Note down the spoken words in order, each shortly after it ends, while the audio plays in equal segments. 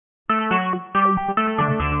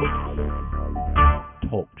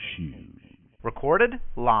Recorded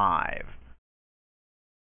live.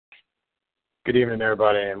 Good evening,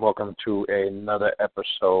 everybody, and welcome to another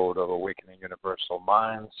episode of Awakening Universal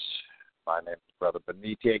Minds. My name is Brother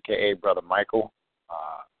Beniti, a.k.a. Brother Michael.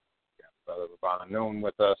 Brother Ravana Noon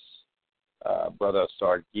with us. Brother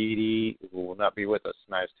Sargidi, who will not be with us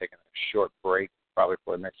tonight, is taking a short break, probably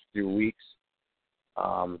for the next few weeks.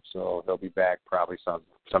 So he'll be back probably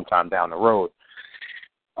sometime down the road.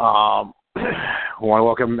 We want to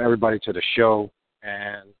welcome everybody to the show,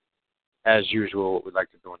 and as usual, what we'd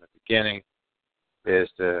like to do in the beginning is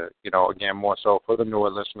to, again, more so for the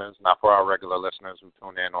newer listeners, not for our regular listeners who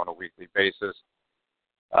tune in on a weekly basis.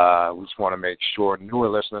 We just want to make sure newer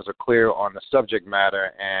listeners are clear on the subject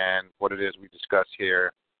matter and what it is we discuss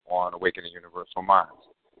here on Awakening Universal Minds.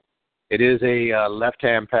 It is a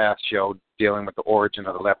left-hand path show dealing with the origin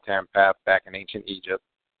of the left-hand path back in ancient Egypt.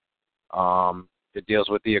 It deals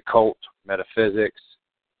with the occult, metaphysics,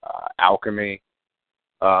 alchemy,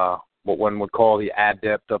 what one would call the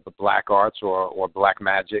adept of the black arts or black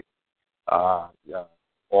magic,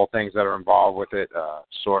 all things that are involved with it,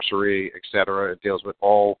 sorcery, etc. It deals with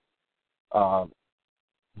all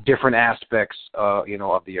different aspects, of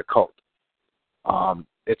the occult.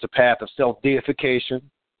 It's a path of self-deification.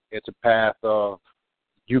 It's a path of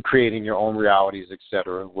you creating your own realities,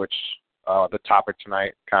 etc., which the topic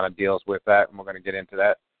tonight kind of deals with that, and we're going to get into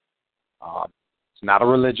that. It's not a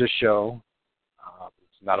religious show.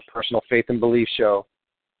 It's not a personal faith and belief show.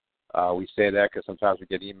 We say that because sometimes we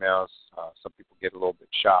get emails. Some people get a little bit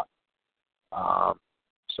shocked.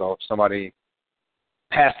 So if somebody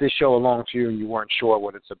passed this show along to you and you weren't sure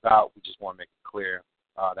what it's about, we just want to make it clear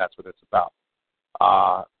that's what it's about.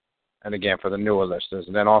 And again, for the newer listeners.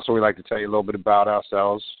 And then also we'd like to tell you a little bit about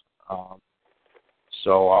ourselves.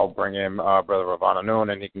 So I'll bring in Brother Ravana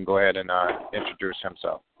Noon, and he can go ahead and introduce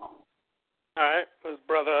himself. All right. This is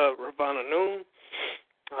Brother Ravana Noon.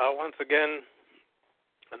 Once again,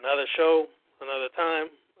 another show, another time,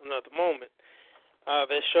 another moment.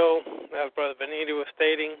 This show, as Brother Beniti was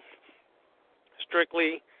stating,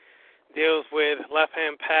 strictly deals with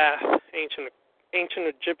left-hand path, ancient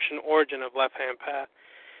Egyptian origin of left-hand path.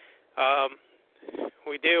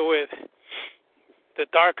 We deal with the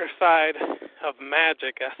darker side of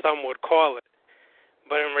magic, as some would call it.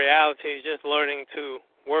 But in reality, just learning to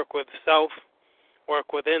work with self,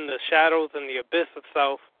 work within the shadows and the abyss of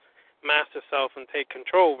self, master self, and take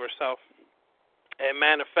control over self, and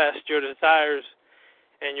manifest your desires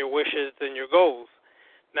and your wishes and your goals.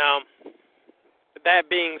 Now, that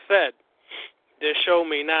being said, this show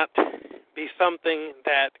may not be something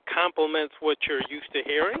that complements what you're used to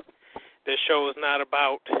hearing. This show is not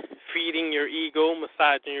about feeding your ego,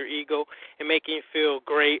 massaging your ego, and making you feel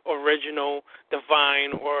great, original,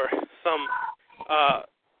 divine, or some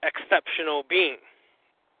exceptional being.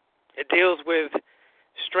 It deals with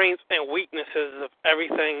strengths and weaknesses of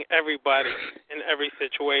everything, everybody, in every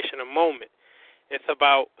situation and moment. It's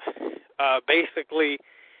about basically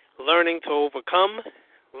learning to overcome,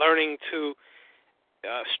 learning to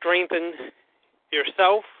strengthen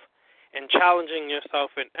yourself, and challenging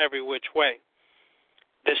yourself in every which way.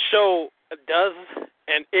 The show does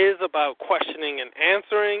and is about questioning and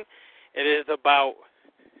answering. It is about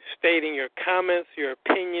stating your comments, your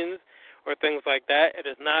opinions, or things like that. It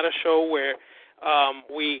is not a show where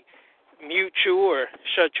we mute you or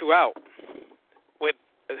shut you out.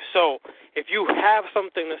 So if you have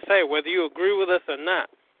something to say, whether you agree with us or not,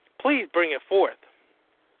 please bring it forth.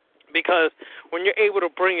 Because when you're able to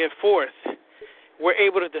bring it forth, we're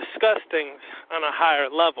able to discuss things on a higher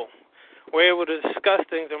level. We're able to discuss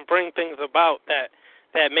things and bring things about that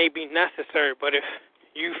may be necessary. But if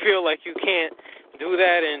you feel like you can't do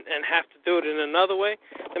that and have to do it in another way,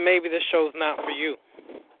 then maybe this show's not for you.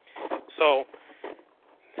 So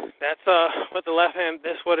that's what the left hand,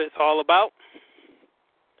 that's what it's all about.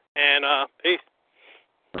 And peace.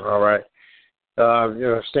 All right.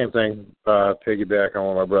 Same thing, piggyback on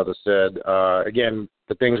what my brother said. Again,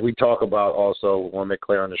 the things we talk about also, want to make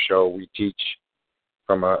clear on the show, we teach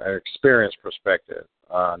from an experience perspective,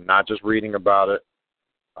 not just reading about it.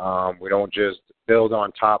 We don't just build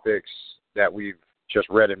on topics that we've just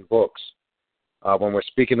read in books. When we're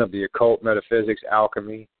speaking of the occult, metaphysics,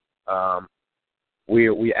 alchemy,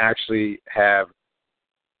 we actually have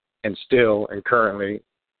and still and currently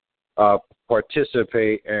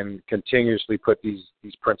participate and continuously put these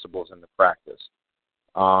principles into practice.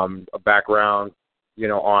 A background,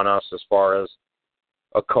 on us as far as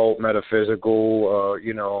occult, metaphysical,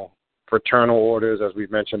 fraternal orders, as we've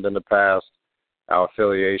mentioned in the past, our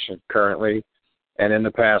affiliation currently, and in the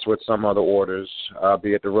past with some other orders,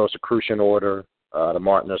 be it the Rosicrucian order, the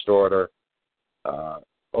Martinist order,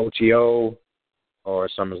 OTO, or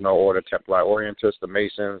some is no order, Templar Orientis, the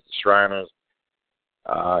Masons, the Shriners,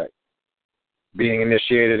 being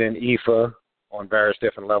initiated in IFA on various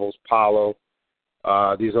different levels, Palo.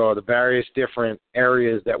 These are the various different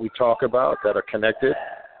areas that we talk about that are connected.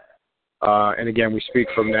 And again, we speak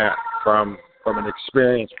from that from an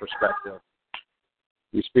experience perspective.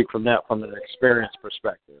 We speak from that from an experience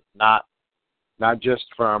perspective, not just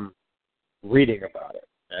from reading about it.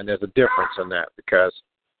 And there's a difference in that because,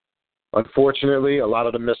 unfortunately, a lot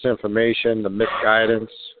of the misinformation, the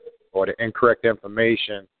misguidance, or the incorrect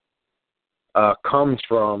information comes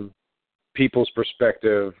from people's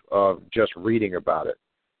perspective of just reading about it.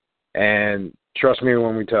 And trust me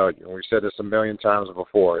when we tell you, and we've said this a million times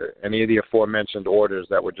before, any of the aforementioned orders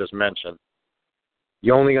that were just mentioned,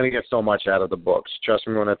 you're only going to get so much out of the books. Trust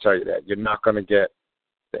me when I tell you that. You're not going to get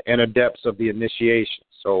the inner depths of the initiation.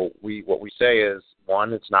 So what we say is,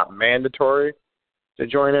 one, it's not mandatory to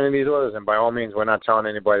join any of these orders, and by all means, we're not telling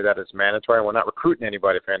anybody that it's mandatory. We're not recruiting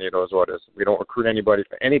anybody for any of those orders. We don't recruit anybody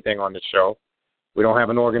for anything on the show. We don't have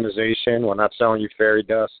an organization. We're not selling you fairy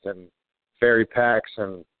dust and fairy packs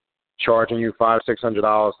and charging you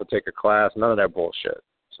 $500-$600 to take a class. None of that bullshit.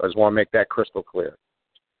 So I just want to make that crystal clear.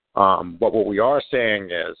 But what we are saying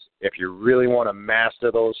is, if you really want to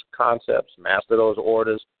master those concepts, master those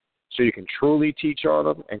orders, so you can truly teach on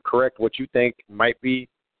them and correct what you think might be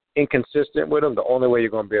inconsistent with them, the only way you're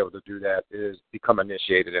going to be able to do that is become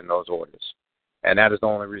initiated in those orders. And that is the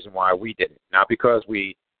only reason why we did it. Not because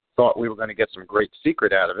we thought we were going to get some great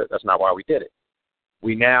secret out of it. That's not why we did it.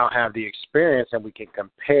 We now have the experience and we can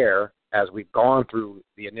compare as we've gone through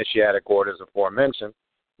the initiatic orders aforementioned.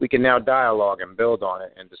 We can now dialogue and build on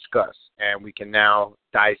it and discuss. And we can now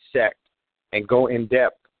dissect and go in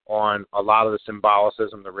depth on a lot of the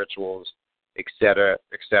symbolicism, the rituals, et cetera,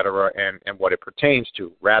 and what it pertains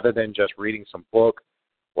to, rather than just reading some book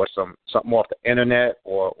or something off the internet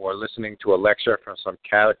or listening to a lecture from some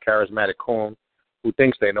charismatic coon who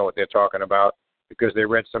thinks they know what they're talking about because they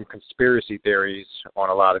read some conspiracy theories on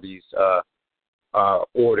a lot of these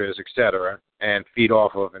orders, et cetera, and feed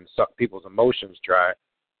off of and suck people's emotions dry.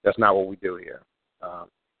 That's not what we do here.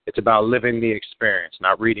 It's about living the experience,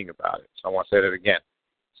 not reading about it. So I want to say that again.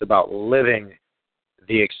 It's about living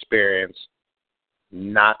the experience,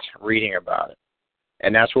 not reading about it.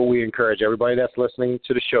 And that's what we encourage everybody that's listening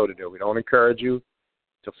to the show to do. We don't encourage you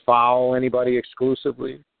to follow anybody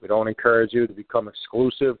exclusively. We don't encourage you to become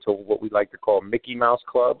exclusive to what we like to call Mickey Mouse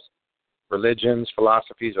clubs, religions,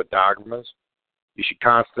 philosophies, or dogmas. You should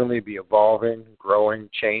constantly be evolving, growing,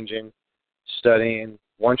 changing, studying.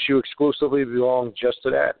 Once you exclusively belong just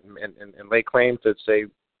to that and lay claim to say,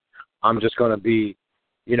 I'm just going to be,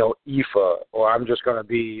 Ifa, or I'm just going to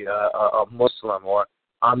be a Muslim, or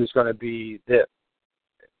I'm just going to be this.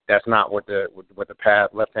 That's not what the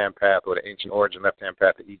left-hand path, or the ancient origin left-hand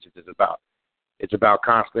path of Egypt is about. It's about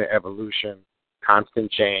constant evolution,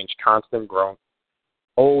 constant change, constant growth,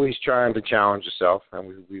 always trying to challenge yourself.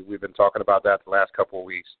 And we've been talking about that the last couple of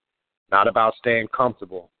weeks. Not about staying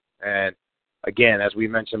comfortable. And again, as we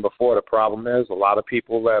mentioned before, the problem is a lot of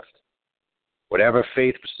people left whatever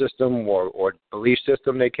faith system or belief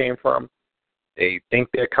system they came from. They think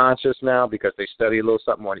they're conscious now because they study a little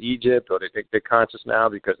something on Egypt, or they think they're conscious now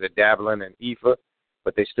because they're dabbling in Ifa,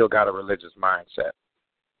 but they still got a religious mindset.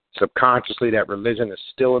 Subconsciously, that religion is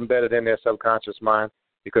still embedded in their subconscious mind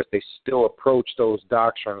because they still approach those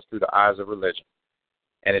doctrines through the eyes of religion.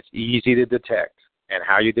 And it's easy to detect. And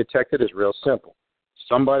how you detect it is real simple.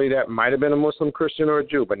 Somebody that might have been a Muslim, Christian, or a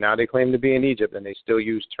Jew, but now they claim to be in Egypt, and they still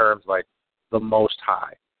use terms like the Most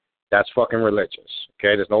High. That's fucking religious.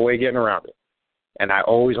 Okay? There's no way of getting around it. And I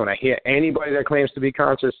always, when I hear anybody that claims to be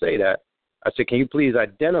conscious say that, I say, can you please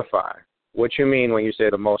identify what you mean when you say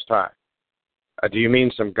the Most High? Do you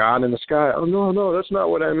mean some God in the sky? Oh, no, that's not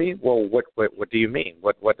what I mean. Well, what do you mean?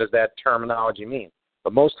 What does that terminology mean?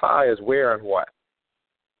 The Most High is where and what?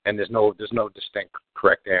 And there's no distinct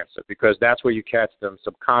correct answer, because that's where you catch them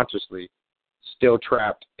subconsciously still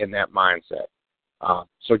trapped in that mindset.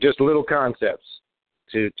 So just little concepts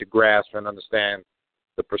to grasp and understand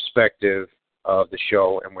the perspective of the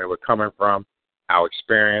show and where we're coming from, our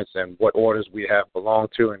experience, and what orders we have belonged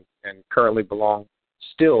to and currently belong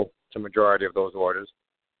still to majority of those orders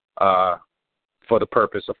for the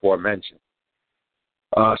purpose aforementioned.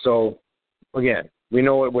 So, again, we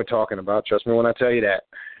know what we're talking about. Trust me when I tell you that.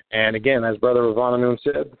 And, again, as Brother Ravana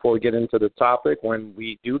said, before we get into the topic, when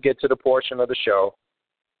we do get to the portion of the show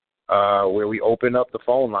where we open up the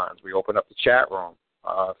phone lines, we open up the chat room,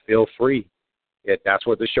 feel free. That's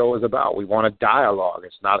what the show is about. We want a dialogue.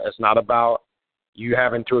 It's not about you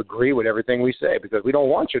having to agree with everything we say, because we don't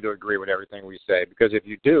want you to agree with everything we say, because if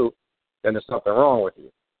you do, then there's something wrong with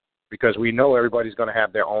you, because we know everybody's going to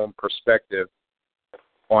have their own perspective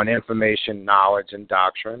on information, knowledge, and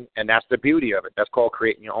doctrine, and that's the beauty of it. That's called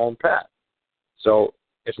creating your own path. So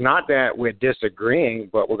it's not that we're disagreeing,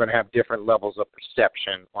 but we're going to have different levels of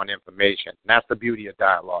perception on information. And that's the beauty of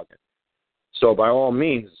dialoguing. So by all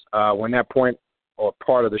means, when that point or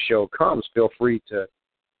part of the show comes, feel free to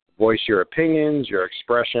voice your opinions, your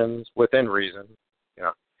expressions within reason,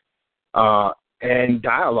 and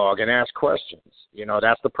dialogue and ask questions.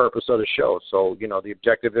 That's the purpose of the show. So, the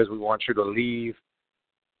objective is we want you to leave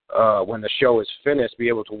when the show is finished, be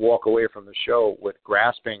able to walk away from the show with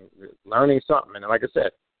grasping, learning something. And like I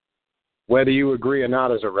said, whether you agree or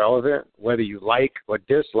not is irrelevant. Whether you like or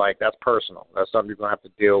dislike, that's personal. That's something you're going to have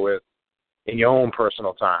to deal with in your own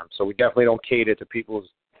personal time. So we definitely don't cater to people's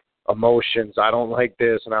emotions. I don't like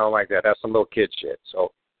this and I don't like that. That's some little kid shit.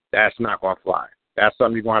 So that's not going to fly. That's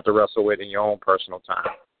something you're going to have to wrestle with in your own personal time.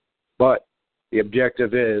 But the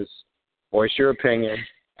objective is voice your opinion,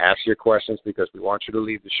 ask your questions, because we want you to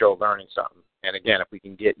leave the show learning something. And again, if we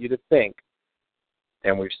can get you to think,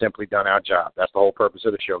 then we've simply done our job. That's the whole purpose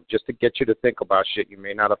of the show, just to get you to think about shit you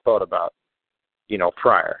may not have thought about,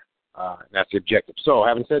 prior. And that's the objective. So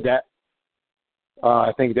having said that,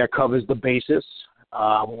 I think that covers the basis.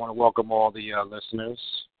 We want to welcome all the listeners.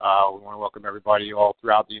 We want to welcome everybody all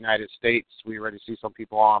throughout the United States. We already see some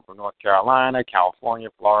people on from North Carolina, California,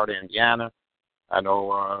 Florida, Indiana. I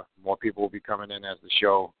know more people will be coming in as the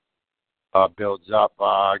show builds up.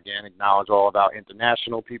 Again, acknowledge all of our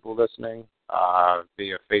international people listening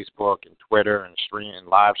via Facebook and Twitter and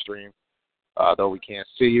live stream. Though we can't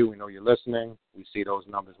see you, we know you're listening. We see those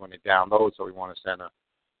numbers when they download, so we want to send a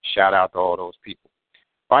shout-out to all those people.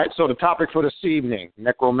 All right, so the topic for this evening,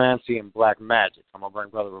 necromancy and black magic. I'm going to bring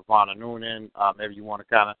Brother Ravana Noon in. Maybe you want to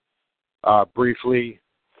kind of briefly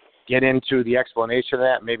get into the explanation of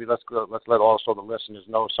that. Maybe let's let also the listeners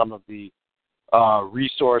know some of the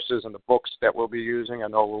resources and the books that we'll be using. I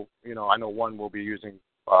know one we'll be using,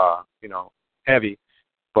 heavy,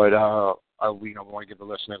 but we want to give the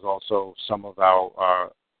listeners also some of our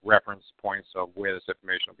reference points of where this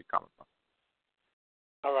information will be coming from.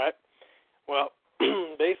 All right. Well,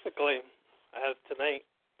 basically, as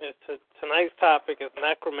tonight's topic is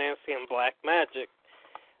necromancy and black magic.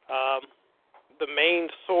 The main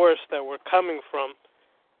source that we're coming from,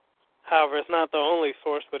 however, it's not the only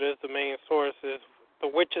source, but it is the main source, is The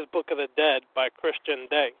Witch's Book of the Dead by Christian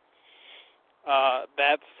Day.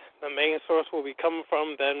 That's the main source we'll be coming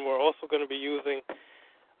from. Then we're also going to be using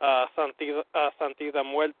Santidad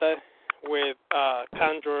Muerte with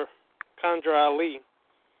Conjure Ali.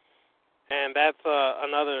 And that's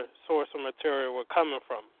another source of material we're coming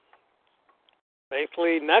from.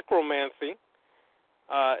 Basically, necromancy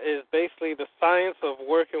is basically the science of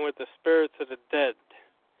working with the spirits of the dead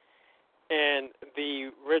and the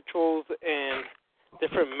rituals and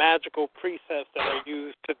different magical precepts that are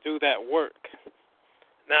used to do that work.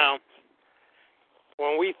 Now,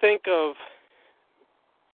 when we think of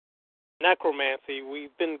necromancy,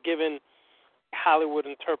 we've been given Hollywood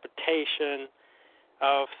interpretation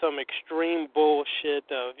of some extreme bullshit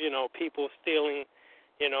of, people stealing,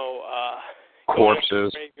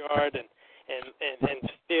 corpses, graveyard and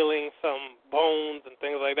stealing some bones and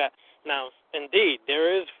things like that. Now, indeed,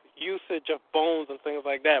 there is usage of bones and things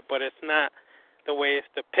like that, but it's not the way it's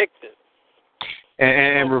depicted.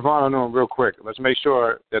 And Ravana, no, real quick, let's make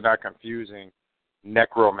sure they're not confusing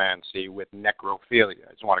necromancy with necrophilia.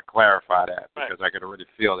 I just want to clarify that because I could already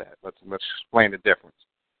feel that. Let's explain the difference.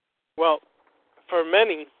 Well, for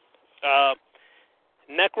many,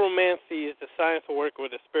 necromancy is the science of working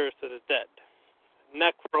with the spirits of the dead.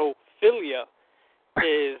 Necrophilia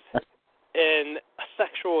is a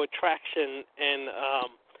sexual attraction and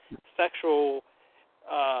sexual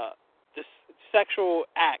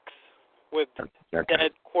acts with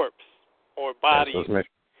dead corpse or bodies. Let's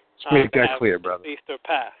make that clear, brother. Or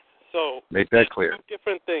past. So make that clear. Two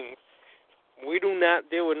different things. We do not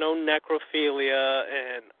deal with no necrophilia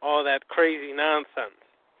and all that crazy nonsense.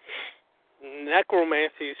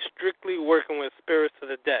 Necromancy is strictly working with spirits of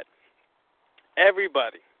the dead.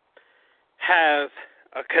 Everybody has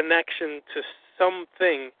a connection to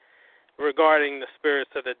something regarding the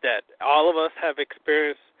spirits of the dead. All of us have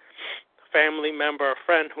experienced a family member or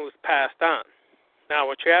friend who's passed on. Now,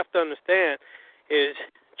 what you have to understand is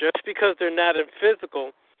just because they're not in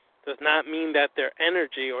physical does not mean that their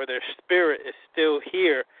energy or their spirit is still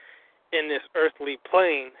here in this earthly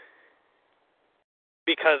plane,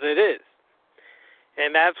 because it is.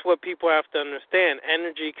 And that's what people have to understand.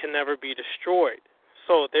 Energy can never be destroyed.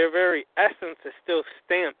 So their very essence is still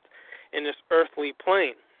stamped in this earthly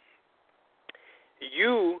plane.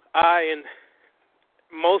 You, I, and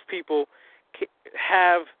most people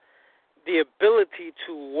have the ability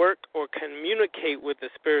to work or communicate with the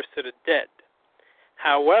spirits of the dead.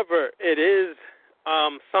 However, it is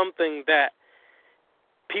something that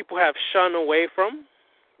people have shunned away from.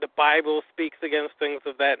 The Bible speaks against things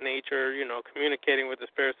of that nature, communicating with the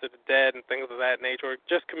spirits of the dead and things of that nature, or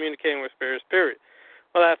just communicating with spirits, period.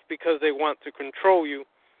 Well, that's because they want to control you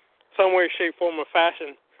some way, shape, form, or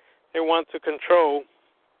fashion. They want to control,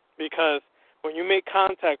 because when you make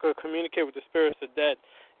contact or communicate with the spirits of the dead,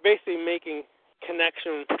 basically making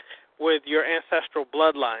connection with your ancestral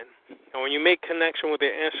bloodline. And when you make connection with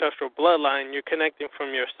your ancestral bloodline, you're connecting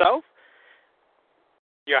from yourself,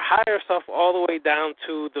 your higher self, all the way down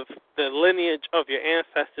to the lineage of your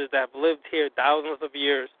ancestors that have lived here thousands of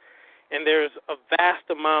years. And there's a vast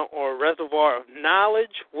amount or reservoir of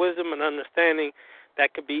knowledge, wisdom, and understanding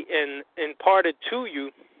that could be imparted to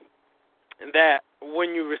you, that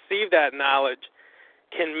when you receive that knowledge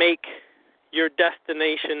can make your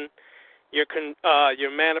destination,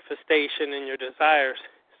 your manifestation, and your desires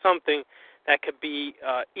something that could be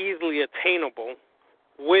easily attainable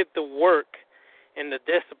with the work and the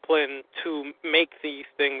discipline to make these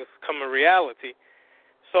things come a reality.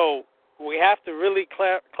 So we have to really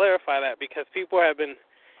clarify that, because people have been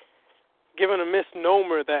given a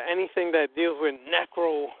misnomer that anything that deals with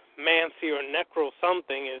necromancy or necro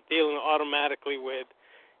something is dealing automatically with,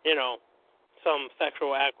 some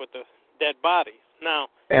sexual act with the dead bodies. Now,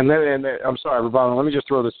 and I'm sorry, Ravana, let me just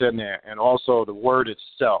throw this in there. And also the word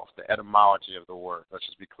itself, the etymology of the word, let's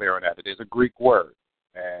just be clear on that. It is a Greek word.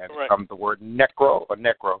 And right. The word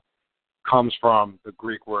necro comes from the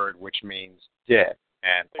Greek word which means dead.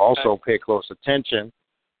 And also pay close attention,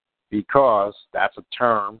 because that's a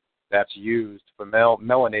term that's used for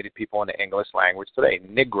melanated people in the English language today,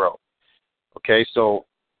 Negro. Okay, so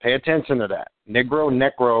pay attention to that.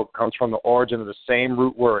 Necro comes from the origin of the same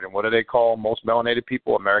root word. And what do they call most melanated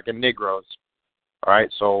people? American Negroes. All right,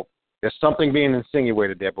 so there's something being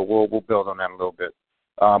insinuated there, but we'll build on that a little bit.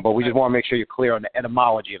 But we just want to make sure you're clear on the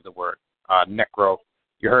etymology of the word, necro.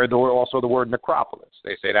 You heard also the word necropolis.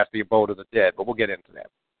 They say that's the abode of the dead, but we'll get into that.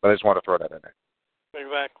 But I just want to throw that in there.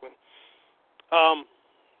 Exactly.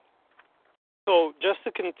 So just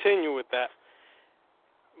to continue with that,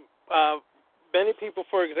 many people,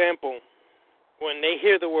 for example, when they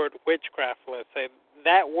hear the word witchcraft, let's say,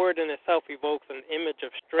 that word in itself evokes an image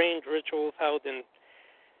of strange rituals held in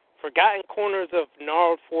forgotten corners of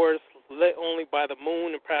gnarled forests, lit only by the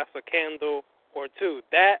moon and perhaps a candle or two.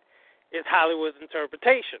 That is Hollywood's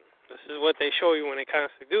interpretation. This is what they show you when they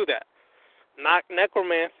constantly do that.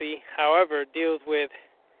 Necromancy, however, deals with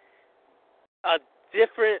a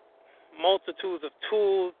different multitudes of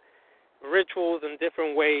tools, rituals, and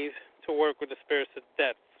different ways to work with the spirits of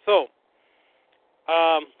death. So,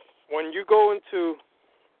 when you go into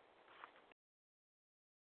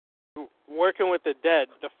working with the dead,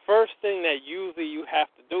 the first thing that usually you have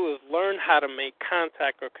to do is learn how to make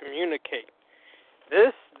contact or communicate.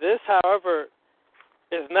 This, however,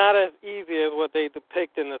 is not as easy as what they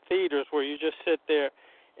depict in the theaters, where you just sit there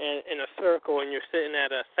in a circle and you're sitting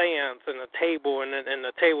at a seance and a table, and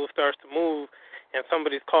the table starts to move and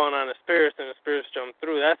somebody's calling on the spirits and the spirits jump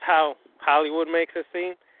through. That's how Hollywood makes it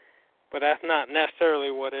seem, but that's not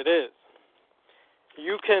necessarily what it is.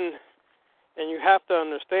 You have to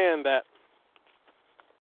understand that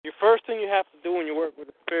the first thing you have to do when you work with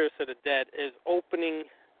the spirits of the dead is opening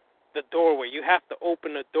the doorway. You have to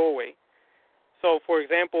open the doorway. So, for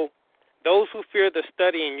example, those who fear the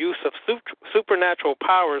study and use of supernatural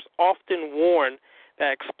powers often warn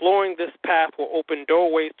that exploring this path will open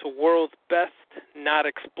doorways to worlds best not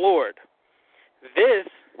explored. This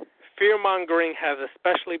fear-mongering has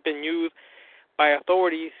especially been used by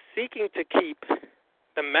authorities seeking to keep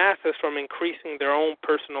the masses from increasing their own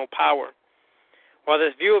personal power. While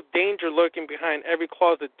this view of danger lurking behind every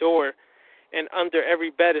closet door and under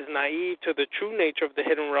every bed is naive to the true nature of the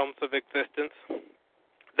hidden realms of existence,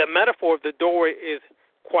 the metaphor of the doorway is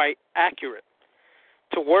quite accurate.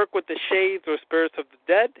 To work with the shades or spirits of the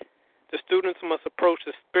dead, the students must approach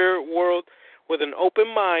the spirit world with an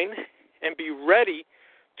open mind and be ready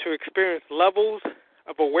to experience levels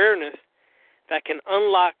of awareness that can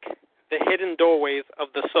unlock the hidden doorways of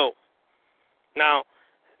the soul. Now,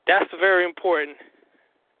 that's a very important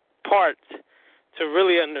part to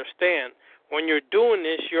really understand. When you're doing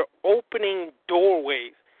this, you're opening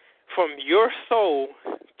doorways from your soul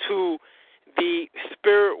to the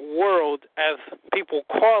spirit world, as people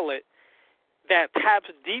call it, that taps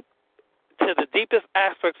deep to the deepest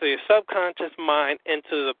aspects of your subconscious mind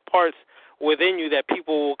into the parts within you that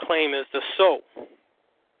people will claim as the soul.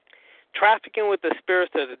 Trafficking with the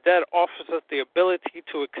spirits of the dead offers us the ability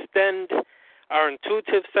to extend our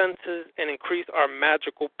intuitive senses and increase our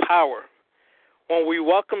magical power. When we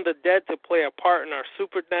welcome the dead to play a part in our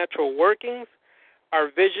supernatural workings, our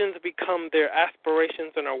visions become their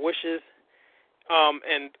aspirations and our wishes,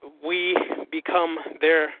 and wishes become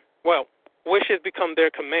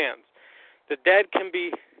their commands. The dead can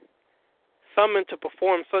be summoned to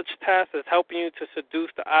perform such tasks as helping you to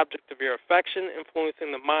seduce the object of your affection,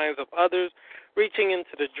 influencing the minds of others, reaching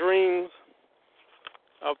into the dreams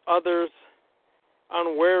of others,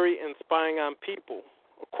 unwary and spying on people.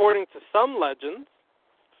 According to some legends,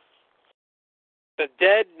 the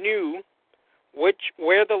dead knew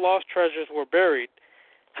where the lost treasures were buried.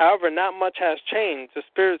 However, not much has changed. The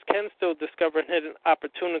spirits can still discover hidden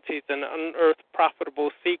opportunities and unearth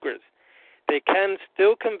profitable secrets. They can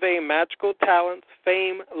still convey magical talents,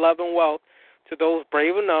 fame, love, and wealth to those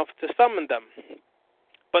brave enough to summon them.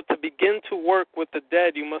 But to begin to work with the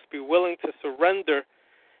dead, you must be willing to surrender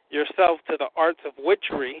yourself to the arts of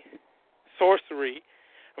witchery, sorcery,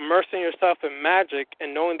 immersing yourself in magic,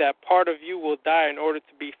 and knowing that part of you will die in order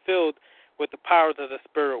to be filled with the powers of the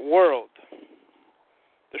spirit world.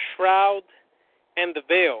 The shroud and the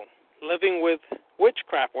veil, living with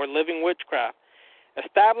witchcraft or living witchcraft.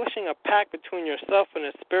 Establishing a pact between yourself and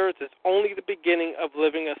the spirits is only the beginning of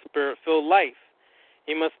living a spirit-filled life.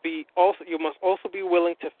 You must also be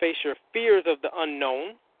willing to face your fears of the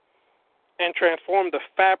unknown and transform the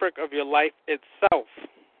fabric of your life itself.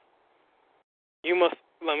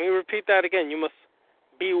 Let me repeat that again. You must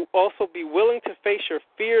also be willing to face your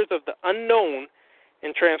fears of the unknown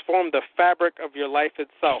and transform the fabric of your life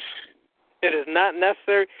itself. It is not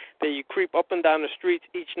necessary that you creep up and down the streets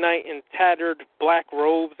each night in tattered black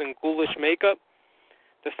robes and ghoulish makeup.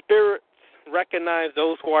 The spirits recognize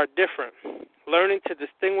those who are different. Learning to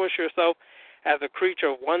distinguish yourself as a creature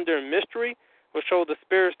of wonder and mystery will show the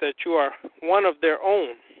spirits that you are one of their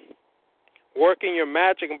own. Working your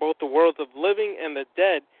magic in both the worlds of living and the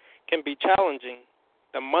dead can be challenging.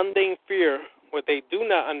 The mundane fear what they do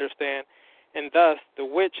not understand, and thus the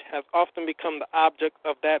witch has often become the object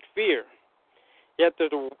of that fear. Yet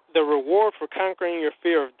the reward for conquering your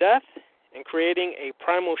fear of death and creating a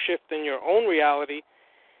primal shift in your own reality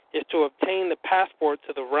is to obtain the passport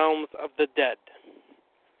to the realms of the dead.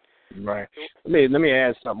 Right. Let me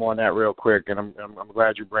add something on that real quick, and I'm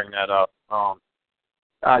glad you bring that up.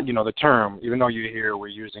 The term, even though we're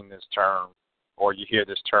using this term, or you hear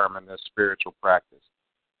this term in this spiritual practice,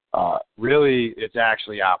 really it's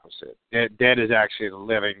actually opposite. Dead is actually the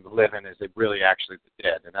living. The living is really actually the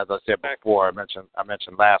dead. And as I said before, I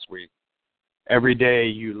mentioned last week, every day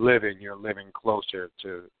you're living closer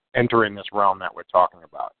to entering this realm that we're talking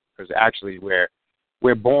about. Because actually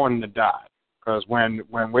we're born to die. Because when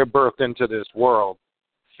we're birthed into this world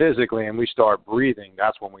physically and we start breathing,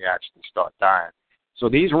 that's when we actually start dying. So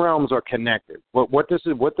these realms are connected. What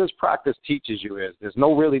this practice teaches you is there's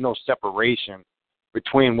no separation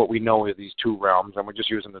between what we know as these two realms, and we're just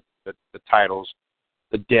using the titles,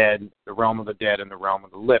 the dead, the realm of the dead, and the realm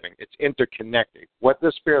of the living. It's interconnected. What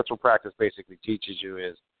this spiritual practice basically teaches you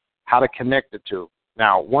is how to connect the two.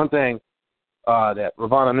 Now, one thing that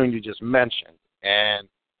Ravana Nunji just mentioned, and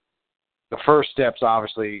the first steps,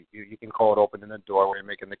 obviously, you can call it opening the doorway,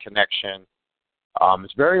 making the connection.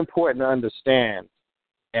 It's very important to understand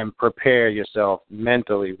and prepare yourself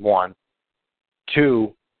mentally, one.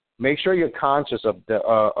 Two, make sure you're conscious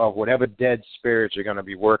of whatever dead spirits you're going to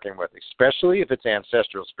be working with, especially if it's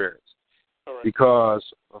ancestral spirits. Right. Because,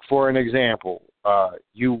 for an example,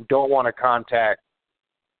 you don't want to contact,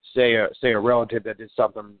 say a relative that did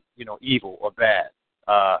something, evil or bad,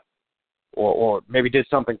 or maybe did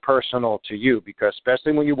something personal to you. Because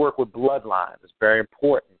especially when you work with bloodlines, it's very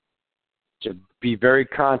important to be very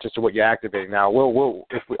conscious of what you're activating. Now,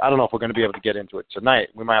 I don't know if we're going to be able to get into it tonight.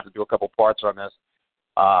 We might have to do a couple parts on this.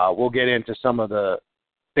 We'll get into some of the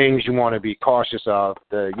things you want to be cautious of,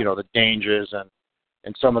 the dangers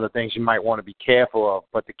and some of the things you might want to be careful of.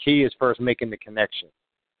 But the key is first making the connection.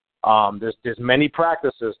 There's many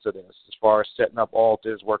practices to this as far as setting up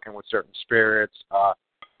altars, working with certain spirits,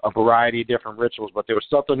 a variety of different rituals. But there was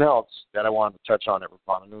something else that I wanted to touch on that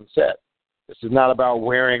Ravana Nun said. This is not about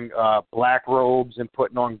wearing black robes and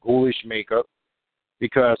putting on ghoulish makeup,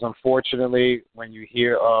 because unfortunately, when you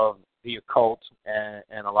hear of the occult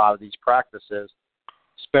and a lot of these practices,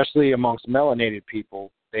 especially amongst melanated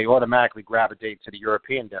people, they automatically gravitate to the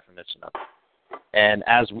European definition of it. And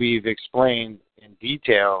as we've explained in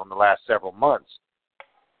detail in the last several months,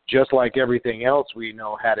 just like everything else we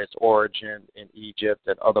know had its origin in Egypt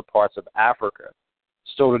and other parts of Africa,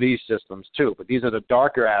 so do these systems too. But these are the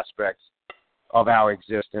darker aspects of our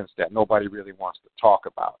existence that nobody really wants to talk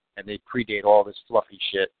about. And they predate all this fluffy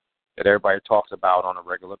shit that everybody talks about on a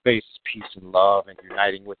regular basis, peace and love and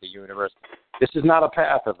uniting with the universe. This is not a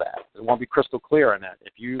path of that. I want to be crystal clear on that.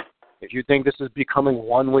 If you think this is becoming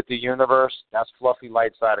one with the universe, that's fluffy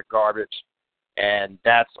light side of garbage, and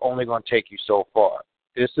that's only going to take you so far.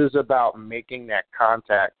 This is about making that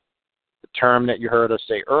contact. The term that you heard us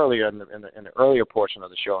say earlier in the earlier portion of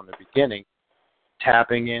the show in the beginning,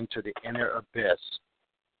 tapping into the inner abyss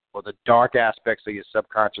or the dark aspects of your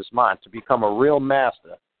subconscious mind. To become a real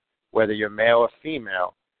master, whether you're male or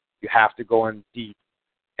female, you have to go in deep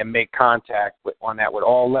and make contact on that with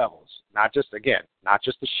all levels. Not just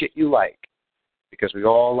the shit you like, because we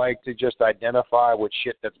all like to just identify with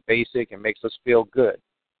shit that's basic and makes us feel good.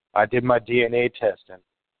 I did my DNA test, and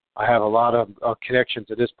I have a lot of connection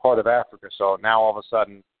to this part of Africa, so now all of a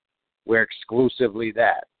sudden we're exclusively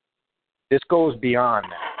that. This goes beyond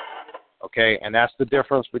that, okay? And that's the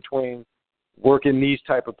difference between working these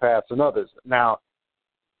type of paths and others. Now,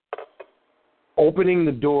 opening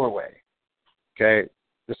the doorway, okay?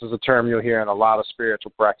 This is a term you'll hear in a lot of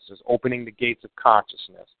spiritual practices, opening the gates of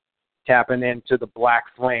consciousness, tapping into the black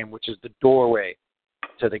flame, which is the doorway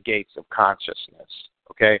to the gates of consciousness,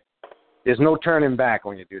 okay? There's no turning back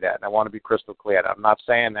when you do that, and I want to be crystal clear. I'm not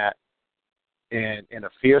saying that in a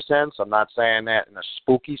fear sense. I'm not saying that in a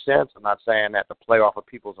spooky sense. I'm not saying that to play off of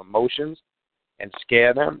people's emotions and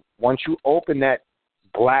scare them. Once you open that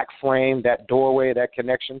black flame, that doorway, that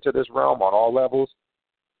connection to this realm on all levels,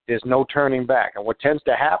 there's no turning back. And what tends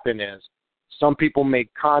to happen is some people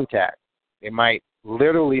make contact. They might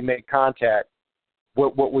literally make contact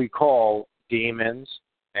with what we call demons,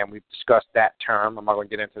 and we've discussed that term. I'm not going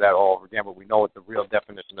to get into that all over again, but we know what the real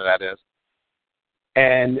definition of that is.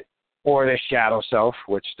 Or their shadow self,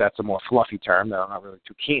 which that's a more fluffy term that I'm not really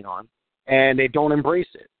too keen on, and they don't embrace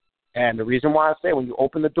it. And the reason why I say when you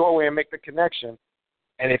open the doorway and make the connection,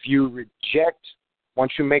 and if you reject,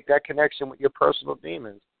 once you make that connection with your personal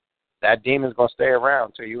demons, that demon's going to stay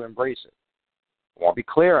around until you embrace it. I want to be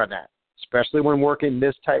clear on that, especially when working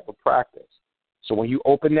this type of practice. So when you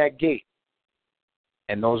open that gate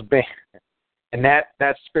and and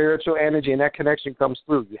that spiritual energy and that connection comes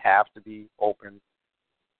through, you have to be open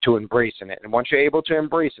to embracing it. And once you're able to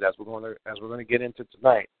embrace it, as we're going to get into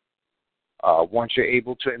tonight, once you're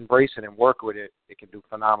able to embrace it and work with it, it can do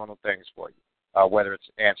phenomenal things for you. Whether it's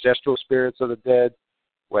ancestral spirits of the dead,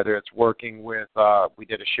 whether it's working with, we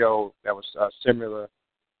did a show that was similar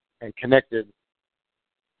and connected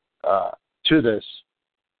to this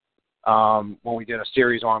when we did a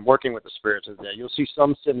series on working with the spirits of the dead. You'll see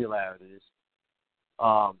some similarities,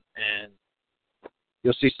 and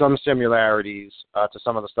you'll see some similarities to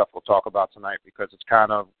some of the stuff we'll talk about tonight, because it's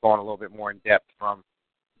kind of going a little bit more in depth from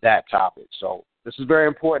that topic. So this is very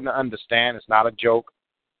important to understand. It's not a joke,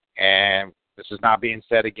 and this is not being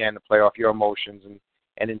said again to play off your emotions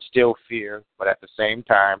and instill fear, but at the same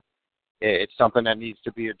time, it's something that needs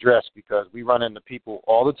to be addressed, because we run into people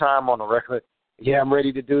all the time on a regular, yeah, I'm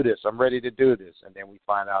ready to do this, and then we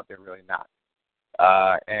find out they're really not.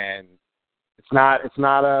 And it's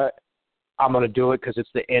not a, I'm going to do it because it's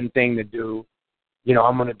the end thing to do.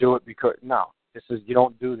 I'm going to do it because, no, you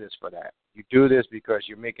don't do this for that. You do this because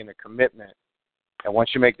you're making a commitment, and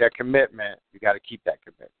once you make that commitment, you got to keep that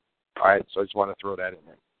commitment. All right, so I just want to throw that in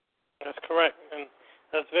there. That's correct, and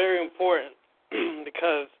that's very important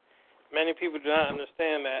because many people do not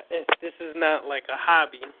understand that this is not like a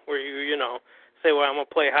hobby where you say, well, I'm going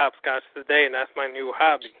to play hopscotch today, and that's my new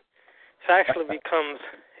hobby. It actually becomes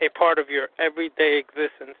a part of your everyday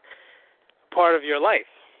existence, part of your life.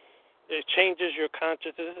 It changes your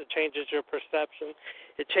consciousness. It changes your perception.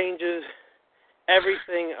 It changes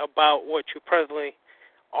everything about what you presently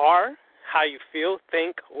are, how you feel,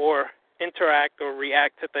 think, or interact or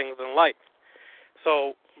react to things in life.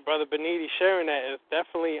 So Brother Beniti sharing that is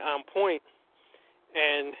definitely on point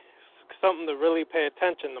and something to really pay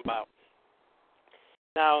attention about.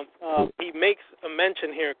 Now, he makes a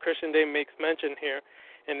mention here, Christian Day makes mention here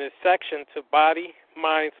in this section to body,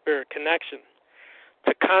 mind, spirit connection.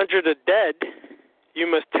 To conjure the dead,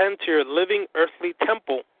 you must tend to your living earthly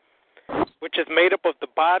temple, which is made up of the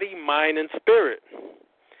body, mind, and spirit.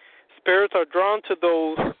 Spirits are drawn to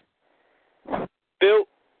those built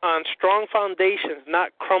on strong foundations, not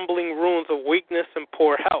crumbling ruins of weakness and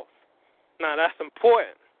poor health. Now, that's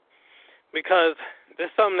important because there's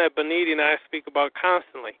something that Beniti and I speak about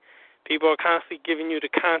constantly. People are constantly giving you the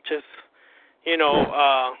conscious,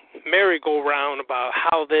 merry-go-round about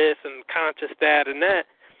how this and conscious that and that.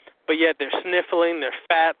 but yet they're sniffling, they're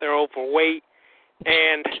fat, they're overweight,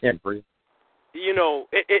 and can't breathe. You know,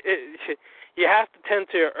 you have to tend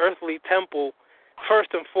to your earthly temple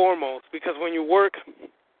first and foremost, because when you work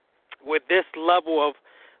with this level of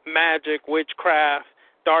magic, witchcraft,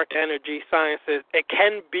 dark energy, sciences, it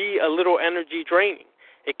can be a little energy draining.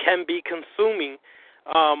 It can be consuming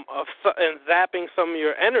and zapping some of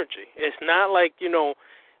your energy. It's not like, you're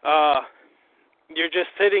just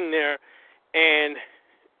sitting there and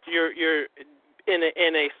you're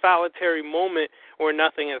in a solitary moment where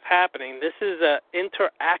nothing is happening. This is an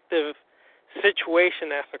interactive situation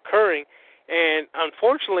that's occurring. And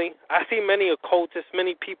unfortunately, I see many occultists,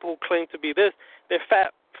 many people who claim to be this. They're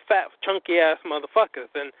fat, chunky ass motherfuckers.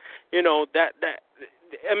 And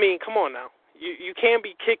come on now. You can't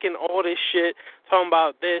be kicking all this shit, talking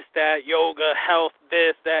about this, that, yoga, health,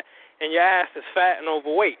 this, that, and your ass is fat and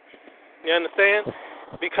overweight. You understand?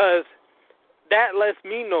 Because that lets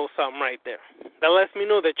me know something right there. That lets me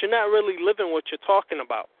know that you're not really living what you're talking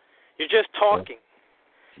about. You're just talking.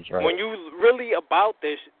 Right. When you really about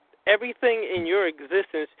this, everything in your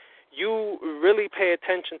existence, you really pay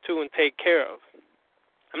attention to and take care of.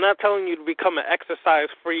 I'm not telling you to become an exercise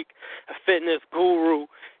freak, a fitness guru,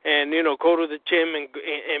 and, go to the gym and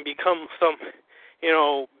become some,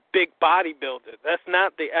 big bodybuilder. That's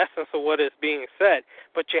not the essence of what is being said.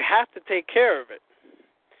 But you have to take care of it.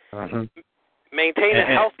 Mm-hmm. Maintain a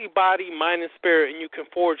healthy body, mind, and spirit, and you can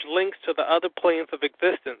forge links to the other planes of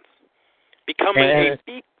existence. Becoming a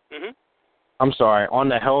peak. Mm-hmm. I'm sorry, on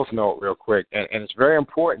the health note real quick, and it's very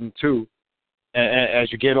important, too,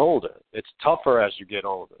 as you get older. It's tougher as you get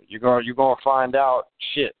older. You're going to find out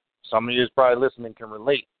shit. Some of you probably listening can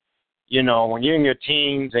relate. When you're in your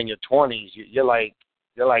teens and your 20s, you're like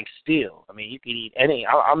steel. I mean, you can eat any.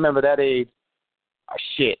 I remember that age.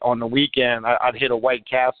 Shit, on the weekend, I'd hit a White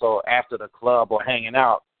Castle after the club or hanging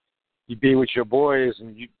out. You'd be with your boys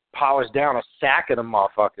and you polish down a sack of them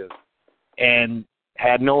motherfuckers and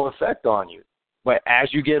had no effect on you. But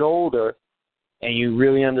as you get older and you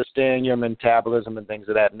really understand your metabolism and things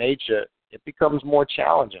of that nature, it becomes more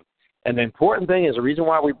challenging. And the important thing is, the reason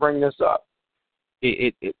why we bring this up,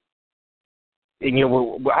 I'm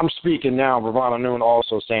speaking now, Ravana Noon,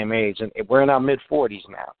 also same age, and we're in our mid-40s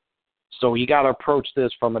now. So you got to approach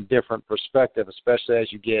this from a different perspective, especially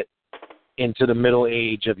as you get into the middle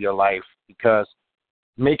age of your life, because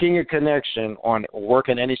making a connection on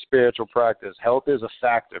working any spiritual practice, health is a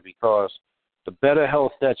factor, because the better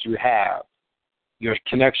health that you have, your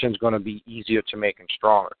connection is going to be easier to make and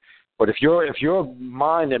stronger. But if your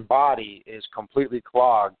mind and body is completely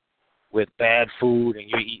clogged with bad food and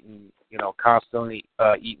you're eating, constantly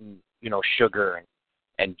eating, sugar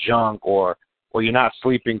and junk, or you're not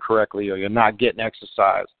sleeping correctly, or you're not getting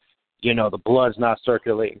exercise, the blood's not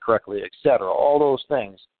circulating correctly, etc. All those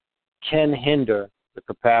things can hinder the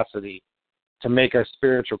capacity to make a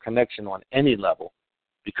spiritual connection on any level,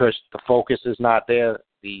 because the focus is not there,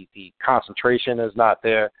 the concentration is not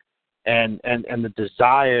there, and the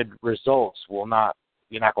desired results you're not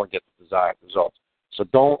going to get the desired results. So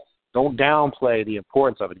don't downplay the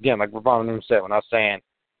importance of it. Again, like Ravana Noon said, when I was saying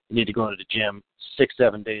you need to go to the gym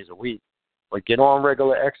 6-7 days a week, but get on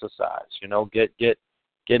regular exercise,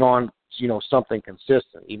 get on, something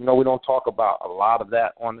consistent. Even though we don't talk about a lot of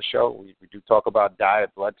that on the show, we do talk about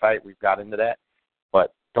diet, blood type, we've got into that,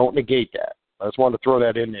 but don't negate that. I just wanted to throw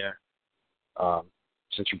that in there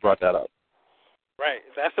since you brought that up. Right,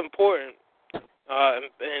 that's important,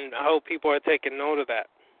 and I hope people are taking note of that.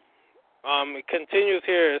 It continues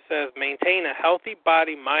here, it says, maintain a healthy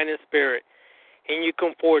body, mind, and spirit, and you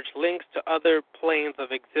can forge links to other planes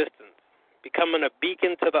of existence, becoming a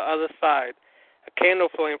beacon to the other side, a candle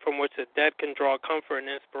flame from which the dead can draw comfort and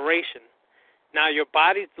inspiration. Now your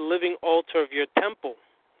body's the living altar of your temple.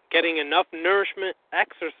 Getting enough nourishment,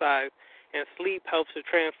 exercise, and sleep helps to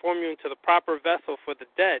transform you into the proper vessel for the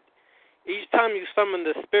dead. Each time you summon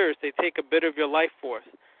the spirits, they take a bit of your life force.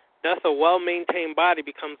 Thus, a well-maintained body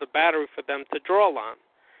becomes a battery for them to draw on.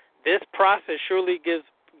 This process surely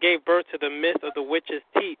gave birth to the myth of the witch's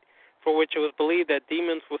teat, for which it was believed that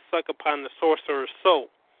demons would suck upon the sorcerer's soul.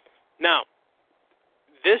 Now,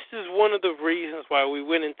 this is one of the reasons why we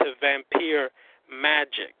went into vampire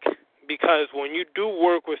magic, because when you do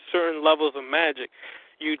work with certain levels of magic,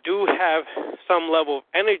 you do have some level of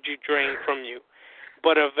energy drain from you.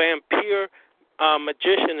 But a vampire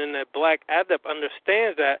magician and a black adept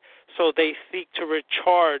understands that, so they seek to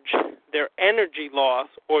recharge their energy loss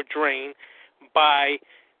or drain by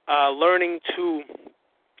learning to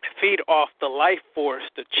feed off the life force,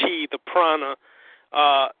 the chi, the prana,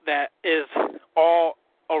 that is all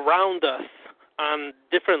around us on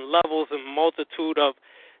different levels and multitude of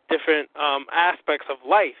different aspects of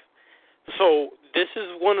life. So this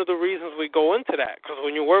is one of the reasons we go into that, because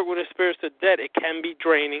when you work with the spirits of the dead, it can be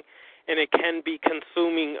draining and it can be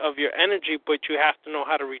consuming of your energy, but you have to know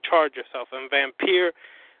how to recharge yourself. And vampire,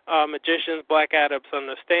 magicians, black adepts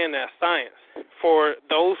understand that science. For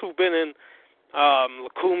those who've been in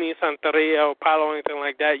Lucumi, Santeria, or Palo, anything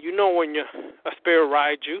like that, you know when a spirit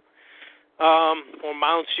rides you or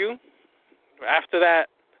mounts you, after that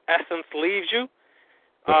essence leaves you,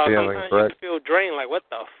 sometimes you can feel drained, like, what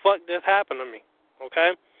the fuck just happened to me?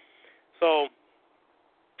 Okay? So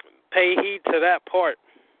pay heed to that part.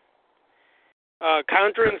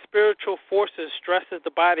 Conjuring spiritual forces stresses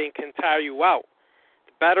the body and can tire you out.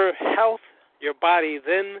 The better health your body,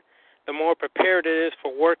 then the more prepared it is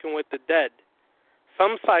for working with the dead.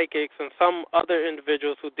 Some psychics and some other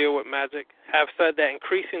individuals who deal with magic have said that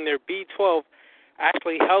increasing their B12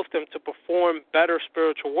 actually helps them to perform better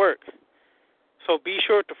spiritual work. So be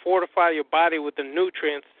sure to fortify your body with the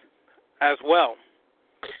nutrients as well.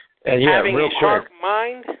 And having real a sharp quick,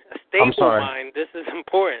 mind, a stable mind, this is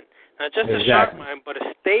important. Not just a sharp mind, but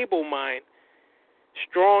a stable mind,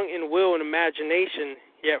 strong in will and imagination,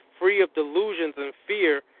 yet free of delusions and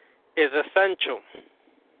fear, is essential.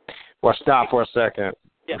 Well, stop for a second.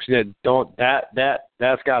 Yeah.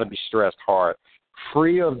 That's got to be stressed hard.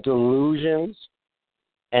 Free of delusions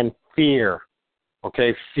and fear.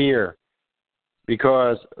 Okay, fear.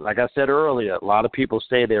 Because, like I said earlier, a lot of people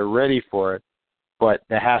say they're ready for it, but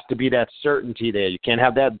there has to be that certainty there. You can't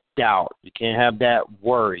have that doubt. You can't have that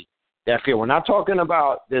worry, that fear. We're not talking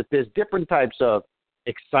about, there's different types of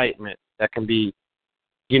excitement that can be,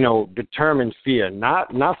 determined fear. Not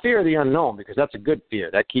fear of the unknown, because that's a good fear.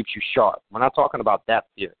 That keeps you sharp. We're not talking about that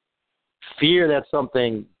fear. Fear that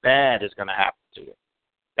something bad is going to happen to you.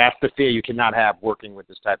 That's the fear you cannot have working with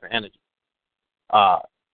this type of energy.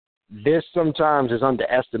 This sometimes is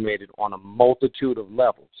underestimated on a multitude of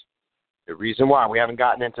levels. The reason why we haven't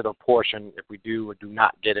gotten into the portion, if we do or do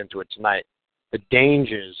not get into it tonight, the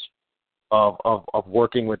dangers of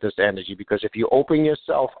working with this energy, because if you open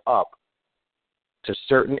yourself up to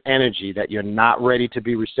certain energy that you're not ready to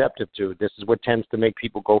be receptive to, this is what tends to make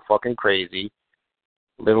people go fucking crazy,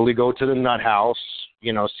 literally go to the nut house,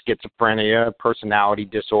 schizophrenia, personality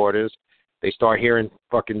disorders. They start hearing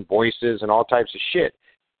fucking voices and all types of shit,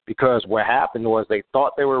 because what happened was they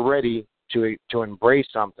thought they were ready to embrace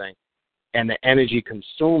something, and the energy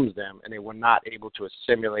consumes them, and they were not able to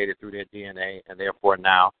assimilate it through their DNA, and therefore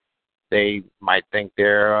now they might think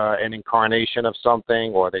they're an incarnation of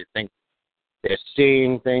something, or they think they're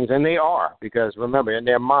seeing things, and they are, because remember, in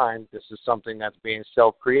their mind, this is something that's being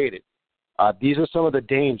self-created. These are some of the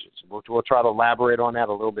dangers. We'll try to elaborate on that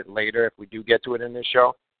a little bit later if we do get to it in this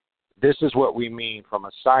show. This is what we mean from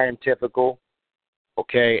a scientifical,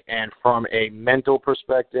 and from a mental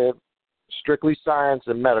perspective, strictly science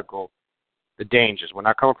and medical, the dangers. We're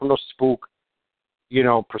not coming from the spook,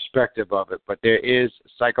 perspective of it, but there is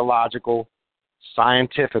psychological,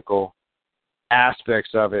 scientifical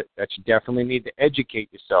aspects of it that you definitely need to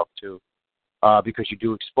educate yourself to, because you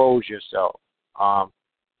do expose yourself.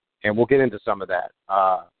 And we'll get into some of that.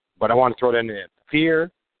 But I want to throw that in there. Fear,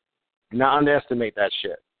 do not underestimate that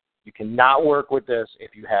shit. You cannot work with this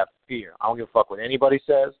if you have fear. I don't give a fuck what anybody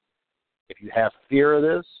says. If you have fear of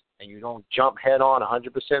this and you don't jump head on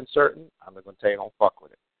 100% certain, I'm going to tell you don't fuck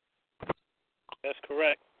with it. That's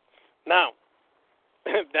correct. Now,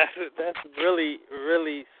 that's really,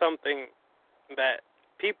 really something that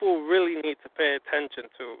people really need to pay attention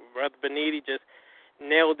to. Brother Beniti just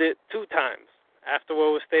nailed it 2 times. After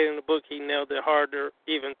what was stated in the book, he nailed it harder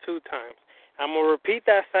even 2 times. I'm going to repeat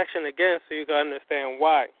that section again so you can understand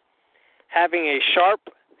why. Having a sharp,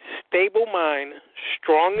 stable mind,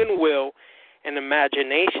 strong in will and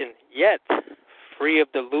imagination, yet free of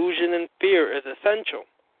delusion and fear, is essential.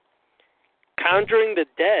 Conjuring the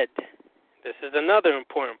dead, this is another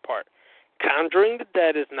important part. Conjuring the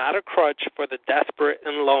dead is not a crutch for the desperate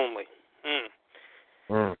and lonely.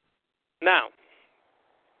 Now,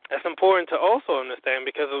 that's important to also understand,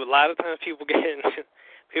 because a lot of times people get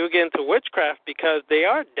into witchcraft because they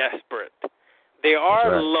are desperate. They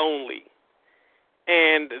are lonely.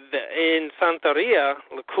 And in Santeria,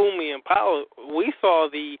 Lucumi, and Palo, we saw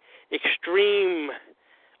the extreme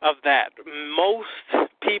of that. Most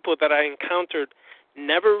people that I encountered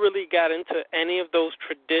never really got into any of those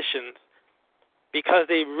traditions because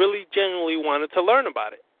they really genuinely wanted to learn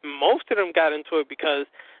about it. Most of them got into it because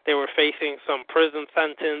they were facing some prison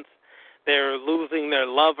sentence. They were losing their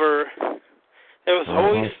lover. There was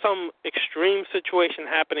always some extreme situation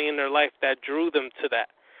happening in their life that drew them to that.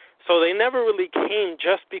 So they never really came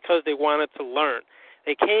just because they wanted to learn.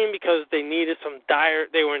 They came because they needed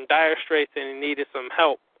they were in dire straits and they needed some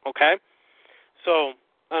help, okay? So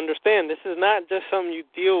understand, this is not just something you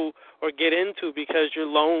deal or get into because you're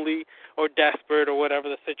lonely or desperate or whatever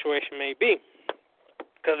the situation may be,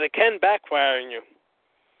 because it can backfire on you.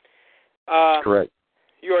 Correct.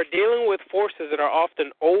 You are dealing with forces that are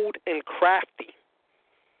often old and crafty,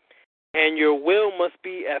 and your will must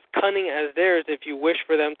be as cunning as theirs if you wish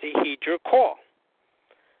for them to heed your call.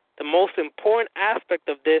 The most important aspect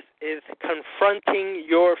of this is confronting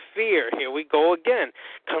your fear. Here we go again.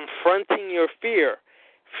 Confronting your fear.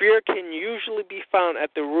 Fear can usually be found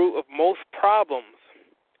at the root of most problems.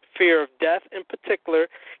 Fear of death, in particular,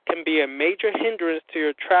 can be a major hindrance to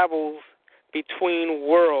your travels between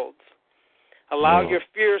worlds. Allow your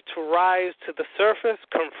fears to rise to the surface.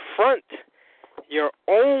 Confront your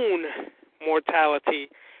own mortality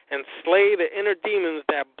and slay the inner demons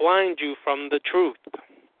that blind you from the truth.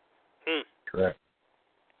 Correct.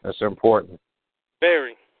 That's important.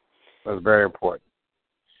 Very. That's very important.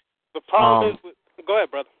 The problem is go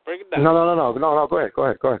ahead, brother. Break it down. No. Go ahead.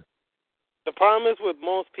 The problem is with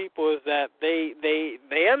most people is that they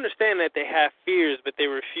understand that they have fears, but they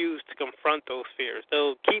refuse to confront those fears.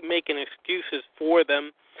 They'll keep making excuses for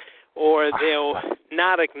them, or they'll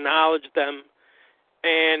not acknowledge them,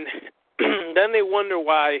 and then they wonder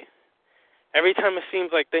why every time it seems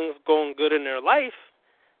like things are going good in their life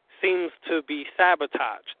seems to be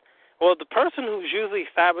sabotaged. Well, the person who's usually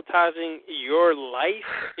sabotaging your life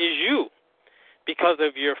is you because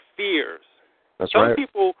of your fears. That's Some right.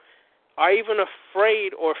 people are even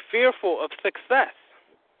afraid or fearful of success.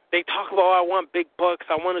 They talk about, I want big bucks,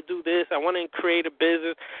 I want to do this, I want to create a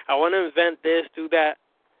business, I want to invent this, do that.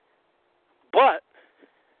 But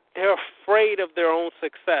they're afraid of their own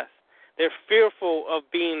success. They're fearful of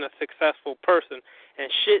being a successful person.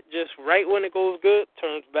 And shit just right when it goes good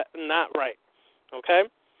turns back not right. Okay?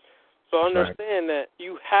 So understand that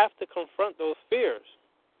you have to confront those fears.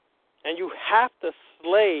 And you have to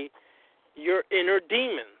slay your inner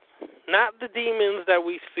demons. Not the demons that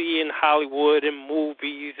we see in Hollywood and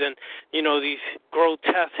movies and, these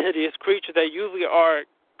grotesque, hideous creatures that usually are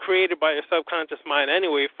created by your subconscious mind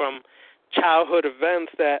anyway from childhood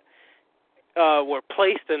events that were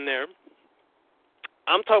placed in there.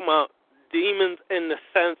 I'm talking about demons in the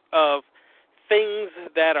sense of things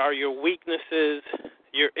that are your weaknesses,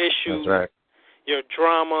 your issues, your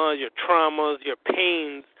drama, your traumas, your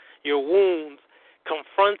pains, your wounds,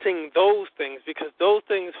 confronting those things, because those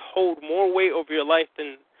things hold more weight over your life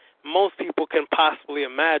than most people can possibly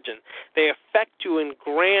imagine. They affect you in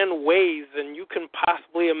grand ways than you can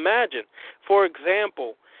possibly imagine. For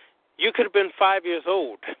example, you could have been 5 years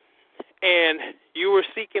old, and you were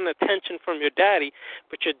seeking attention from your daddy,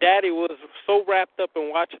 but your daddy was so wrapped up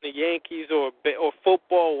in watching the Yankees or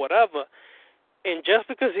football or whatever, and just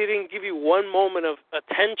because he didn't give you one moment of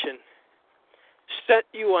attention, set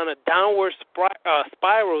you on a downward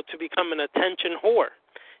spiral to become an attention whore.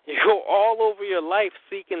 You go all over your life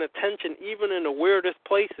seeking attention, even in the weirdest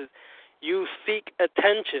places. You seek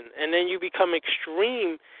attention, and then you become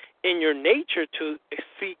extreme in your nature to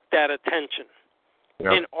seek that attention.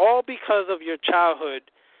 Yep. And all because of your childhood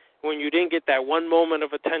when you didn't get that one moment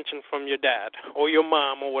of attention from your dad or your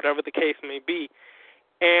mom or whatever the case may be.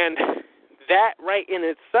 And that right in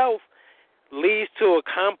itself leads to a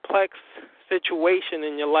complex situation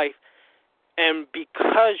in your life. And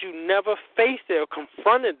because you never faced it or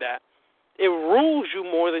confronted that, it rules you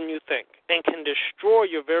more than you think and can destroy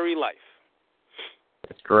your very life.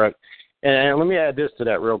 That's correct. And let me add this to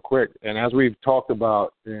that real quick. And as we've talked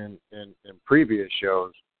about in previous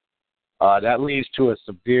shows, that leads to a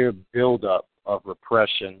severe buildup of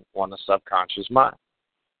repression on the subconscious mind.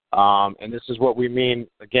 And this is what we mean,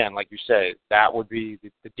 again, like you said, that would be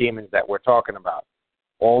the demons that we're talking about.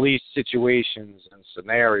 All these situations and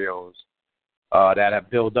scenarios that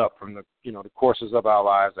have built up from the courses of our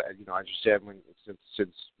lives, as you said,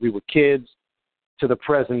 since we were kids to the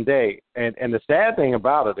present day. And the sad thing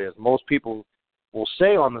about it is most people will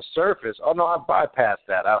say on the surface, oh, no, I've bypassed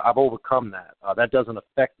that. I've overcome that. That doesn't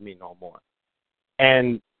affect me no more.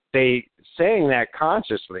 And they saying that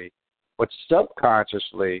consciously, but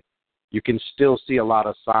subconsciously, you can still see a lot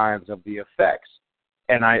of signs of the effects.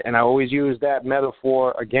 And I always use that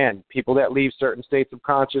metaphor, again, people that leave certain states of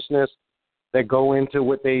consciousness that go into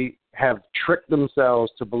what they have tricked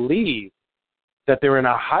themselves to believe that they're in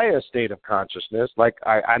a higher state of consciousness. Like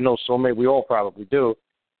I know so many, we all probably do,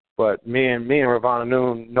 but me and Ravana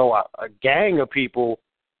Noon know a gang of people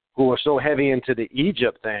who are so heavy into the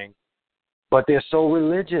Egypt thing, but they're so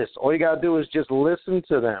religious. All you got to do is just listen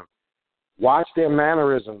to them. Watch their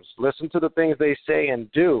mannerisms. Listen to the things they say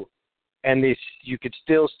and do. and you could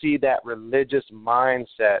still see that religious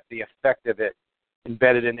mindset, the effect of it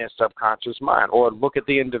embedded in their subconscious mind. Or look at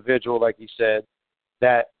the individual, like you said,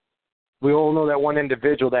 that we all know that one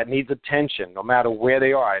individual that needs attention no matter where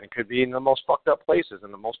they are, and it could be in the most fucked up places,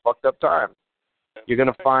 in the most fucked up times. You're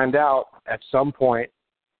going to find out at some point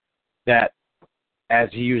that, as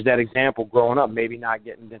he used that example, growing up, maybe not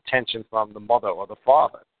getting attention from the mother or the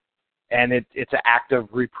father. And it's an act of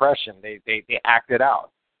repression. They act it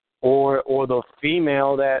out. Or the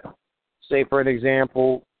female that, say, for an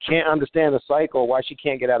example, can't understand the cycle, why she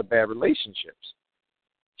can't get out of bad relationships.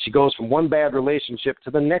 She goes from one bad relationship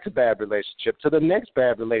to the next bad relationship to the next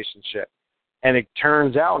bad relationship. And it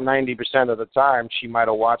turns out 90% of the time she might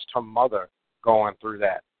have watched her mother going through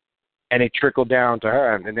that. And it trickled down to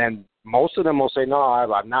her. And then most of them will say, no,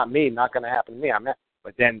 not me, not going to happen to me.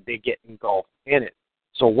 But then they get engulfed in it.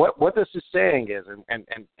 So what this is saying is,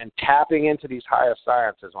 and tapping into these higher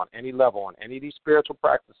sciences on any level, on any of these spiritual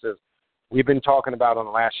practices we've been talking about on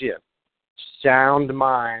the last year, sound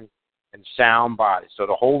mind and sound body. So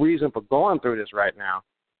the whole reason for going through this right now,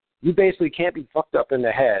 you basically can't be fucked up in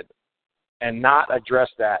the head and not address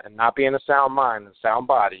that and not be in a sound mind and sound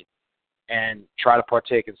body and try to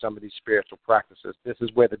partake in some of these spiritual practices. This is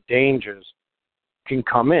where the dangers can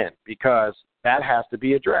come in, because that has to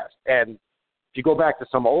be addressed. And if you go back to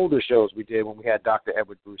some older shows we did when we had Dr.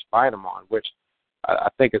 Edward Bruce Bynum on, which I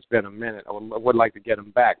think it's been a minute, I would like to get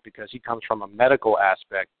him back because he comes from a medical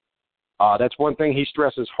aspect. That's one thing he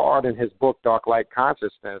stresses hard in his book, Dark Light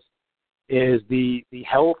Consciousness, is the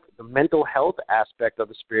health, the mental health aspect of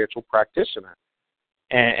the spiritual practitioner.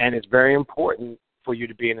 And it's very important for you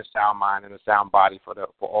to be in a sound mind and a sound body for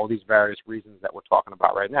all these various reasons that we're talking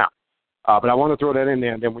about right now. But I want to throw that in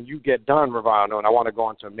there, and then when you get done, Ravano, and I want to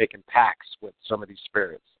go into making pacts with some of these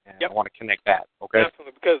spirits, and I want to connect that, okay?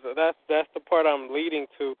 Definitely, because that's the part I'm leading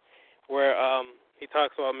to, where he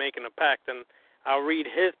talks about making a pact, and I'll read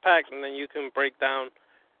his pact, and then you can break down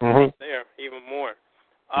there even more.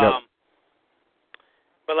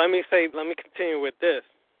 But let me continue with this.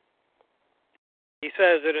 He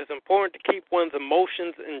says it is important to keep one's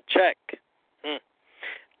emotions in check.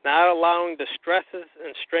 Not allowing the stresses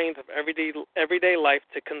and strains of everyday life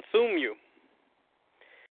to consume you.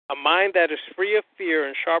 A mind that is free of fear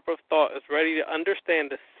and sharp of thought is ready to understand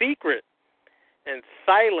the secret and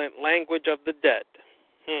silent language of the dead.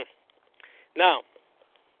 Now,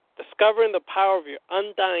 discovering the power of your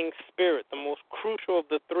undying spirit, the most crucial of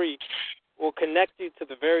the three, will connect you to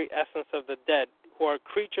the very essence of the dead, who are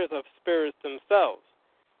creatures of spirits themselves.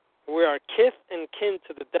 We are kith and kin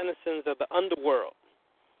to the denizens of the underworld.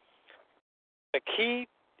 The key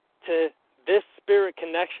to this spirit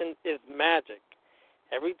connection is magic.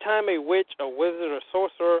 Every time a witch, a wizard, or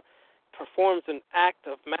sorcerer performs an act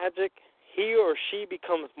of magic, he or she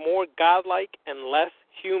becomes more godlike and less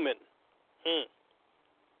human.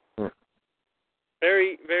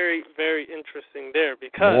 Very, very, very interesting there,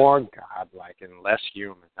 because more godlike and less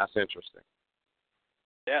human. That's interesting.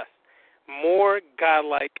 Yes, more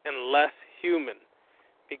godlike and less human,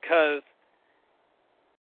 because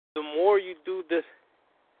the more you do this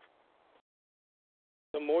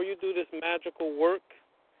magical work,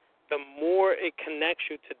 the more it connects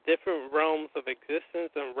you to different realms of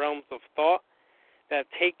existence and realms of thought that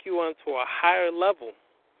take you onto a higher level,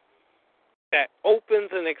 that opens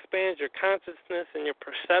and expands your consciousness and your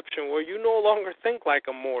perception, where you no longer think like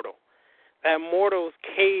a mortal. That mortal is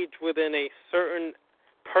caged within a certain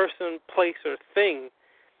person, place, or thing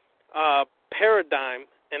paradigm,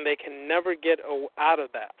 and they can never get out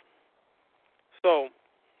of that. So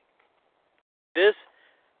this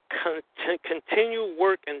continued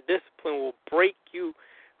work and discipline will break you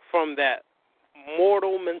from that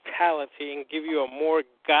mortal mentality and give you a more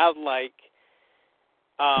godlike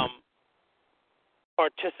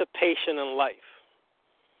participation in life.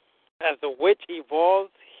 As the witch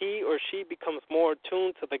evolves, he or she becomes more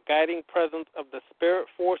attuned to the guiding presence of the spirit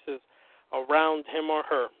forces around him or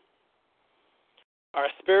her. Our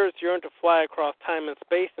spirits yearn to fly across time and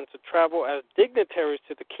space and to travel as dignitaries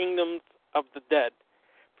to the kingdoms of the dead.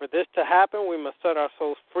 For this to happen, we must set our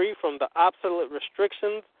souls free from the obsolete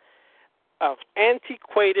restrictions of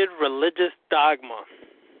antiquated religious dogma.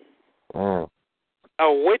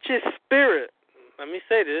 A witch's spirit, let me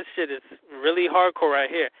say this shit is really hardcore right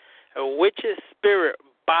here. A witch's spirit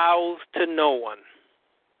bows to no one.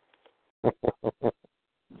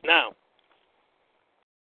 Now,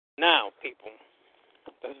 people,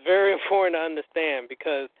 that's very important to understand,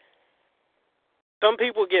 because some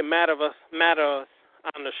people get mad at us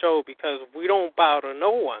on the show because we don't bow to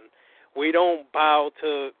no one. We don't bow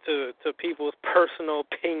to people's personal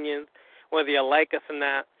opinions, whether you like us or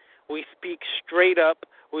not. We speak straight up.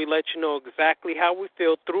 We let you know exactly how we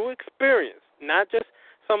feel through experience, not just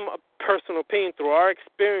some personal opinion, through our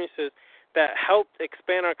experiences that helped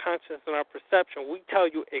expand our consciousness and our perception. We tell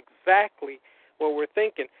you exactly what we're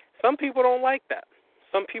thinking. Some people don't like that.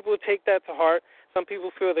 Some people take that to heart. Some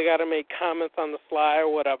people feel they got to make comments on the sly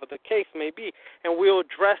or whatever the case may be, and we'll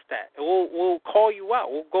address that. We'll call you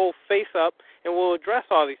out. We'll go face up, and we'll address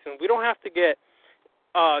all these things. We don't have to get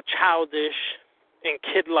childish and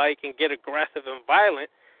kid-like and get aggressive and violent,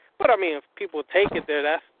 but, I mean, if people take it there,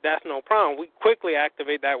 that's no problem. We quickly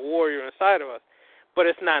activate that warrior inside of us, but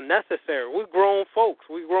it's not necessary. We're grown folks.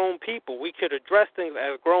 We're grown people. We could address things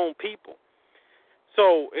as grown people.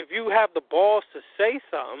 So if you have the balls to say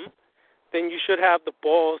something, then you should have the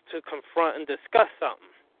balls to confront and discuss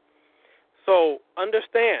something. So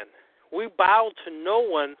understand, we bow to no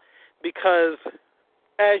one because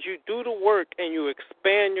as you do the work and you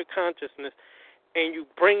expand your consciousness and you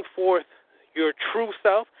bring forth your true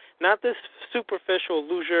self, not this superficial,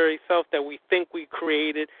 illusory self that we think we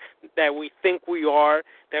created, that we think we are,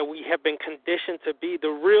 that we have been conditioned to be, the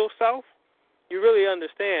real self, you really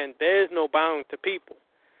understand there is no bowing to people.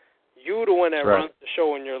 You're the one that runs the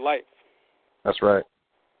show in your life. That's right.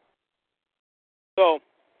 So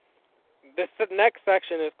this next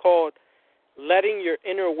section is called Letting Your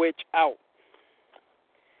Inner Witch Out.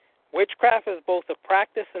 Witchcraft is both a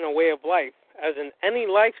practice and a way of life. As in any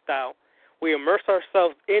lifestyle, we immerse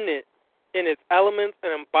ourselves in it, in its elements,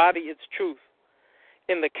 and embody its truth.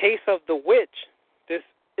 In the case of the witch, this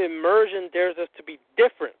immersion dares us to be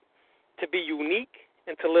different, to be unique,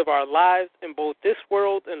 and to live our lives in both this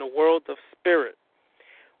world and the world of spirit.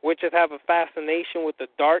 Witches have a fascination with the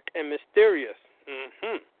dark and mysterious.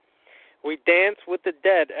 We dance with the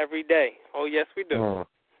dead every day. Oh, yes, we do.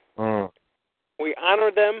 We honor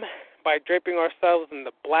them by draping ourselves in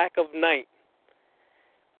the black of night,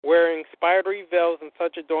 wearing spidery veils and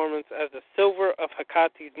such adornments as the silver of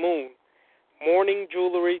Hecate's moon, mourning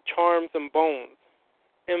jewelry, charms, and bones.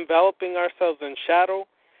 Enveloping ourselves in shadow,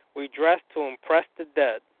 we dress to impress the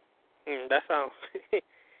dead. That sounds...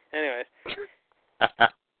 Anyways.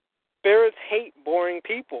 Spirits hate boring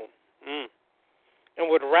people and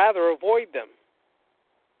would rather avoid them.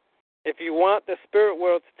 If you want the spirit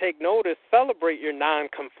world to take notice, celebrate your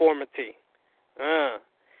nonconformity.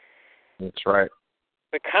 That's right.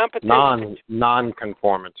 The competition.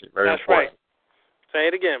 Non-conformity. Very That's important. Right. Say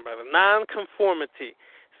it again, brother. Nonconformity.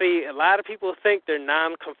 See, a lot of people think they're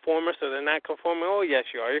nonconformists or they're not conforming. Oh, yes,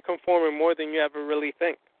 you are. You're conforming more than you ever really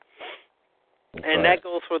think. And that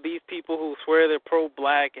goes for these people who swear they're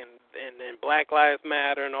pro-black and Black Lives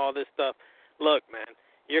Matter and all this stuff. Look, man,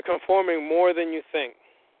 you're conforming more than you think.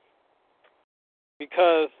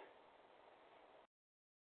 Because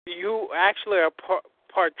you actually are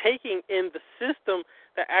partaking in the system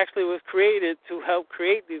that actually was created to help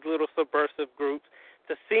create these little subversive groups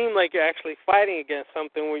to seem like you're actually fighting against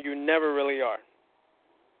something where you never really are.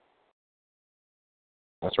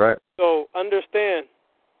 That's right. So understand.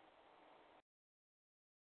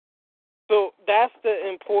 So that's the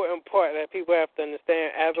important part that people have to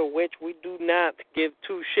understand. As a witch, we do not give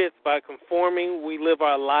two shits by conforming. We live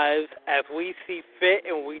our lives as we see fit,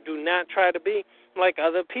 and we do not try to be like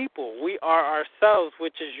other people. We are ourselves,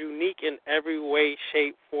 which is unique in every way,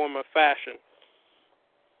 shape, form, or fashion.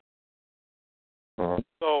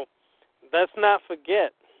 So let's not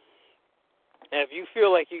forget, if you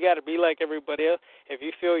feel like you got to be like everybody else, if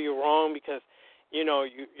you feel you're wrong because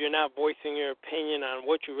you're not voicing your opinion on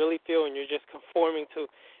what you really feel, and you're just conforming to,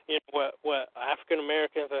 what African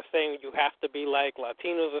Americans are saying you have to be like,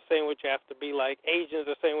 Latinos are saying what you have to be like, Asians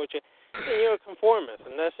are saying what you're a conformist,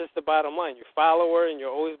 and that's just the bottom line. You're a follower, and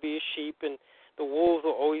you'll always be a sheep, and the wolves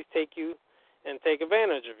will always take you and take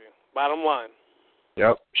advantage of you. Bottom line.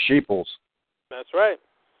 Yep, sheeples. That's right.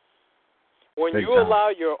 When you allow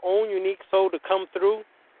your own unique soul to come through,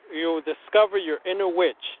 you'll discover your inner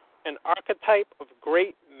witch, an archetype of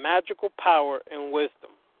great magical power and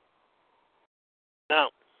wisdom. Now,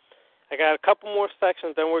 I got a couple more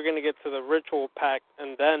sections, then we're going to get to the ritual pact,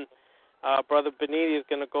 and then Brother Beniti is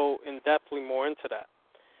going to go in-depthly more into that.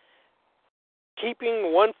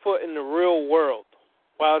 Keeping one foot in the real world.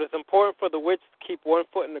 While it is important for the witch to keep one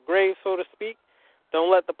foot in the grave, so to speak,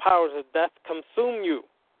 don't let the powers of death consume you.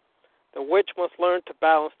 The witch must learn to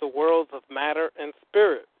balance the worlds of matter and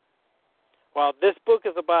spirit. While this book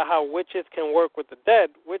is about how witches can work with the dead,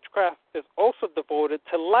 witchcraft is also devoted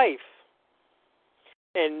to life.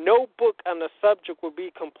 And no book on the subject will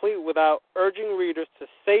be complete without urging readers to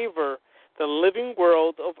savor the living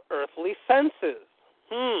world of earthly senses.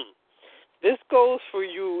 This goes for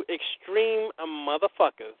you extreme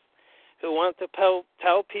motherfuckers who want to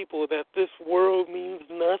tell people that this world means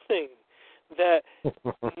nothing, that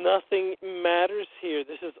nothing matters here.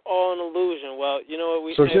 This is all an illusion. Well, you know what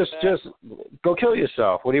we say? So just go kill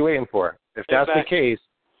yourself. What are you waiting for? If that's the case,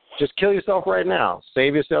 just kill yourself right now.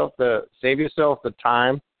 Save yourself the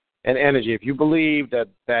time and energy. If you believe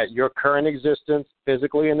that your current existence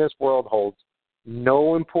physically in this world holds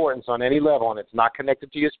no importance on any level and it's not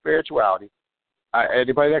connected to your spirituality,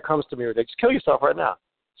 anybody that comes to me, they just kill yourself right now.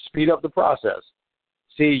 Speed up the process.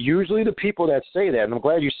 See, usually the people that say that, and I'm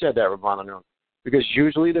glad you said that, Ravana, because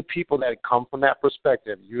usually the people that come from that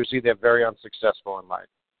perspective, usually they're very unsuccessful in life.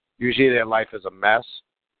 Usually their life is a mess.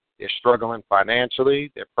 They're struggling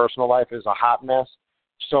financially. Their personal life is a hot mess.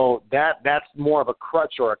 So that's more of a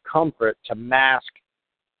crutch or a comfort to mask.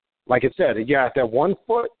 Like it said, you have to have 1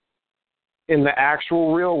 foot in the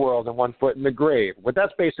actual real world and 1 foot in the grave. What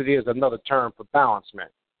that's basically is another term for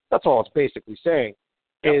balancement. That's all it's basically saying.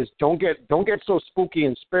 Is don't get so spooky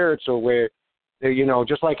and spiritual where,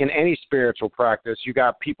 just like in any spiritual practice, you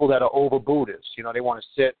got people that are over Buddhists. They want to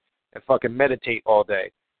sit and fucking meditate all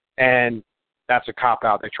day, and that's a cop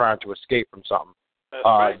out. They're trying to escape from something. That's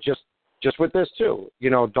right. Just with this too.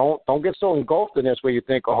 Don't get so engulfed in this where you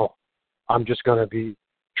think, oh, I'm just gonna be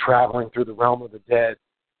traveling through the realm of the dead,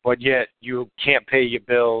 but yet you can't pay your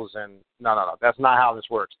bills. And no. That's not how this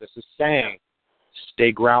works. This is saying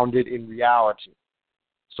stay grounded in reality.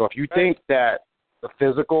 So if you think that the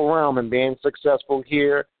physical realm and being successful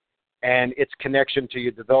here and its connection to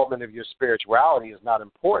your development of your spirituality is not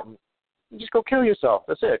important, just go kill yourself.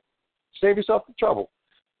 That's it. Save yourself the trouble.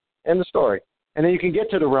 End the story. And then you can get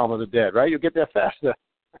to the realm of the dead, right? You'll get there faster.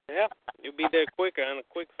 Yeah, you'll be there quicker on a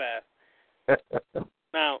quick fast.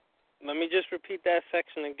 Now, let me just repeat that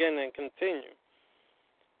section again and continue.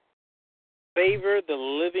 Favor the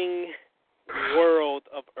living world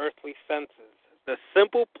of earthly senses. The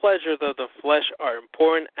simple pleasures of the flesh are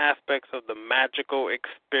important aspects of the magical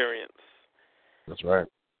experience. That's right.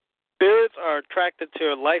 Spirits are attracted to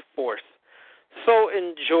your life force, so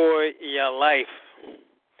enjoy your life.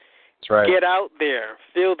 That's right. Get out there.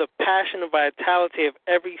 Feel the passion and vitality of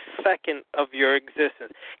every second of your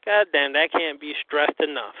existence. God damn, that can't be stressed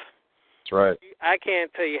enough. That's right. I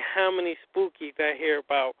can't tell you how many spookies I hear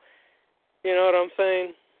about. You know what I'm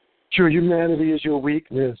saying? True humanity is your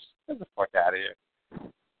weakness. Get the fuck out of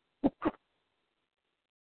here.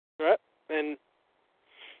 Right? And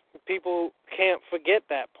people can't forget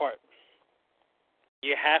that part.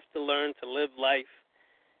 You have to learn to live life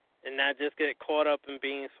and not just get caught up in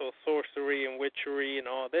being so sorcery and witchery and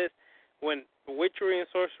all this, when witchery and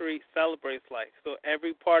sorcery celebrates life. So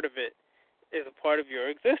every part of it is a part of your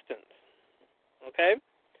existence. Okay?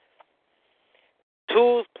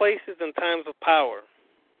 Tools, places, and times of power.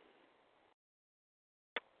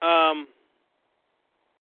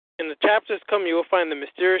 In the chapters come, you will find the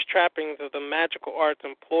mysterious trappings of the magical arts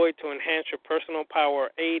employed to enhance your personal power or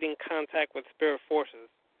aid in contact with spirit forces.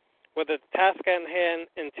 Whether the task at hand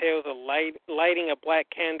entails lighting a black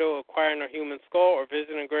candle, acquiring a human skull, or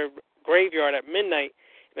visiting a graveyard at midnight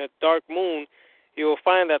in a dark moon, you will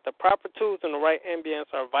find that the proper tools and the right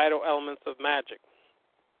ambience are vital elements of magic.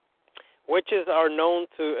 Witches are known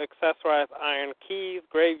to accessorize iron keys,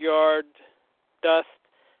 graveyard dust,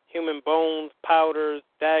 human bones, powders,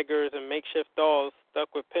 daggers, and makeshift dolls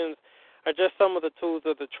stuck with pins are just some of the tools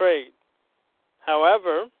of the trade.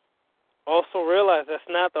 However, also realize that's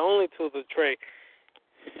not the only tool of the trade.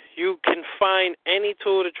 You can find any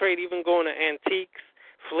tool of the trade, even going to antiques,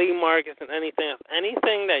 flea markets, and anything else.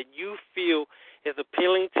 Anything that you feel is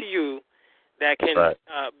appealing to you that can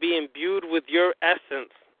be imbued with your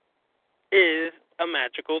essence is a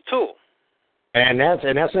magical tool. And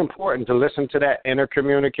that's important to listen to that inner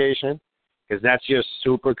communication, because that's your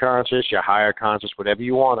super conscious, your higher conscious, whatever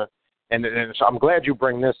you want to. And so I'm glad you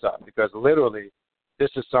bring this up, because literally this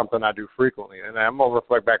is something I do frequently. And I'm going to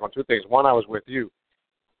reflect back on two things. One, I was with you.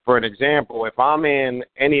 For an example, if I'm in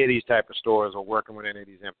any of these type of stores or working with any of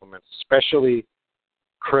these implements, especially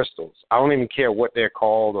crystals, I don't even care what they're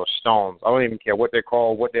called, or stones. I don't even care what they're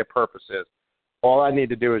called, what their purpose is. All I need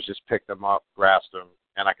to do is just pick them up, grasp them,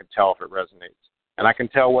 and I can tell if it resonates. And I can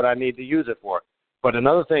tell what I need to use it for. But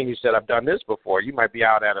another thing you said, I've done this before. You might be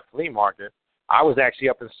out at a flea market. I was actually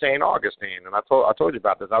up in St. Augustine, and I told you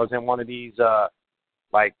about this. I was in one of these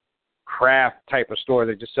like craft type of stores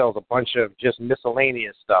that just sells a bunch of just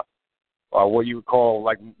miscellaneous stuff, what you would call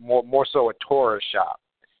like more so a tourist shop.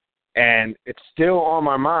 And it's still on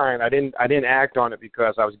my mind. I didn't act on it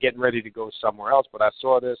because I was getting ready to go somewhere else. But I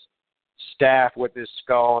saw this staff with this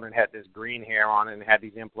skull, and it had this green hair on it, and it had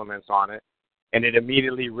these implements on it. And it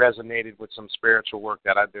immediately resonated with some spiritual work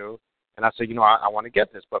that I do. And I said, I want to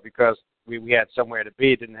get this. But because we had somewhere to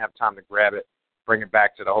be, didn't have time to grab it, bring it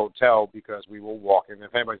back to the hotel because we were walking.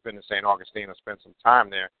 If anybody's been to St. Augustine or spent some time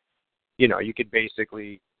there, you could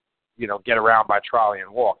basically, get around by trolley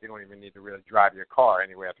and walk. You don't even need to really drive your car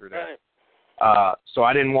anywhere through there. Right. So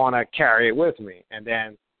I didn't want to carry it with me, and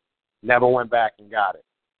then never went back and got it.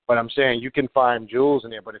 But I'm saying you can find jewels in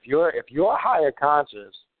there. But if you're higher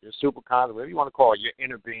conscious, you're super conscious, whatever you want to call it, your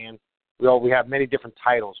inner being, we have many different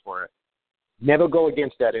titles for it. Never go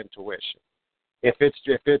against that intuition. If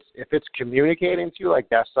it's communicating to you like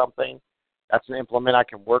that's an implement I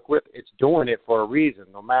can work with, it's doing it for a reason,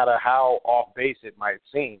 no matter how off base it might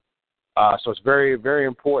seem. So it's very, very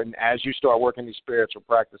important as you start working these spiritual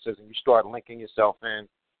practices and you start linking yourself in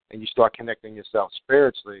and you start connecting yourself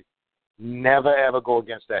spiritually, never, ever go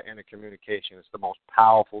against that inner communication. It's the most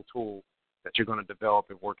powerful tool that you're going to develop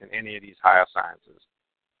and work in any of these higher sciences.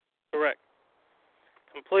 Correct.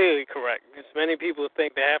 Completely correct. Because many people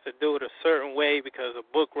think they have to do it a certain way because a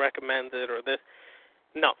book recommends it or this.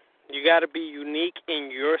 No. You got to be unique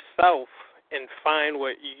in yourself and find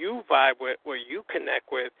what you vibe with, what you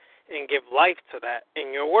connect with, and give life to that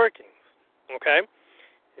in your workings. Okay?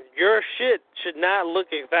 Your shit should not look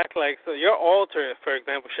exactly like, so your altar, for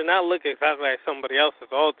example, should not look exactly like somebody else's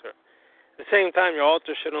altar. At the same time, your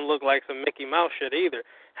altar shouldn't look like some Mickey Mouse shit either.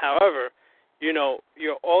 However,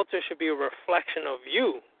 your altar should be a reflection of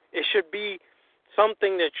you. It should be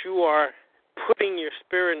something that you are putting your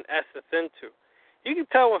spirit and essence into. You can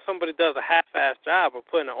tell when somebody does a half-assed job of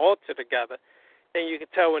putting an altar together, and you can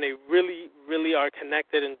tell when they really, really are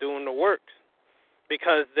connected and doing the works,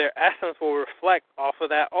 because their essence will reflect off of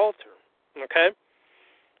that altar, okay?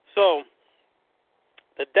 So,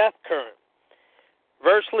 the death current.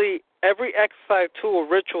 Virtually every exercise tool or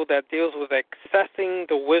ritual that deals with accessing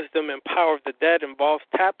the wisdom and power of the dead involves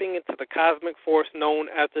tapping into the cosmic force known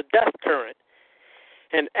as the death current,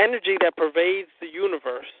 an energy that pervades the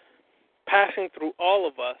universe, passing through all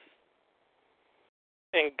of us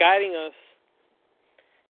and guiding us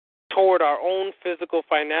toward our own physical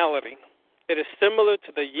finality. It is similar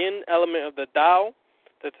to the yin element of the Tao,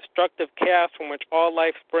 the destructive chaos from which all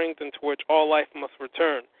life springs and to which all life must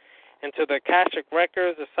return, and to the Akashic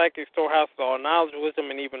records, the psychic storehouse of all knowledge,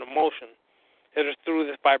 wisdom, and even emotion. It is through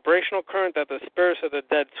this vibrational current that the spirits of the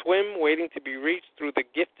dead swim, waiting to be reached through the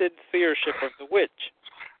gifted seership of the witch.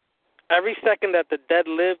 Every second that the dead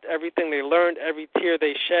lived, everything they learned, every tear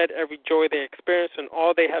they shed, every joy they experienced, and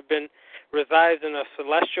all they have been resides in the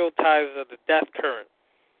celestial ties of the death current.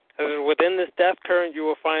 As within this death current, you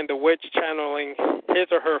will find the witch channeling his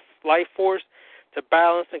or her life force to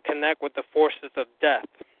balance and connect with the forces of death.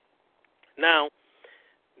 Now,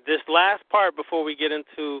 this last part before we get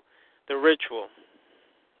into the ritual,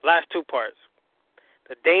 last two parts,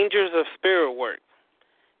 the dangers of spirit work.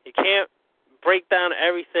 You can't break down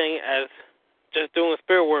everything as just doing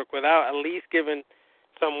spirit work without at least giving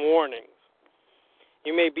some warnings.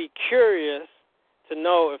 You may be curious to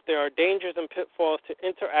know if there are dangers and pitfalls to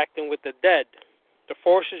interacting with the dead. The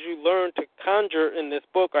forces you learn to conjure in this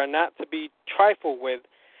book are not to be trifled with,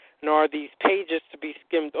 nor are these pages to be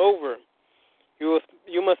skimmed over.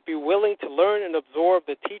 You must be willing to learn and absorb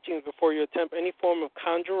the teachings before you attempt any form of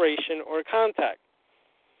conjuration or contact.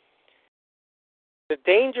 The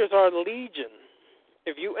dangers are legion.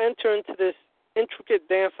 If you enter into this intricate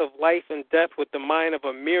dance of life and death with the mind of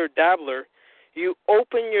a mere dabbler, you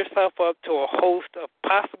open yourself up to a host of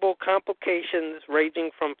possible complications ranging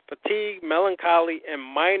from fatigue, melancholy, and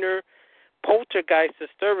minor poltergeist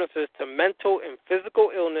disturbances to mental and physical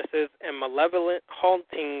illnesses and malevolent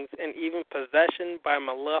hauntings and even possession by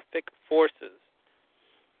malefic forces.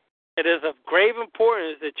 It is of grave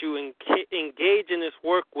importance that you engage in this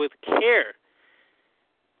work with care.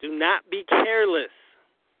 Do not be careless.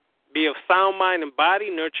 Be of sound mind and body,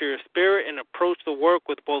 nurture your spirit, and approach the work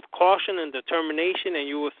with both caution and determination, and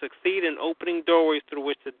you will succeed in opening doorways through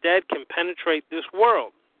which the dead can penetrate this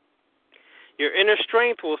world. Your inner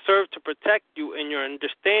strength will serve to protect you, and your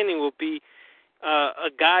understanding will be a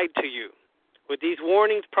guide to you. With these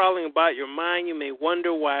warnings prowling about your mind, you may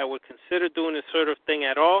wonder why I would consider doing this sort of thing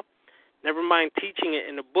at all. Never mind teaching it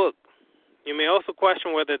in a book. You may also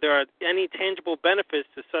question whether there are any tangible benefits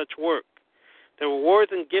to such work. The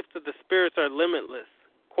rewards and gifts of the spirits are limitless.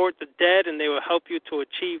 Court the dead, and they will help you to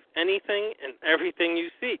achieve anything and everything you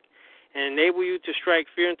seek, and enable you to strike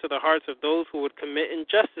fear into the hearts of those who would commit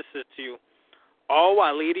injustices to you, all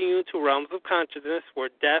while leading you to realms of consciousness where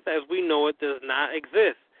death as we know it does not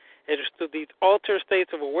exist. It is through these altered states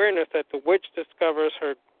of awareness that the witch discovers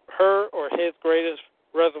her or his greatest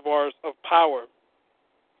reservoirs of power.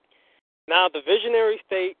 Now the visionary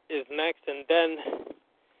state is next, and then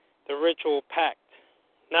the ritual pact.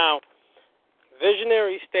 Now,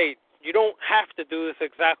 visionary state, you don't have to do this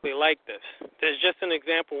exactly like this. There's just an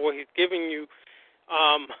example where he's giving you,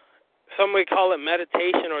 some may call it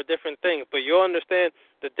meditation or different things, but you'll understand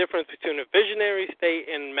the difference between a visionary state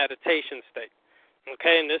and meditation state.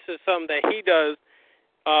 Okay, and this is something that he does,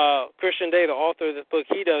 Christian Day, the author of this book,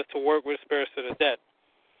 he does to work with spirits of the dead.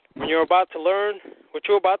 What you're about to learn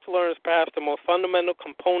is perhaps the most fundamental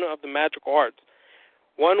component of the magical arts,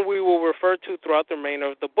 one we will refer to throughout the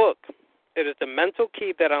remainder of the book. It is the mental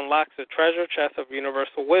key that unlocks the treasure chest of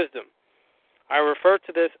universal wisdom. I refer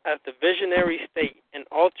to this as the visionary state, an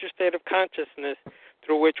altered state of consciousness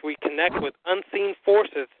through which we connect with unseen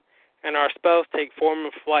forces and our spells take form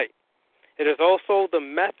and flight. It is also the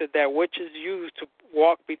method that witches use to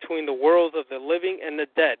walk between the worlds of the living and the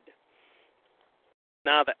dead.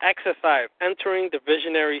 Now, the exercise, entering the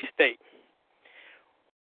visionary state.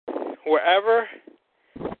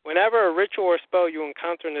 Whenever a ritual or spell you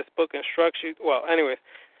encounter in this book instructs you,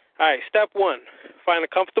 step 1, find a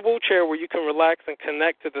comfortable chair where you can relax and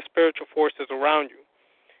connect to the spiritual forces around you.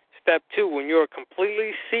 Step 2, when you are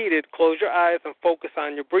completely seated, close your eyes and focus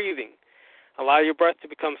on your breathing. Allow your breath to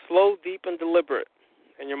become slow, deep, and deliberate.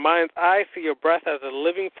 In your mind's eye, see your breath as a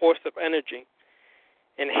living force of energy.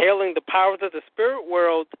 Inhaling the powers of the spirit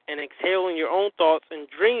world and exhaling your own thoughts and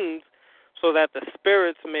dreams so that the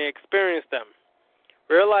spirits may experience them.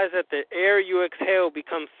 Realize that the air you exhale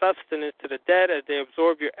becomes sustenance to the dead as they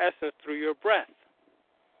absorb your essence through your breath.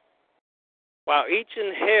 With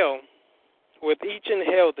each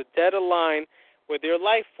inhale, the dead align with your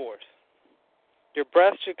life force. Your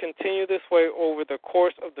breath should continue this way over the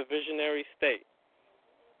course of the visionary state.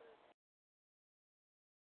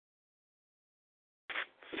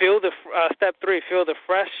 Step 3, feel the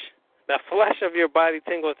flesh of your body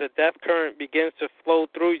tingle as the death current begins to flow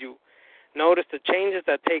through you. Notice the changes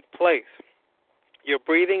that take place. Your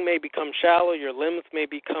breathing may become shallow, your limbs may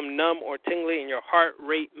become numb or tingly, and your heart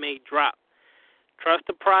rate may drop. Trust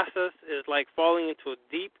the process is like falling into a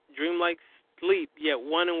deep, dreamlike sleep, yet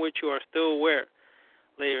one in which you are still aware.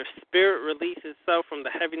 Let your spirit release itself from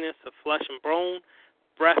the heaviness of flesh and bone,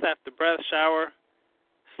 breath after breath, shower,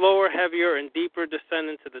 slower, heavier, and deeper descend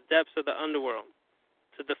into the depths of the underworld.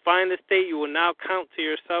 To define the state, you will now count to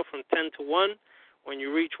yourself from 10 to 1. When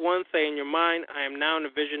you reach 1, say in your mind, I am now in a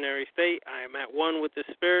visionary state. I am at one with the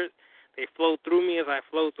spirit. They flow through me as I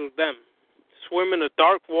flow through them. Swim in the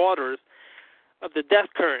dark waters of the death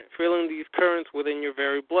current, feeling these currents within your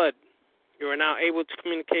very blood. You are now able to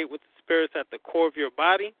communicate with the spirits at the core of your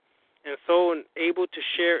body, and so able to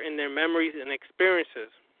share in their memories and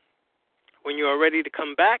experiences. When you are ready to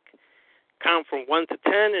come back, count from 1 to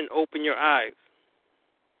 10 and open your eyes.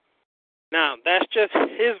 Now, that's just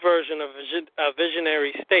his version of a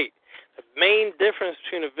visionary state. The main difference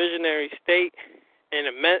between a visionary state and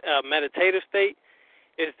a meditative state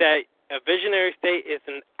is that a visionary state is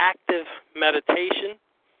an active meditation,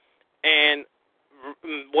 and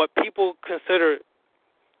what people consider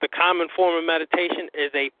the common form of meditation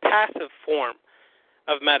is a passive form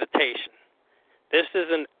of meditation. This is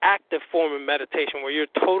an active form of meditation where you're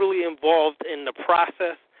totally involved in the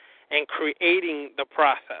process and creating the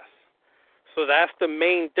process. So that's the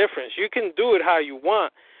main difference. You can do it how you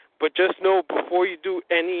want, but just know before you do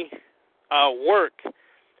any work,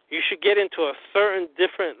 you should get into a certain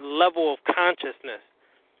different level of consciousness.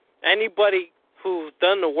 Anybody who's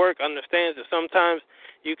done the work understands that sometimes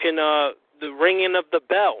you can, the ringing of the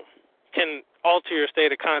bell can alter your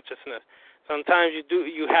state of consciousness. Sometimes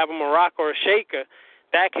you have a maraca or a shaker,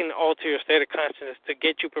 that can alter your state of consciousness to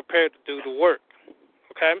get you prepared to do the work.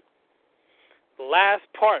 Okay? The last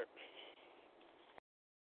part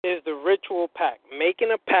is the ritual pact, making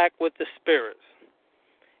a pact with the spirits.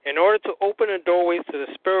 In order to open the doorways to the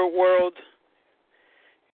spirit world,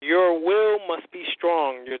 your will must be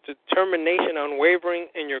strong, your determination unwavering,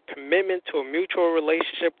 and your commitment to a mutual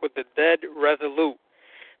relationship with the dead resolute.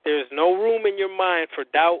 There is no room in your mind for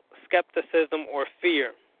doubt, skepticism, or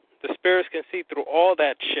fear. The spirits can see through all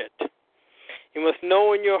that shit. You must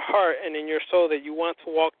know in your heart and in your soul that you want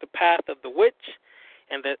to walk the path of the witch,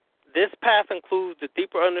 and that this path includes the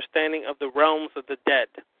deeper understanding of the realms of the dead.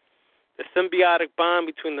 The symbiotic bond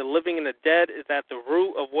between the living and the dead is at the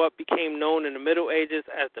root of what became known in the Middle Ages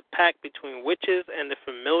as the pact between witches and the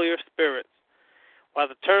familiar spirits. While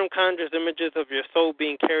the term conjures images of your soul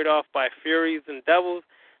being carried off by furies and devils,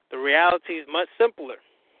 the reality is much simpler.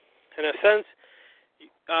 In a sense,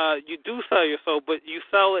 you do sell your soul, but you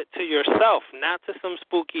sell it to yourself, not to some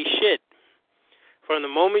spooky shit. From the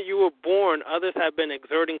moment you were born, others have been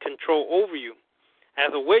exerting control over you.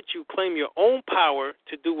 As a witch, you claim your own power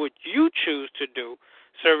to do what you choose to do,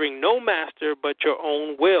 serving no master but your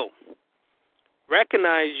own will.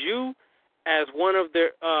 recognize you as one of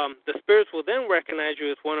their, the spirits will then recognize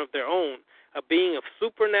you as one of their own, a being of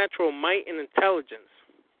supernatural might and intelligence.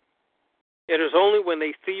 It is only when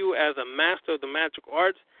they see you as a master of the magic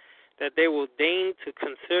arts that they will deign to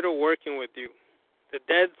consider working with you. The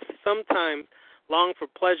dead sometimes long for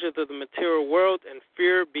pleasures of the material world and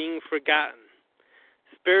fear being forgotten.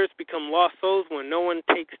 Spirits become lost souls when no one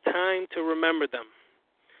takes time to remember them.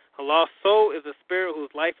 A lost soul is a spirit whose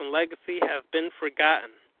life and legacy have been forgotten.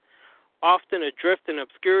 Often adrift in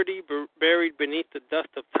obscurity, buried beneath the dust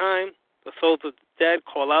of time, the souls of the dead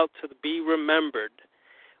call out to be remembered.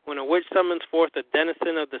 When a witch summons forth a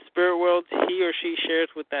denizen of the spirit world, he or she shares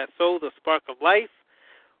with that soul the spark of life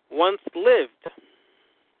once lived.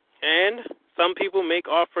 And some people make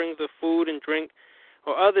offerings of food and drink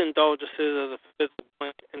or other indulgences as a physical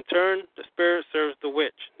point. In turn, the spirit serves the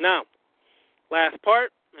witch. Now, last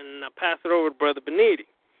part, and I'll pass it over to Brother Beniti.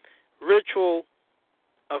 Ritual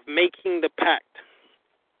of making the pact.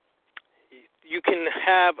 You can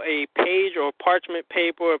have a page or parchment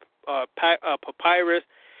paper, a papyrus,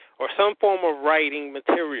 or some form of writing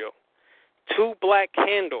material. 2 black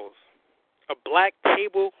candles, a black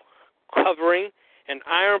table covering, an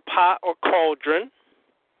iron pot or cauldron,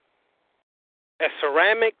 a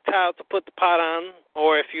ceramic tile to put the pot on,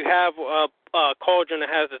 or if you have a cauldron that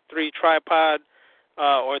has a 3 tripod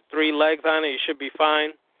or 3 legs on it, you should be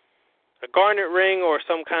fine. A garnet ring or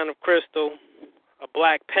some kind of crystal, a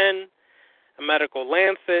black pen, a medical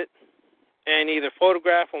lancet, and either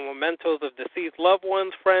photograph or mementos of deceased loved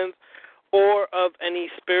ones, friends, or of any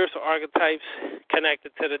spirits or archetypes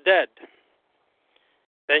connected to the dead.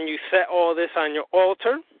 Then you set all this on your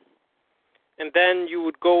altar, and then you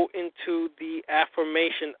would go into the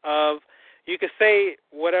affirmation of, you could say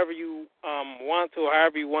whatever you want to, or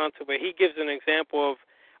however you want to, but he gives an example of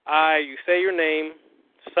you say your name,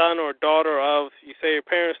 son or daughter of, you say your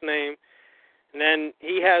parents' name, and then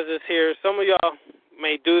he has this here. Some of y'all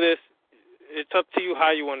may do this. It's up to you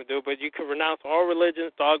how you want to do it, but you can renounce all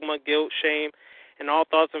religions, dogma, guilt, shame, and all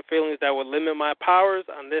thoughts and feelings that would limit my powers.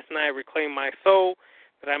 On this night, reclaim my soul,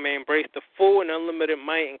 that I may embrace the full and unlimited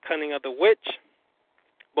might and cunning of the witch.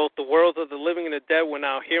 Both the worlds of the living and the dead will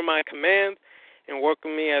now hear my commands and work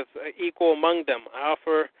with me as equal among them. I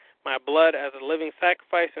offer my blood as a living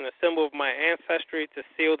sacrifice and a symbol of my ancestry to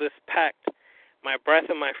seal this pact. My breath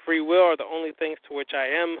and my free will are the only things to which I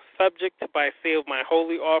am subject by seal of my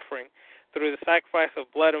holy offering. Through the sacrifice of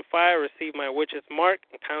blood and fire, receive my witch's mark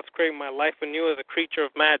and consecrate my life anew as a creature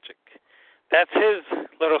of magic. That's his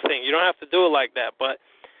little thing. You don't have to do it like that, but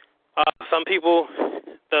some people,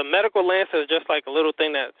 the medical lance is just like a little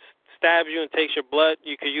thing that stabs you and takes your blood.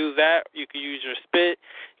 You could use that. You could use your spit.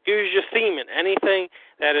 You could use your semen. Anything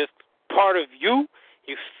that is part of you,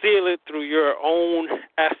 you seal it through your own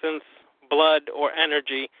essence, blood, or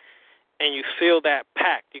energy, and you seal that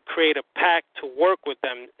pact. You create a pact to work with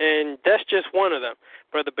them, and that's just one of them.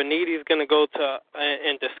 Brother Beniti is going to go to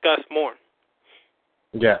and discuss more.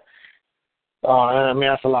 Yeah. I mean,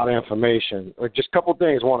 that's a lot of information. Just a couple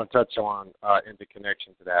things I want to touch on in the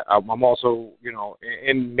connection to that. I'm also,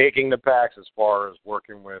 in making the pacts as far as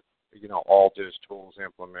working with, altars, tools,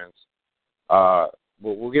 implements.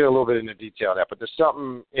 We'll get a little bit into detail of that, but there's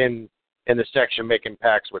something in the section making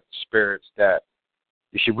pacts with spirits that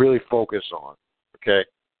you should really focus on, okay?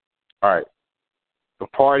 All right. The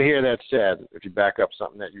part here that said, if you back up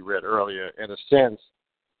something that you read earlier, in a sense,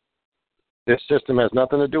 this system has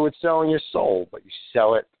nothing to do with selling your soul, but you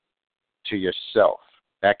sell it to yourself.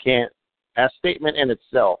 That statement in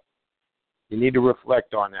itself, you need to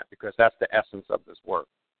reflect on that because that's the essence of this work.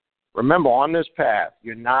 Remember, on this path,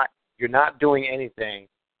 you're not doing anything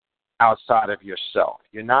outside of yourself.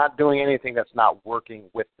 You're not doing anything that's not working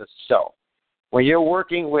with the self. When you're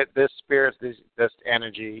working with this spirit, this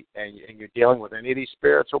energy, and you're dealing with any of these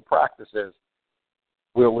spiritual practices,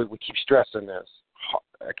 we keep stressing this.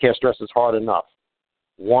 I can't stress this hard enough.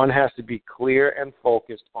 One has to be clear and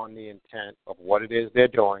focused on the intent of what it is they're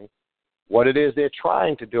doing, what it is they're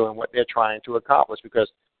trying to do, and what they're trying to accomplish. Because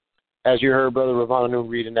as you heard Brother Ravanu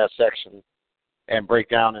read in that section and break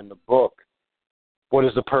down in the book, what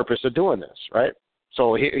is the purpose of doing this, right?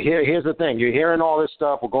 So here's the thing. You're hearing all this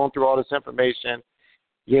stuff. We're going through all this information.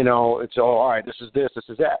 It's all right, this is this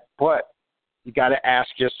is that. But you got to ask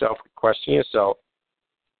yourself, question yourself,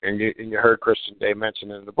 and you heard Christian Day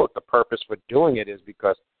mention in the book, the purpose for doing it is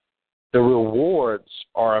because the rewards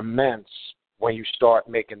are immense when you start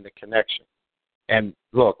making the connection. And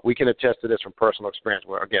look, we can attest to this from personal experience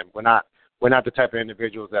where, again, we're not the type of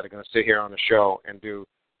individuals that are going to sit here on the show and do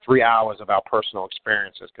 3 hours of our personal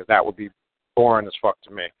experiences because that would be boring as fuck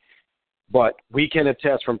to me. But we can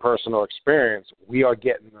attest from personal experience, we are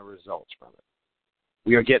getting the results from it.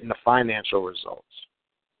 We are getting the financial results.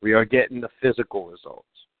 We are getting the physical results.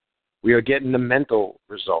 We are getting the mental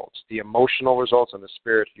results, the emotional results, and the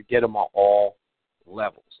spiritual. You get them on all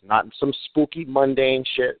levels. Not some spooky, mundane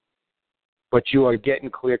shit, but you are getting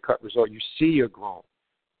clear-cut results. You see you're growing.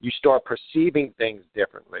 You start perceiving things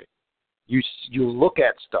differently. You look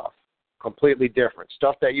at stuff completely different.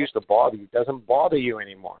 Stuff that used to bother you doesn't bother you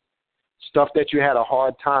anymore. Stuff that you had a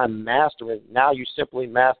hard time mastering, now you simply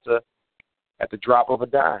master at the drop of a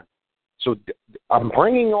dime. So I'm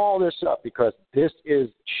bringing all this up because this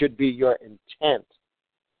should be your intent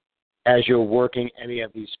as you're working any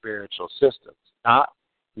of these spiritual systems.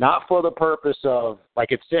 Not for the purpose of,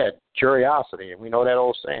 like it said, curiosity. And we know that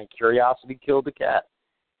old saying, curiosity killed the cat.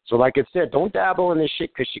 So like it said, don't dabble in this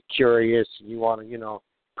shit because you're curious and you want to,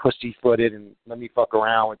 pussyfoot it and let me fuck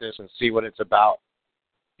around with this and see what it's about.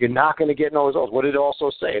 You're not going to get no results. What did it also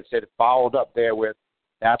say? It said it followed up there with,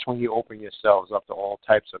 that's when you open yourselves up to all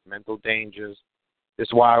types of mental dangers. This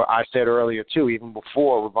is why I said earlier, too, even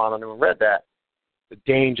before Ravana knew and read that, the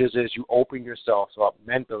dangers is you open yourselves up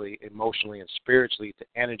mentally, emotionally, and spiritually to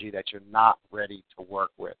energy that you're not ready to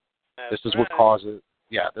work with. This is what causes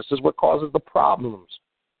the problems,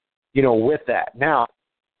 with that. Now,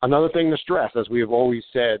 another thing to stress, as we have always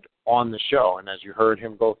said on the show, and as you heard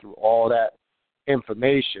him go through all that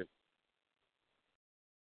information,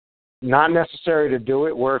 not necessary to do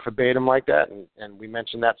it word verbatim like that, and we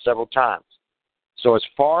mentioned that several times. So as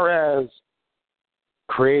far as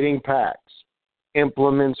creating packs,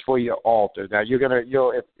 implements for your altar. Now you're gonna,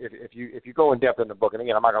 if you go in depth in the book, and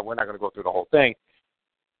again, we're not gonna go through the whole thing,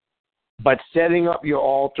 but setting up your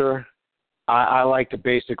altar, I like to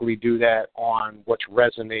basically do that on what's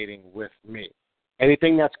resonating with me.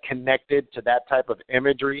 Anything that's connected to that type of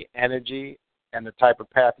imagery, energy, and the type of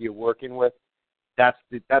path you're working with, that's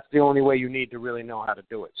the only way you need to really know how to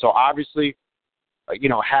do it. So obviously,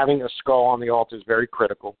 having a skull on the altar is very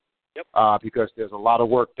critical. Yep. Because there's a lot of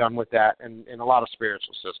work done with that in a lot of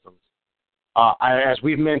spiritual systems. As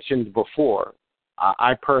we've mentioned before,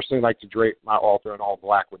 I personally like to drape my altar in all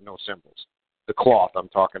black with no symbols. The cloth I'm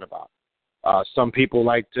talking about. Some people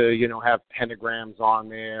like to, have pentagrams on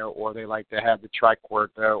there, or they like to have the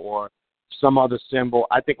triquarta or some other symbol.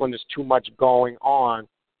 I think when there's too much going on,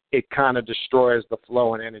 it kind of destroys the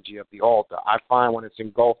flow and energy of the altar. I find when it's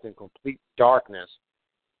engulfed in complete darkness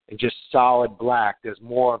and just solid black, there's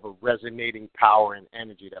more of a resonating power and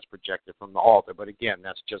energy that's projected from the altar. But again,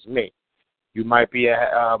 that's just me. You might be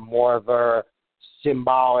more of a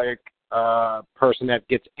symbolic person that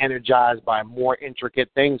gets energized by more intricate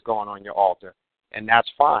things going on your altar, and that's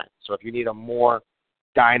fine. So if you need a more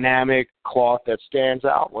dynamic cloth that stands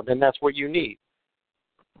out, well, then that's what you need.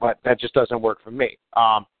 But that just doesn't work for me.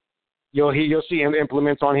 You'll see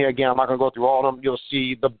implements on here. Again, I'm not going to go through all of them. You'll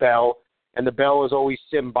see the bell. And the bell is always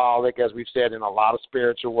symbolic, as we've said in a lot of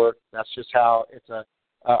spiritual work. That's just how it's a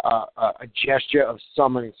gesture of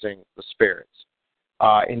summoning the spirits.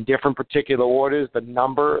 In different particular orders, the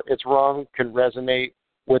number it's rung can resonate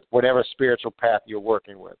with whatever spiritual path you're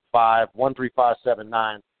working with. 1, 3, 5, 7,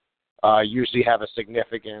 9 usually have a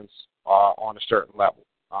significance on a certain level.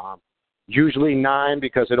 Usually 9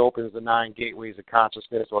 because it opens the 9 gateways of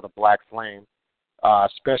consciousness or the black flame.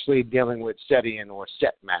 Especially dealing with Setian or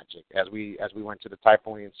set magic, as we went to the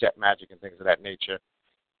Typhonian set magic and things of that nature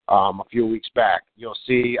a few weeks back. You'll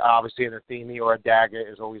see, obviously, an athene or a dagger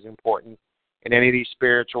is always important in any of these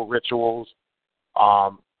spiritual rituals.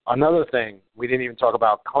 Another thing, we didn't even talk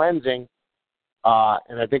about cleansing,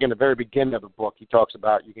 and I think in the very beginning of the book, he talks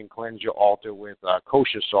about you can cleanse your altar with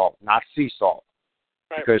kosher salt, not sea salt,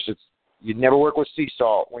 right. Because you never work with sea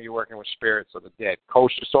salt when you're working with spirits of the dead.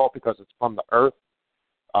 Kosher salt because it's from the earth.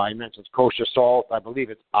 He mentions kosher salt. I believe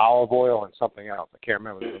it's olive oil and something else. I can't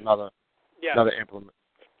remember. There's another implement.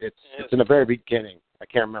 It's in the very beginning. I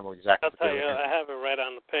can't remember exactly. I'll tell you. I have it right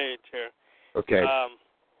on the page here. Okay.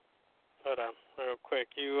 Hold on, real quick.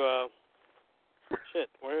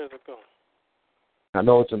 Where is it going? I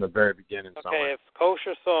know it's in the very beginning somewhere. Okay, it's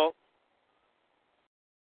kosher salt,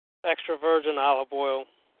 extra virgin olive oil.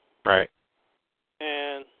 Right.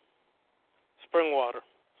 And spring water.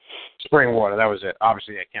 Spring water, that was it.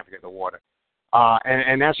 Obviously, I can't forget the water.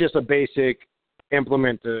 And that's just a basic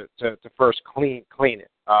implement to first clean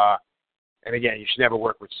it. And again, you should never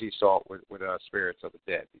work with sea salt with spirits of the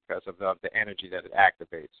dead because of the energy that it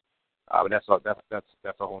activates. But that's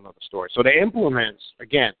a whole other story. So the implements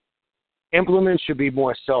should be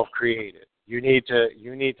more self-created. You need to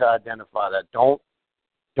identify that. Don't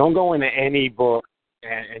go into any book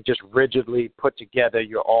and just rigidly put together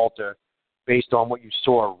your altar based on what you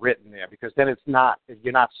saw written there, because then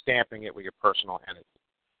you're not stamping it with your personal energy.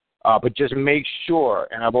 But just make sure,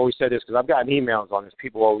 and I've always said this because I've gotten emails on this.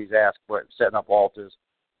 People always ask what setting up altars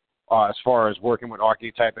as far as working with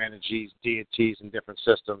archetype energies, deities, and different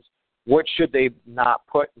systems. What should they not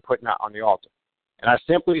put and put not on the altar? And I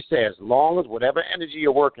simply say, as long as whatever energy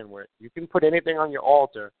you're working with, you can put anything on your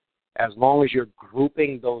altar as long as you're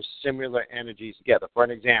grouping those similar energies together. For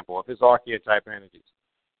an example, if it's archetype energies,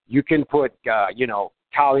 you can put,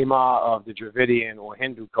 Kali Ma of the Dravidian or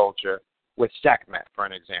Hindu culture with Sekhmet, for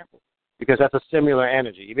an example, because that's a similar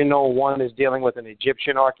energy. Even though one is dealing with an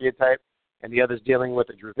Egyptian archetype and the other is dealing with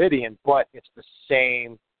a Dravidian, but it's the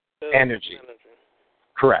same energy.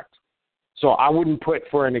 Correct. So I wouldn't put,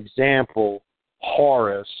 for an example,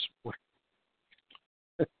 Horus.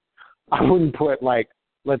 I wouldn't put,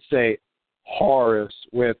 let's say, Horus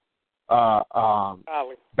with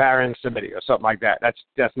Baron Samedi or something like that.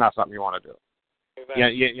 That's not something you want to do.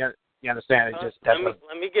 Exactly. You understand?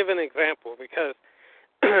 Let me give an example, because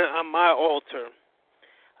on my altar,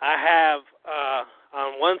 I have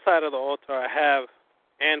on one side of the altar I have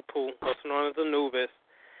Anpu, also known as Anubis,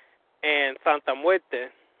 and Santa Muerte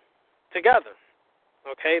together.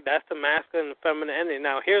 Okay, that's the masculine and feminine energy.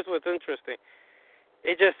 Now, here's what's interesting.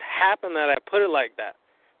 It just happened that I put it like that.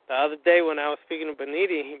 The other day when I was speaking to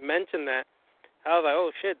Beniti, he mentioned that. I was like,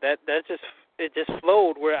 oh shit, it just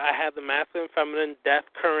flowed where I had the masculine, feminine, death,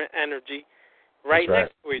 current energy right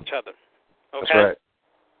next to each other. Okay? That's right.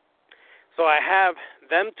 So I have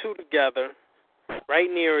them two together, right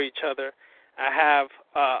near each other. I have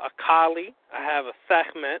a Kali, I have a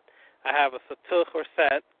Sekhmet, I have a Satuh or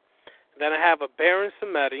Set. Then I have a Baron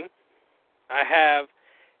Samedi. I have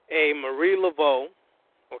a Marie Laveau.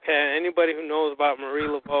 Okay, anybody who knows about Marie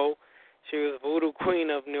Laveau, she was the voodoo queen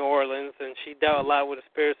of New Orleans, and she dealt a lot with the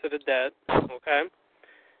spirits of the dead. Okay,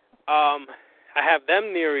 I have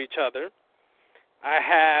them near each other. I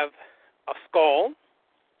have a skull.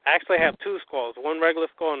 Actually, I have two skulls, one regular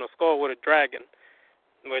skull and a skull with a dragon,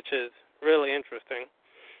 which is really interesting.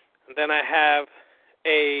 And then I have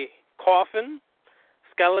a coffin,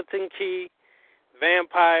 skeleton key,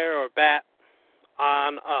 vampire or bat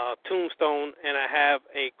on a tombstone, and I have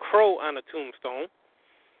a crow on a tombstone.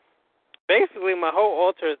 Basically, my whole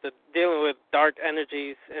altar is dealing with dark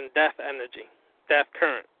energies and death energy, death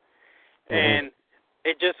current. Mm-hmm. And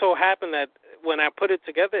it just so happened that when I put it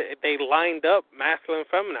together, they lined up masculine and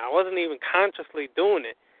feminine. I wasn't even consciously doing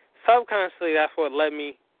it. Subconsciously, that's what led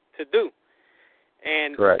me to do.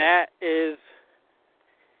 And that is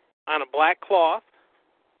on a black cloth,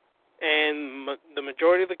 and the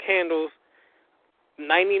majority of the candles,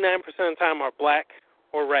 99% of the time, are black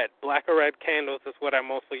or red. Black or red candles is what I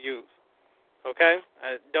mostly use. Okay?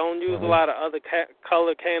 I don't use a lot of other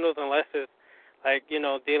color candles unless it's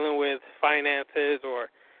dealing with finances or,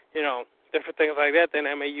 different things like that. Then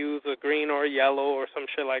I may use a green or a yellow or some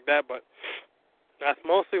shit like that. But that's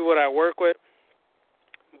mostly what I work with.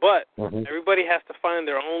 But everybody has to find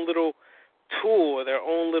their own little tool or their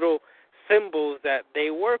own little symbols that they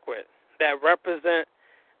work with that represent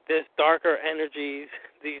this darker energies,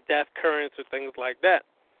 these death currents or things like that.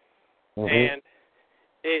 And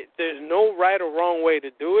there's no right or wrong way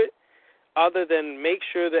to do it other than make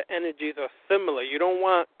sure the energies are similar. You don't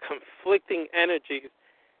want conflicting energies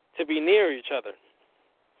to be near each other.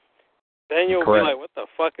 Then you'll be like, what the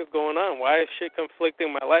fuck is going on? Why is shit conflicting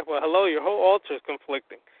in my life? Well, hello, your whole altar is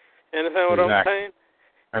conflicting. You understand what I'm saying?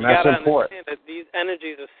 And you that's gotta important. Understand that these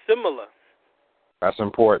energies are similar. That's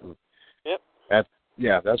important. Yep.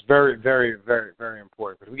 That's very, very, very, very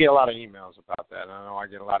important, because we get a lot of emails about that. I know I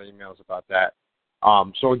get a lot of emails about that.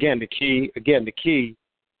 So again, the key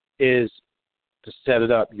is to set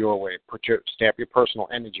it up your way. Stamp your personal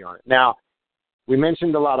energy on it. Now, we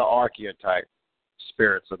mentioned a lot of archetype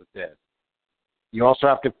spirits of the dead. You also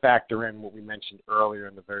have to factor in what we mentioned earlier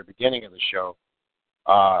in the very beginning of the show,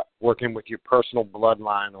 working with your personal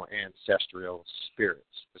bloodline or ancestral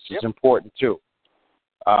spirits. This is important too,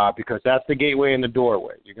 because that's the gateway and the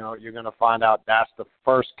doorway. You're gonna find out that's the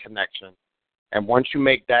first connection, and once you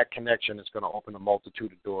make that connection, it's going to open a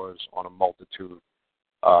multitude of doors on a multitude,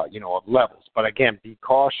 of levels. But again, be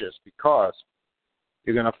cautious, because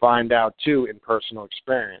you're going to find out too in personal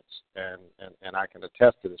experience, and I can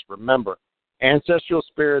attest to this. Remember, ancestral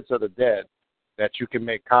spirits of the dead that you can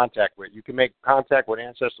make contact with. You can make contact with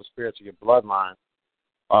ancestral spirits of your bloodline,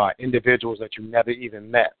 individuals that you never even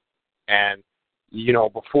met. And,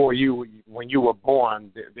 before when you were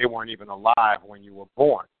born, they weren't even alive when you were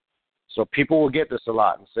born. So people will get this a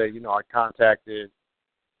lot and say, I contacted,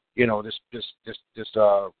 this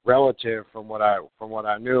relative from what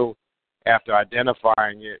I knew, after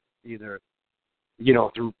identifying it either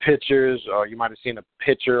through pictures, or you might have seen a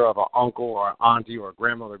picture of an uncle or an auntie or a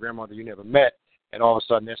grandmother you never met, and all of a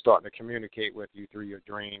sudden they're starting to communicate with you through your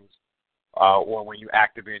dreams, or when you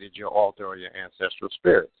activated your altar or your ancestral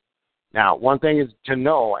spirits. Now, one thing is to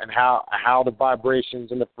know and how the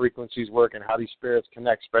vibrations and the frequencies work and how these spirits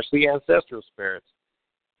connect, especially ancestral spirits.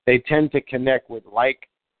 They tend to connect with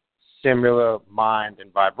similar mind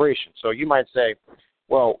and vibration. So you might say,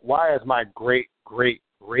 well, why is my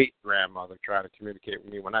great-great-great-grandmother trying to communicate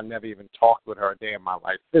with me when I never even talked with her a day in my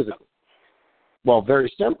life physically? Well,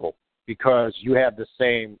 very simple, because you have the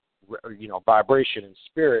same, vibration and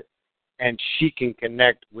spirit, and she can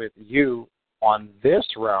connect with you on this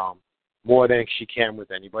realm more than she can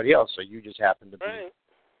with anybody else. So you just happen to be,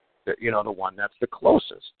 the one that's the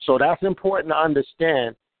closest. So that's important to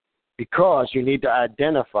understand, because you need to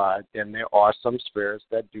identify then there are some spirits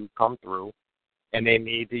that do come through, and they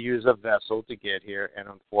need to use a vessel to get here, and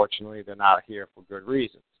unfortunately they're not here for good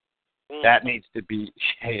reasons. That needs to be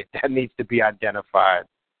identified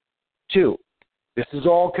too. This is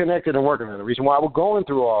all connected and working. And the reason why we're going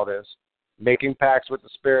through all this, making pacts with the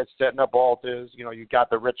spirits, setting up altars. You got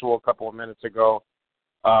the ritual a couple of minutes ago,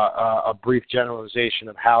 a brief generalization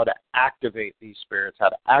of how to activate these spirits, how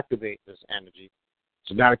to activate this energy.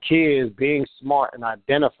 So now the key is being smart and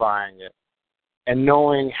identifying it and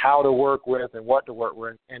knowing how to work with and what to work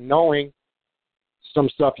with, and knowing some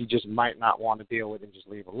stuff you just might not want to deal with and just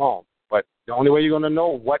leave alone. But the only way you're going to know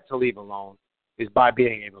what to leave alone is by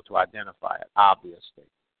being able to identify it, obviously.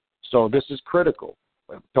 So this is critical.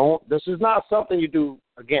 This is not something you do,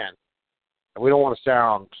 again, and we don't want to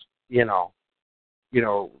sound,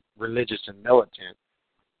 religious and militant,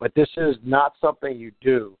 but this is not something you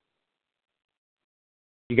do.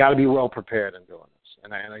 You got to be well prepared in doing this.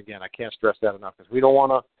 And again, I can't stress that enough, because we don't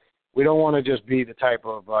want to just be the type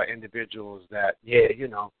of individuals that,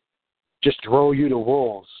 just throw you to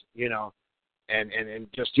wolves, and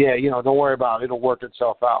just, don't worry about it. It'll work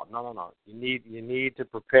itself out. No. You need to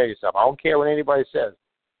prepare yourself. I don't care what anybody says.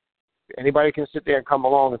 Anybody can sit there and come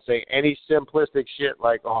along and say any simplistic shit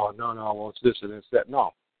like, oh, no, well, it's this and it's that.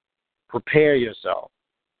 No. Prepare yourself.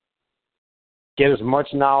 Get as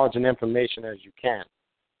much knowledge and information as you can.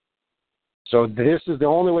 So this is the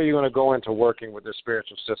only way you're going to go into working with the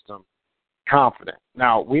spiritual system confident.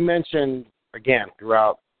 Now, we mentioned, again,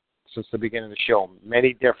 since the beginning of the show,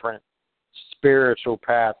 many different spiritual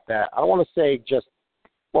paths that I don't want to say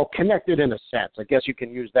connected in a sense. I guess you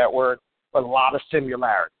can use that word, but a lot of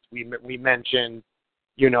similarities. We mentioned,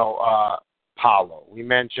 Palo. We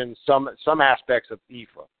mentioned some aspects of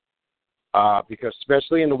Ifa, because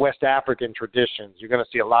especially in the West African traditions, you're going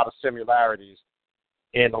to see a lot of similarities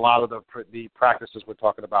in a lot of the practices we're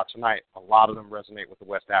talking about tonight. A lot of them resonate with the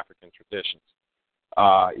West African traditions,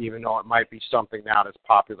 even though it might be something now that's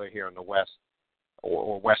popular here in the West,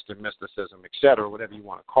 or Western mysticism, et cetera, whatever you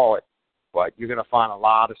want to call it. But you're going to find a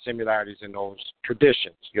lot of similarities in those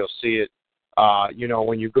traditions. You'll see it,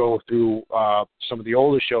 when you go through some of the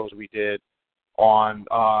older shows we did on,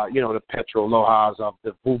 the Petro Lohas of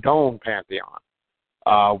the Vodun pantheon,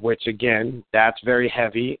 which, again, that's very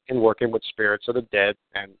heavy in working with spirits of the dead,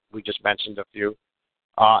 and we just mentioned a few.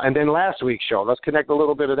 And then last week's show, let's connect a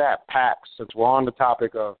little bit of that, pacts, since we're on the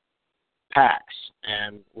topic of pacts,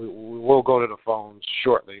 and we will go to the phones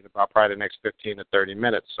shortly, about probably the next 15 to 30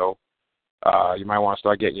 minutes. So you might want to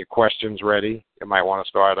start getting your questions ready. You might want to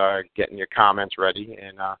start getting your comments ready,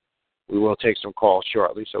 and we will take some calls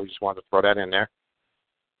shortly, so we just wanted to throw that in there.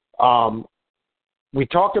 We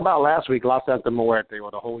talked about last week La Santa Muerte,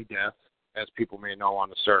 or the Holy Death, as people may know on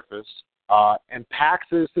the surface. And pacts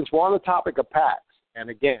is, since we're on the topic of pacts, and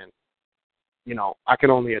again, I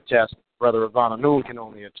can only attest, Brother Ivana Noon can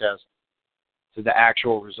only attest to the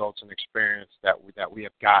actual results and experience that we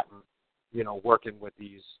have gotten, working with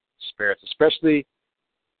these spirits, especially,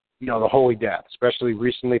 the Holy Death, especially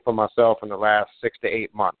recently for myself in the last 6 to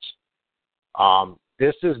 8 months.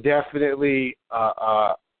 This is definitely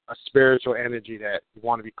a spiritual energy that you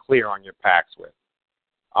want to be clear on your pacts with.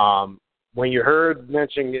 When you heard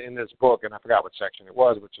mentioned in this book, and I forgot what section it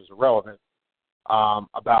was, which is irrelevant,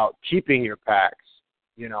 about keeping your pacts,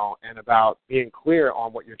 and about being clear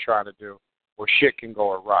on what you're trying to do, or shit can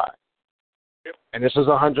go awry. Yep. And this is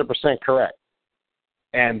 100% correct.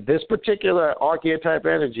 And this particular archetype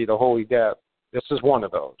energy, the Holy Death, this is one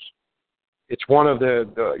of those. It's one of the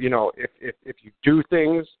if you do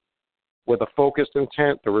things with a focused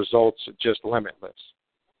intent, the results are just limitless.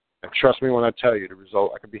 And trust me when I tell you the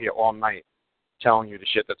result, I could be here all night telling you the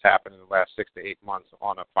shit that's happened in the last 6 to 8 months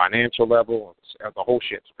on a financial level, the whole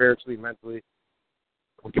shit, spiritually, mentally.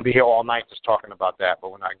 We could be here all night just talking about that,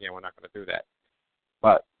 but we're not going to do that.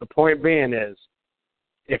 But the point being is,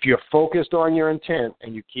 If you're focused on your intent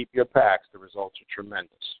and you keep your packs, the results are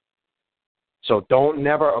tremendous. So don't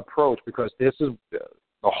never approach, because this is the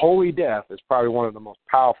Holy Death is probably one of the most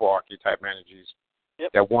powerful archetype energies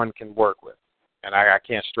that one can work with. And I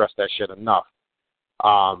can't stress that shit enough.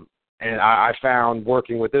 And I found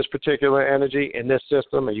working with this particular energy in this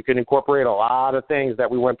system, and you can incorporate a lot of things that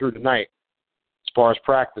we went through tonight as far as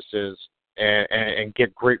practices and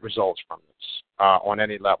get great results from this on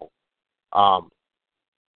any level.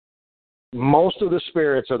 Most of the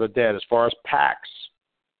spirits of the dead, as far as packs,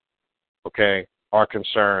 are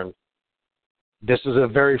concerned, this is a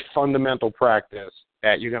very fundamental practice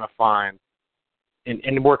that you're going to find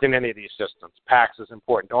in working any of these systems. Packs is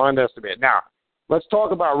important. Don't underestimate it. Now, let's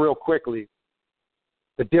talk about real quickly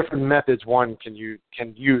the different methods one can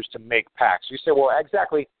use to make packs. You say, well,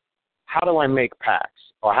 exactly how do I make packs?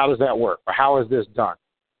 Or how does that work? Or how is this done?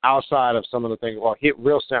 Outside of some of the things, well,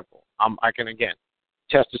 real simple. I can, again,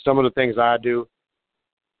 test to some of the things I do.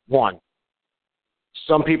 One,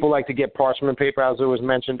 some people like to get parchment paper, as it was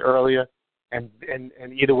mentioned earlier, and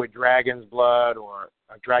either with dragon's blood or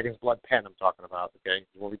a dragon's blood pen I'm talking about,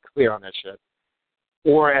 we'll be clear on that shit.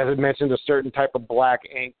 Or, as I mentioned, a certain type of black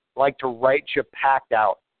ink, like to write your pack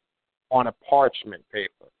out on a parchment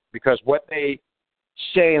paper. Because what they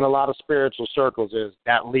say in a lot of spiritual circles is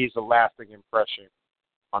that leaves a lasting impression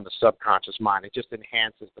on the subconscious mind. It just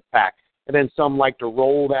enhances the pack. And then some like to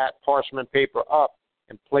roll that parchment paper up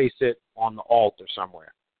and place it on the altar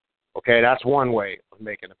somewhere. That's one way of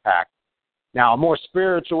making a pack. Now, a more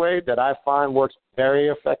spiritual way that I find works very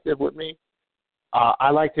effective with me, I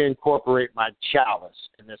like to incorporate my chalice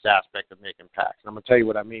in this aspect of making packs. And I'm going to tell you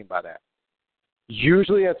what I mean by that.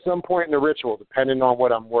 Usually at some point in the ritual, depending on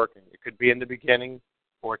what I'm working, it could be in the beginning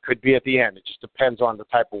or it could be at the end. It just depends on the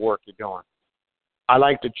type of work you're doing. I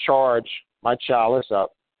like to charge my chalice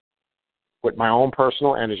up with my own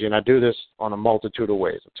personal energy, and I do this on a multitude of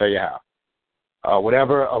ways. I'll tell you how.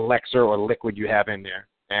 Whatever elixir or liquid you have in there,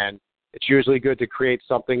 and it's usually good to create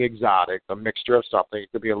something exotic, a mixture of something.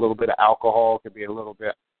 It could be a little bit of alcohol. It could be a little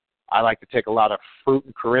bit. I like to take a lot of fruit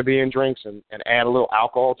and Caribbean drinks and add a little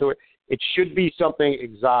alcohol to it. It should be something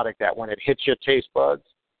exotic that when it hits your taste buds,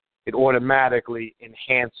 it automatically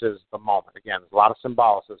enhances the moment. Again, there's a lot of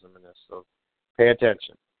symbolicism in this, so pay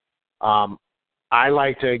attention. I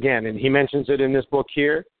like to, again, and he mentions it in this book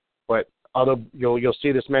here, but you'll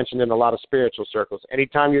see this mentioned in a lot of spiritual circles.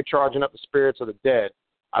 Anytime you're charging up the spirits of the dead,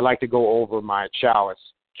 I like to go over my chalice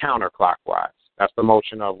counterclockwise. That's the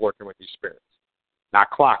motion of working with these spirits. Not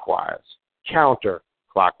clockwise,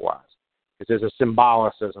 counterclockwise. Because there's a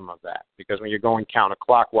symbolicism of that. Because when you're going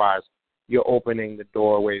counterclockwise, you're opening the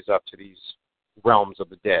doorways up to these realms of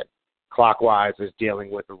the dead. Clockwise is dealing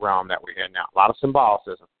with the realm that we're in now. A lot of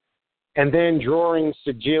symbolicism. And then drawing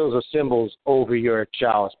sigils or symbols over your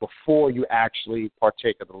chalice before you actually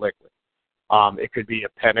partake of the liquid. It could be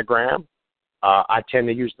a pentagram. I tend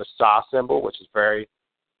to use the Sa symbol, which is very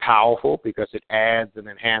powerful because it adds an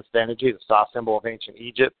enhanced energy, the Sa symbol of ancient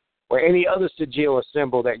Egypt, or any other sigil or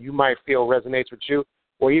symbol that you might feel resonates with you,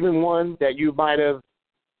 or even one that you might have,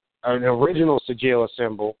 an original sigil or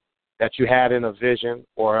symbol that you had in a vision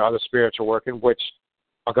or other spiritual working, which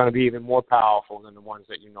are going to be even more powerful than the ones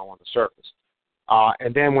that you know on the surface.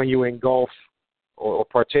 And then when you engulf or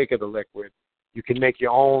partake of the liquid, you can make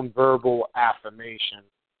your own verbal affirmation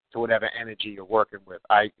to whatever energy you're working with.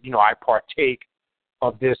 I partake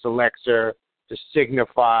of this elixir to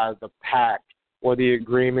signify the pact or the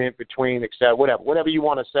agreement between, etc., whatever you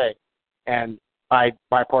want to say. And by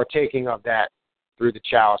partaking of that through the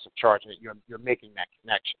chalice of charging it, you're making that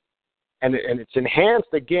connection. And it's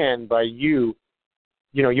enhanced again by you're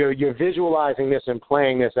visualizing this and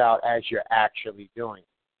playing this out as you're actually doing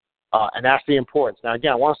it. And that's the importance. Now,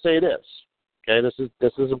 again, I want to say this.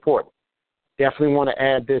 This is important. Definitely want to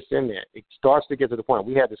add this in there. It starts to get to the point.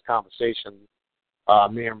 We had this conversation,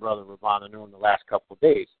 me and Brother Ravana in the last couple of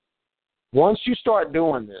days. Once you start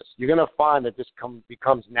doing this, you're going to find that this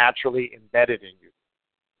becomes naturally embedded in you.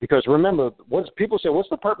 Because remember, people say, what's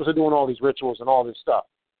the purpose of doing all these rituals and all this stuff?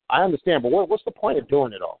 I understand, but what's the point of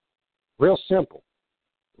doing it all? Real simple.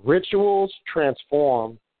 Rituals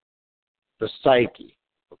transform the psyche,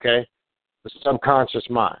 the subconscious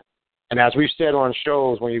mind. And as we've said on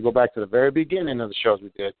shows, when you go back to the very beginning of the shows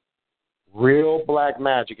we did, real black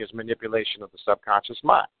magic is manipulation of the subconscious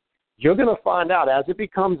mind. You're going to find out as it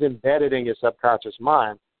becomes embedded in your subconscious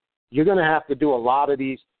mind, you're going to have to do a lot of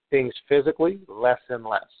these things physically less and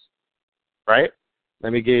less, right?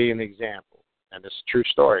 Let me give you an example. And this is a true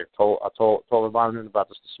story. I told Ravana about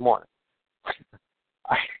this morning.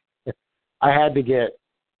 I had to get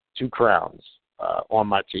 2 crowns on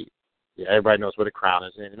my teeth. Yeah, everybody knows what a crown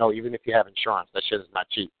is. And, even if you have insurance, that shit is not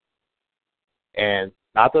cheap. And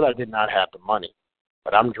not that I did not have the money,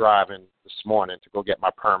 but I'm driving this morning to go get my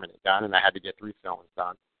permanent done, and I had to get 3 fillings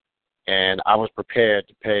done. And I was prepared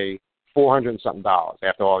to pay $400 and something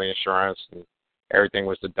after all the insurance and everything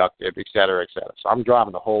was deducted, et cetera, et cetera. So I'm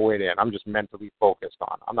driving the whole way there, and I'm just mentally focused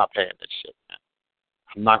on it. I'm not paying this shit, man.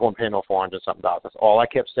 I'm not going to pay no $400 and something. That's all I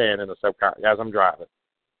kept saying in the subconscious as I'm driving.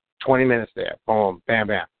 20 minutes there, boom, bam,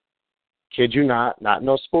 bam. Kid you not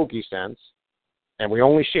no spooky sense. And we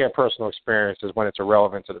only share personal experiences when it's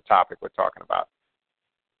irrelevant to the topic we're talking about.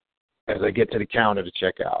 As I get to the counter to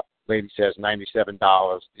check out, lady says $97.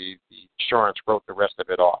 The insurance wrote the rest of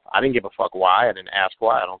it off. I didn't give a fuck why. I didn't ask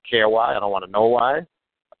why. I don't care why. I don't want to know why.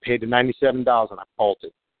 I paid the $97 and I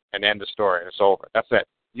bolted. And end the story. And it's over. That's it.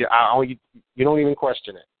 You don't even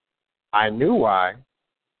question it. I knew why,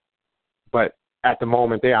 but at the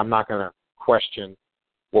moment there, I'm not going to question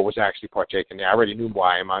what was actually partaken there. I already knew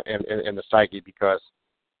why in the psyche, because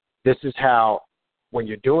this is how, when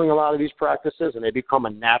you're doing a lot of these practices and they become a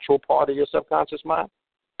natural part of your subconscious mind,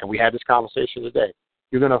 and we had this conversation today,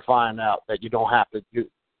 you're going to find out that you don't have to,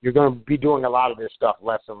 you're going to be doing a lot of this stuff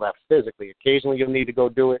less and less physically. Occasionally you'll need to go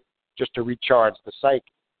do it just to recharge the psyche,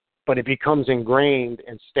 but it becomes ingrained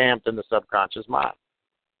and stamped in the subconscious mind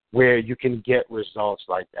where you can get results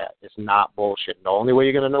like that. It's not bullshit. The only way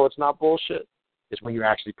you're going to know it's not bullshit is when you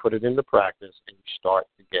actually put it into practice and you start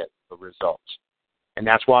to get the results. And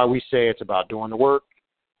that's why we say it's about doing the work,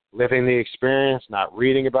 living the experience, not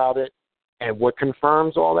reading about it. And what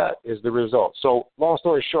confirms all that is the result. So long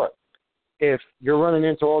story short, if you're running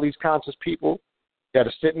into all these conscious people that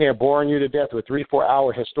are sitting there boring you to death with 3-4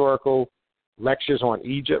 hour historical lectures on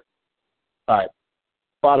Egypt, all right,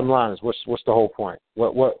 bottom line is what's the whole point?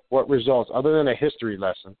 What results, other than a history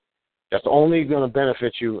lesson, that's only going to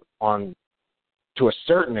benefit you to a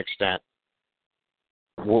certain extent,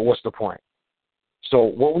 what's the point? So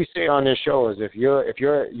what we say on this show is if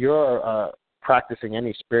you're practicing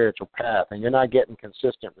any spiritual path and you're not getting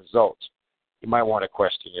consistent results, you might want to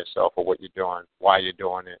question yourself or what you're doing, why you're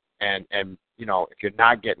doing it, and if you're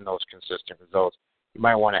not getting those consistent results, you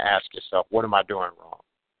might want to ask yourself, what am I doing wrong?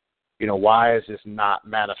 Why is this not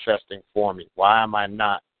manifesting for me? Why am I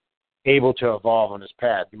not able to evolve on this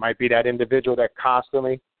path? You might be that individual that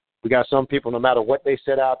constantly, we got some people, no matter what they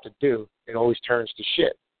set out to do, it always turns to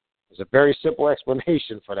shit. There's a very simple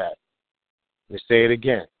explanation for that. Let me say it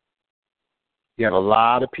again. You have a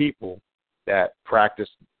lot of people that practice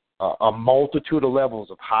a multitude of levels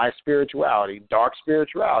of high spirituality, dark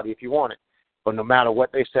spirituality if you want it, but no matter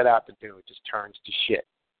what they set out to do, it just turns to shit.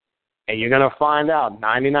 And you're going to find out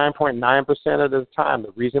 99.9% of the time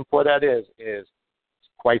the reason for that is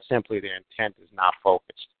quite simply their intent is not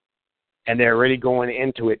focused. And they're already going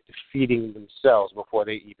into it defeating themselves before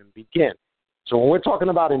they even begin. So when we're talking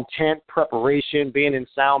about intent, preparation, being in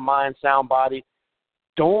sound mind, sound body,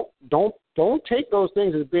 don't take those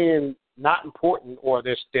things as being not important or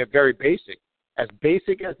they're very basic. As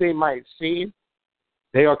basic as they might seem,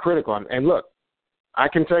 they are critical. And look, I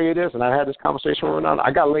can tell you this, and I had this conversation with Renan.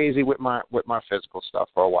 I got lazy with my physical stuff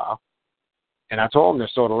for a while, and I told him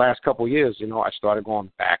this. So the last couple of years, I started going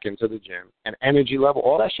back into the gym, and energy level,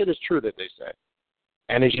 all that shit is true that they say.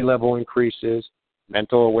 Energy level increases,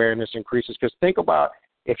 mental awareness increases. Because think about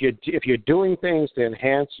if you're doing things to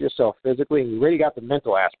enhance yourself physically, and you already got the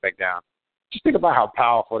mental aspect down. Just think about how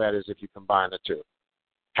powerful that is if you combine the two.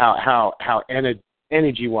 How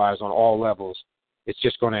energy wise on all levels, it's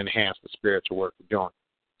just going to enhance the spiritual work you're doing.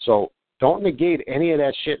 So don't negate any of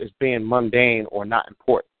that shit as being mundane or not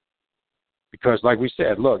important. Because like we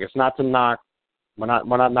said, look, it's not to knock. We're not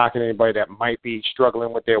knocking anybody that might be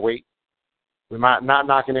struggling with their weight. We're not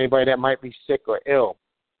knocking anybody that might be sick or ill.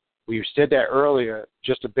 We said that earlier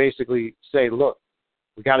just to basically say, look,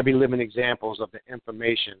 we got to be living examples of the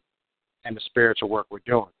information and the spiritual work we're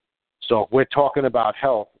doing. So if we're talking about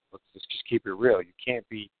health, let's just keep it real. You can't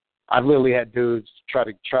be. I've literally had dudes try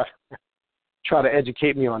to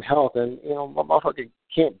educate me on health, and my motherfucker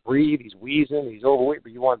can't breathe. He's wheezing. He's overweight.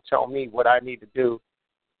 But you want to tell me what I need to do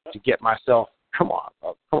to get myself? Come on,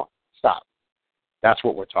 stop. That's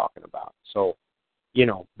what we're talking about. So,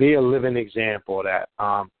 be a living example of that.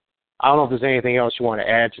 I don't know if there's anything else you want to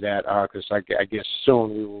add to that, because I guess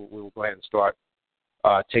soon we will go ahead and start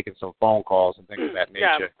taking some phone calls and things of that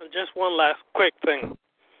nature. Yeah, just one last quick thing.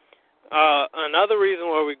 Another reason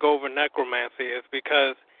why we go over necromancy is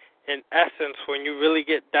because, in essence, when you really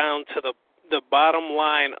get down to the bottom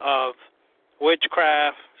line of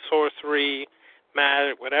witchcraft, sorcery,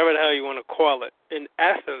 magic, whatever the hell you want to call it, in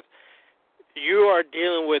essence, you are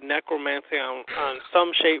dealing with necromancy on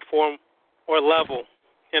some shape, form, or level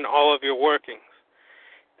in all of your workings.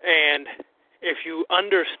 And if you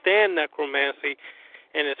understand necromancy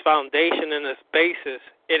and its foundation and its basis,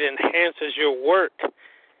 it enhances your work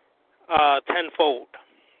tenfold.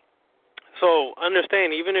 So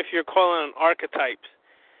understand, even if you're calling on archetypes,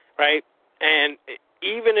 right, and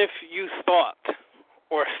even if you thought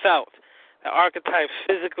or felt that archetypes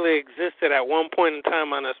physically existed at one point in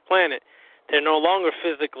time on this planet, they're no longer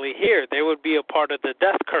physically here. They would be a part of the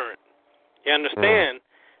death current. You understand?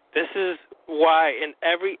 This is why in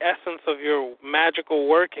every essence of your magical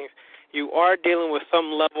workings, you are dealing with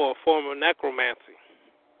some level or form of necromancy.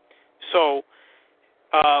 So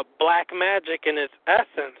black magic in its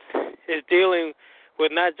essence is dealing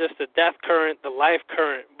with not just the death current, the life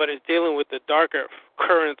current, but it's dealing with the darker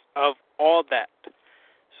currents of all that.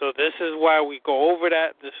 So this is why we go over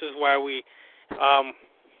that. This is why we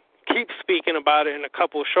keep speaking about it in a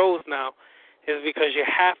couple of shows now, is because you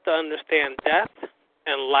have to understand death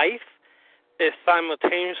and life is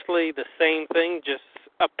simultaneously the same thing, just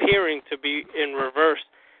appearing to be in reverse,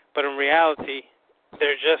 but in reality,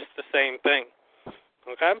 they're just the same thing.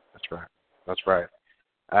 Okay? That's right. That's right.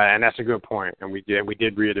 And that's a good point. And we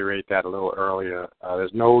did reiterate that a little earlier.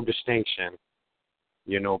 There's no distinction,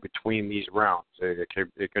 between these realms.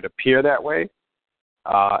 It could appear that way.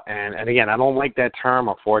 And again, I don't like that term.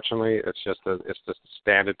 Unfortunately, it's just the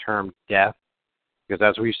standard term, death.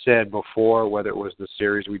 Because as we said before, whether it was the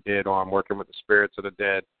series we did on working with the spirits of the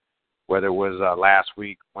dead, whether it was last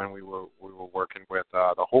week when we were working with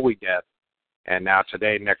the Holy Death, and now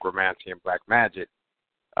today necromancy and black magic,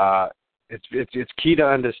 it's key to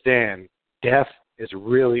understand death is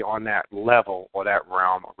really on that level or that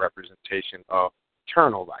realm of representation of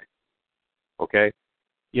eternal life. Okay,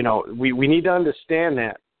 we need to understand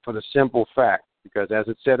that for the simple fact, because as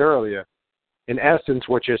it said earlier, in essence,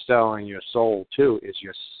 what you're selling your soul to is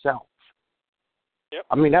yourself. Yep.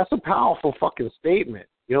 I mean, that's a powerful fucking statement.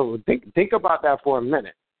 Think about that for a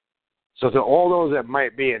minute. So to all those that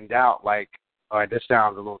might be in doubt, like, all right, this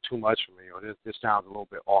sounds a little too much for me, or this sounds a little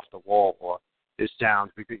bit off the wall, or this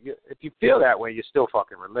sounds, because if you feel that way, you're still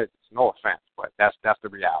fucking religious. No offense, but that's the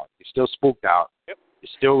reality. You're still spooked out. Yep. You're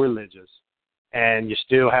still religious, and you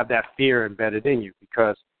still have that fear embedded in you,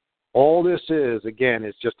 because all this is, again,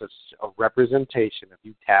 is just a representation of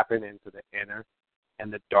you tapping into the inner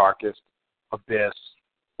and the darkest abyss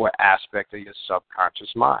or aspect of your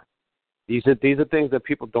subconscious mind. These are things that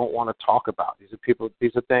people don't want to talk about. These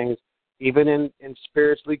are things, even in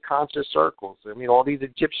spiritually conscious circles. I mean, all these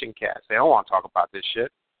Egyptian cats, they don't want to talk about this shit.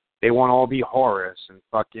 They want to all be Horus and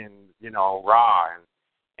fucking, Ra,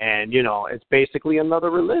 and it's basically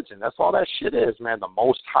another religion. That's all that shit is, man. The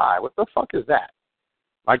Most High. What the fuck is that?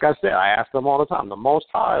 Like I said, I ask them all the time, the Most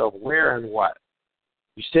High of where and what?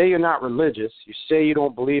 You say you're not religious. You say you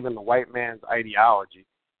don't believe in the white man's ideology.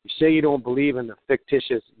 You say you don't believe in the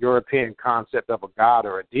fictitious European concept of a god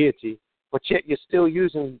or a deity, but yet you're still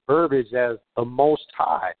using verbiage as the Most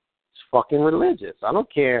High. It's fucking religious. I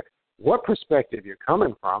don't care what perspective you're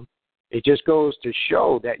coming from. It just goes to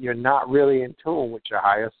show that you're not really in tune with your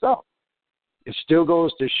higher self. It still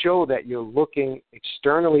goes to show that you're looking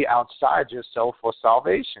externally outside yourself for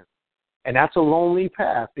salvation. And that's a lonely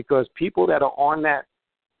path, because people that are on that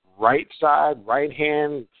right side, right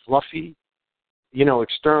hand, fluffy,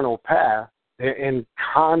 external path, they're in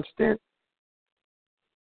constant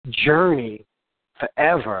journey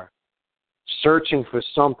forever searching for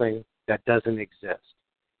something that doesn't exist.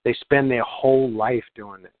 They spend their whole life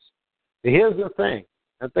doing this. And here's the thing,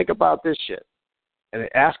 and think about this shit. And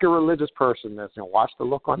ask a religious person this and watch the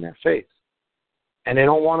look on their face. And they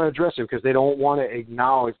don't want to address it because they don't want to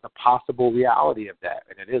acknowledge the possible reality of that.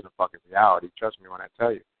 And it is a fucking reality, trust me when I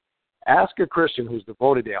tell you. Ask a Christian who's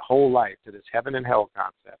devoted their whole life to this heaven and hell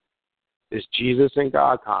concept, this Jesus and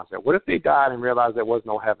God concept. What if they died and realized there was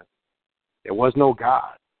no heaven? There was no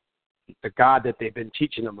God, the God that they've been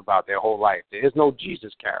teaching them about their whole life. There is no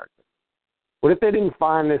Jesus character. What if they didn't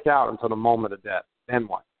find this out until the moment of death? Then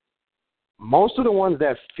what? Most of the ones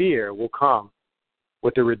that fear will come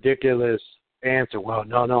with the ridiculous answer, well,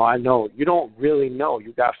 no, I know. You don't really know.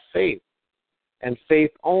 You got faith, and faith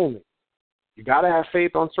only. You got to have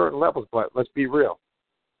faith on certain levels, but let's be real.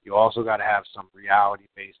 You also got to have some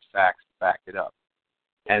reality-based facts to back it up.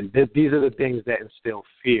 And these are the things that instill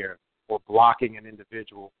fear or blocking an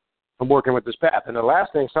individual from working with this path. And the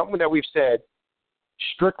last thing, something that we've said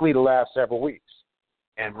strictly the last several weeks,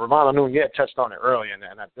 and Romano Nunez touched on it earlier,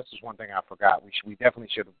 and this is one thing I forgot. We definitely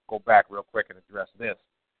should go back real quick and address this.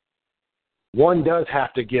 One does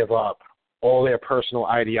have to give up all their personal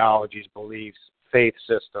ideologies, beliefs, faith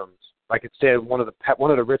systems. Like it said, one of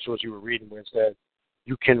the rituals you were reading where it said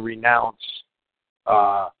you can renounce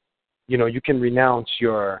you can renounce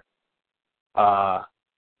your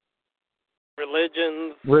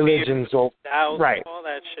religions, doubts, right. all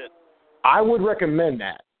that shit. I would recommend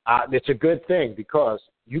that. It's a good thing because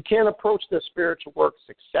you can't approach the spiritual work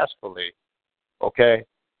successfully, okay,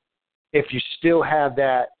 if you still have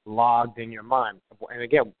that logged in your mind. And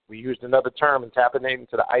again, we used another term in tapping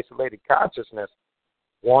into the isolated consciousness.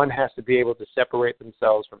 One has to be able to separate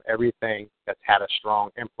themselves from everything that's had a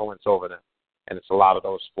strong influence over them. And it's a lot of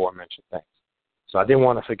those aforementioned things. So I didn't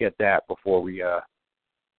want to forget that before we,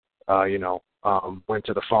 went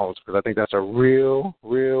to the phones, because I think that's a real,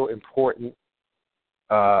 real important,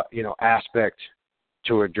 aspect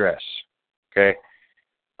to address. Okay.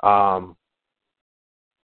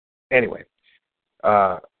 Anyway,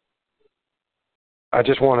 I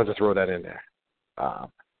just wanted to throw that in there. I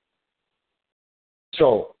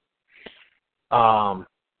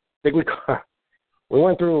think we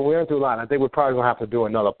went through a lot. I think we're probably gonna have to do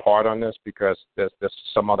another part on this because there's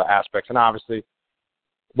some other aspects, and obviously,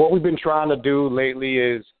 what we've been trying to do lately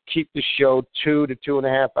is keep the show 2 to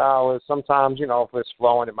 2.5 hours. Sometimes, if it's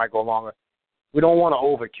flowing, it might go longer. We don't want to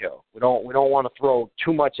overkill. We don't want to throw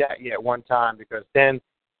too much at you at one time because then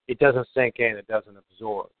it doesn't sink in, it doesn't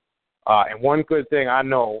absorb. And one good thing I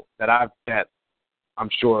know that I'm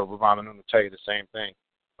sure Ravana will tell you the same thing.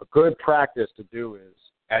 A good practice to do is,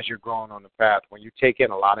 as you're growing on the path, when you take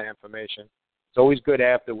in a lot of information, it's always good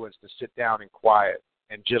afterwards to sit down in quiet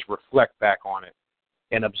and just reflect back on it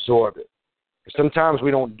and absorb it. Because sometimes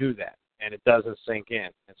we don't do that, and it doesn't sink in.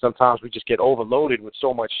 And sometimes we just get overloaded with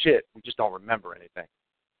so much shit, we just don't remember anything.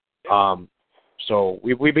 So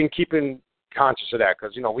we've been keeping conscious of that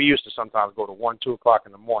because, we used to sometimes go to 1, 2 o'clock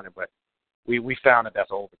in the morning, but we found that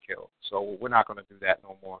that's overkill. So we're not going to do that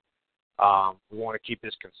no more. We want to keep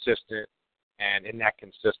this consistent, and in that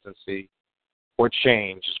consistency or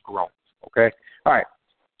change is growth, okay? All right.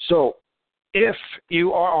 So if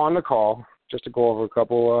you are on the call, just to go over a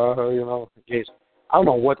couple, cases. I don't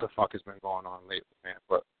know what the fuck has been going on lately, man,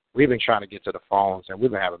 but we've been trying to get to the phones, and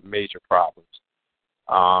we've been having major problems.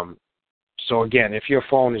 So, again, if your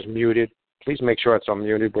phone is muted, please make sure it's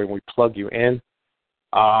unmuted when we plug you in.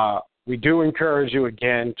 We do encourage you,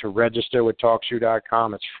 again, to register with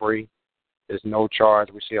TalkShoe.com. It's free. There's no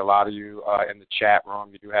charge. We see a lot of you in the chat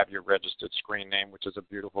room. You do have your registered screen name, which is a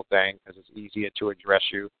beautiful thing because it's easier to address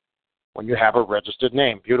you when you have a registered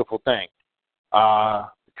name. Beautiful thing. The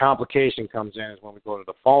complication comes in is when we go to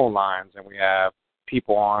the phone lines and we have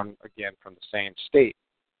people on, again, from the same state,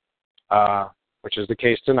 which is the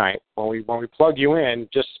case tonight. When we plug you in,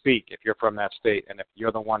 just speak if you're from that state, and if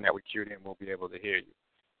you're the one that we queued in, we'll be able to hear you.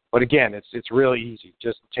 But again, it's really easy.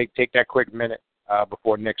 Just take that quick minute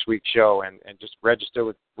before next week's show and just register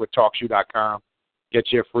with TalkShoe.com.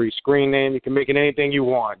 Get your free screen name. You can make it anything you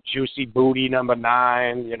want. Juicy Booty number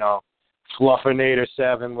 9, Fluffinator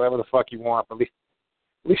 7, whatever the fuck you want. But at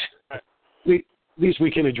least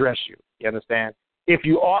we can address you. You understand? If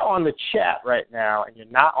you are on the chat right now and you're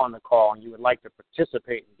not on the call and you would like to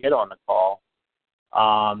participate and get on the call,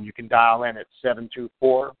 you can dial in at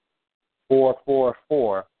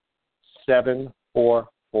 724-444-7444.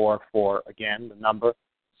 Again, the number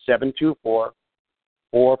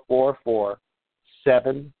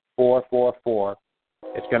 724-444-7444.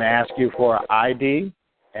 It's going to ask you for an ID.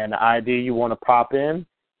 And the ID you want to pop in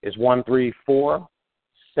is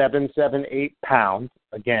 134-778-pound.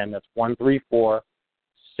 Again, that's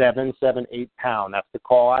 134-778-pound. That's the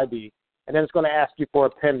call ID. And then it's going to ask you for a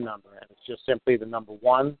PIN number. And it's just simply the number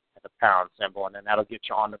 1 and the pound symbol. And then that'll get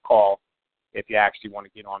you on the call if you actually want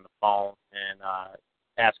to get on the phone and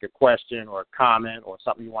ask a question or a comment or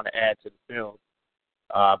something you want to add to the build.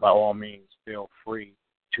 By all means, feel free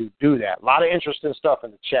to do that. A lot of interesting stuff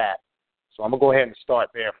in the chat. So I'm going to go ahead and start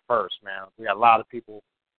there first, man. We got a lot of people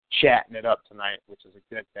chatting it up tonight, which is a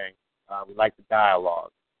good thing. We like the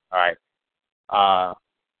dialogue. All right.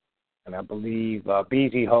 And I believe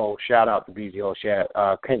BZ Ho, shout out to BZ Ho,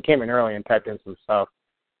 came in early and typed in some stuff.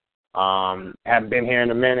 Haven't been here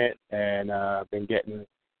in a minute and been getting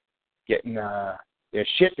their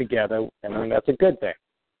shit together, and I mean, that's a good thing.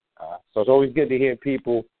 So it's always good to hear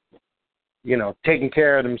people, taking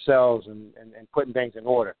care of themselves and putting things in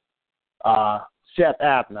order. Seth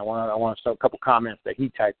Appen, I want to start a couple comments that he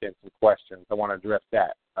typed in, some questions. I want to address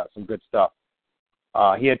that, some good stuff.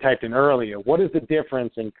 He had typed in earlier, what is the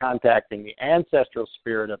difference in contacting the ancestral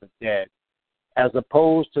spirit of the dead as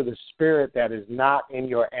opposed to the spirit that is not in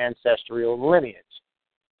your ancestral lineage?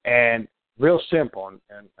 And real simple, and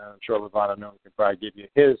I'm sure Ravana can probably give you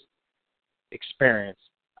his experience.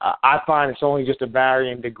 I find it's only just a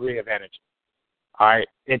varying degree of energy. All right,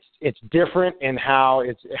 it's different in how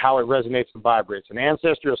it resonates and vibrates. An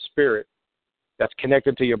ancestral spirit that's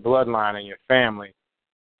connected to your bloodline and your family.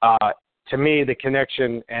 To me, the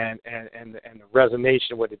connection and the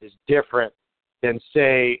resonation with it is different than,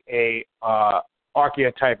 say, a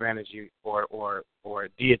archetype energy or a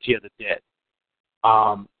deity of the dead.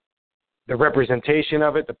 The representation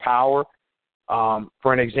of it, the power.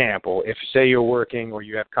 For an example, if say you're working or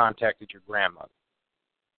you have contacted your grandmother,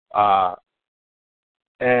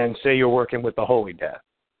 and say you're working with the Holy Death.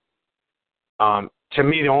 To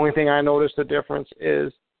me, the only thing I notice the difference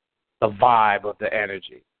is the vibe of the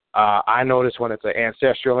energy. I notice when it's an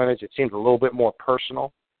ancestral energy, it seems a little bit more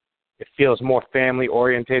personal. It feels more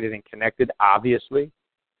family-oriented and connected, obviously.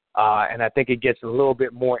 And I think it gets a little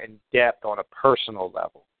bit more in-depth on a personal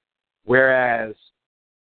level. Whereas,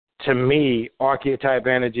 to me, archetype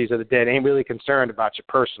energies of the dead ain't really concerned about your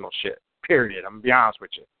personal shit, period. I'm going to be honest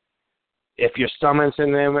with you. If you're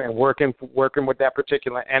summoning them and working with that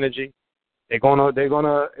particular energy, they're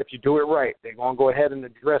gonna if you do it right, they're gonna go ahead and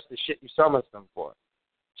address the shit you summons them for.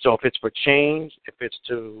 So if it's for change, if it's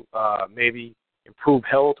to maybe improve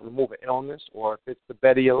health, remove an illness, or if it's to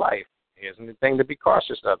better your life, here's the thing to be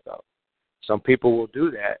cautious of, though. Some people will do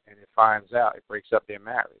that, and it breaks up their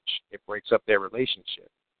marriage, it breaks up their relationship,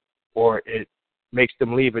 or it makes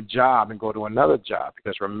them leave a job and go to another job.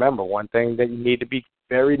 Because remember, one thing that you need to be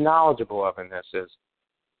very knowledgeable of in this is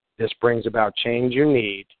this brings about change you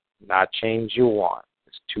need, not change you want.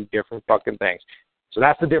 It's two different fucking things. So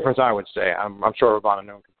that's the difference, I would say. I'm sure Ravana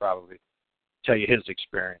Noon could probably tell you his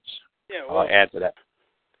experience. Yeah, well, I'll add to that.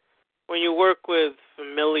 When you work with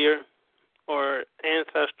familiar or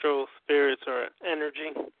ancestral spirits or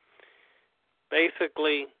energy,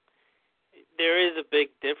 basically there is a big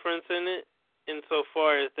difference in it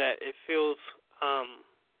insofar as that it feels,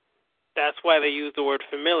 that's why they use the word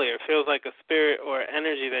familiar. It feels like a spirit or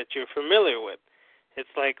energy that you're familiar with. It's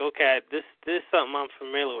like, okay, this is something I'm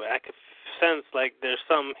familiar with. I could sense like there's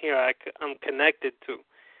something here I'm connected to,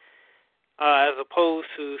 as opposed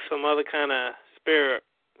to some other kind of spirit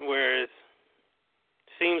where it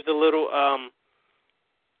seems a little,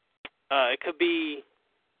 it could be,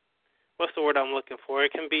 what's the word I'm looking for?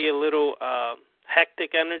 It can be a little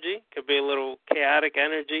hectic energy. It could be a little chaotic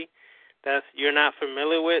energy that you're not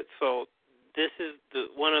familiar with. So this is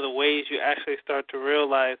one of the ways you actually start to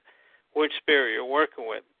realize which spirit you're working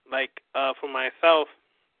with. Like for myself,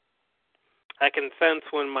 I can sense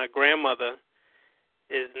when my grandmother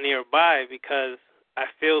is nearby because I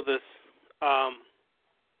feel this,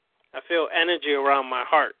 I feel energy around my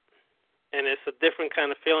heart. And it's a different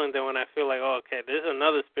kind of feeling than when I feel like, oh, okay, there's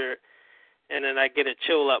another spirit, and then I get a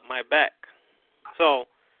chill up my back. So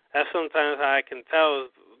that's sometimes how I can tell,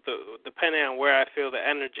 depending on where I feel the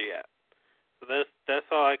energy at. So that's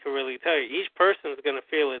all I can really tell you. Each person is going to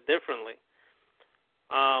feel it differently.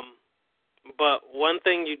 But one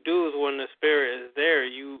thing you do is when the spirit is there,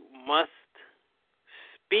 you must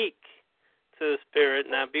speak to the spirit,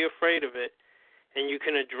 not be afraid of it, and you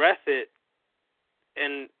can address it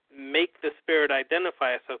and make the spirit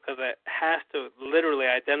identify itself, because it has to literally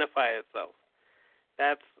identify itself.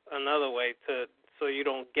 That's another way so you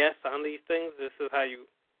don't guess on these things. This is how you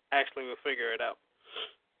actually will figure it out.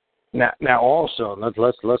 Now also,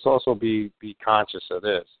 let's also be conscious of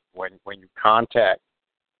this. When you contact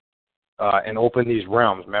and open these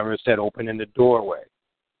realms, remember it said open in the doorway.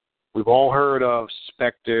 We've all heard of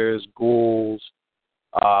specters, ghouls.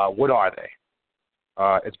 What are they?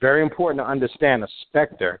 It's very important to understand a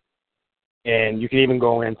specter, and you can even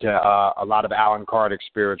go into a lot of Alan Kardec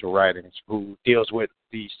spiritual writings, who deals with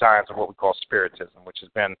the science of what we call spiritism, which has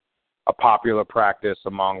been a popular practice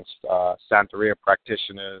amongst Santeria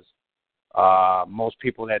practitioners. Most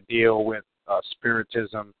people that deal with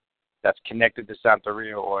spiritism that's connected to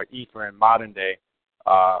Santeria or Ether in modern day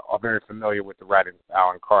are very familiar with the writings of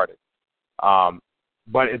Alan Kardec.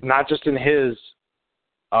 But it's not just in his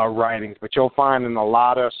writings, but you'll find in a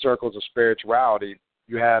lot of circles of spirituality,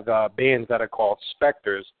 you have beings that are called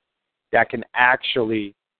specters that can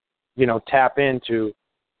actually, tap into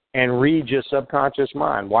and read your subconscious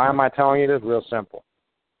mind. Why am I telling you this? Real simple.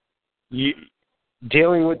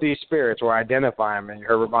 Dealing with these spirits or identifying them, and you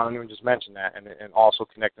heard Ravana Noon just mention that, and also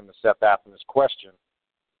connecting the Seth after this question,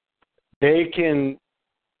 they can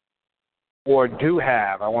or do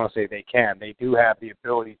have, I want to say they do have the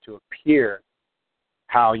ability to appear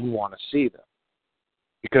how you want to see them.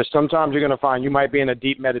 Because sometimes you're going to find you might be in a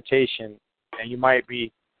deep meditation and you might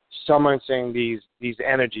be summoning these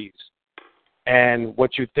energies, and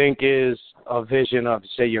what you think is a vision of,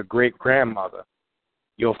 say, your great-grandmother,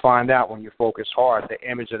 you'll find out when you focus hard, the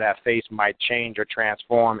image of that face might change or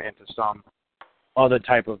transform into some other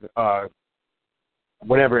type of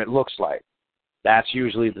whatever it looks like. That's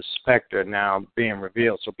usually the specter now being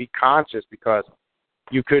revealed. So be conscious, because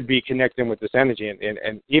you could be connecting with this energy.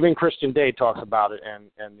 And even Christian Day talks about it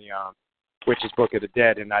in the Witch's Book of the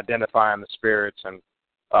Dead, and identifying the spirits and,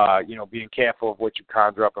 being careful of what you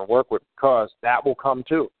conjure up and work with, because that will come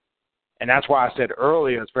too. And that's why I said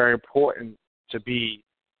earlier it's very important to be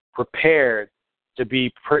prepared, to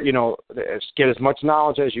be, get as much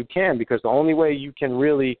knowledge as you can, because the only way you can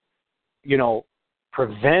really,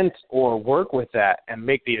 prevent or work with that and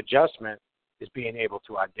make the adjustment is being able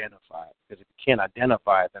to identify it. Because if you can't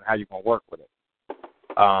identify it, then how are you going to work with it?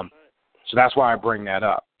 So that's why I bring that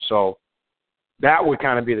up. So that would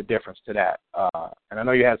kind of be the difference to that. And I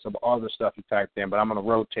know you had some other stuff you typed in, but I'm going to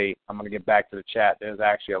rotate. I'm going to get back to the chat. There's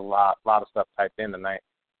actually a lot of stuff typed in tonight.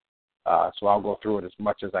 So I'll go through it as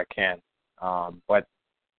much as I can. But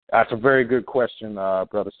that's a very good question,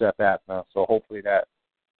 Brother Seth Atna. So hopefully that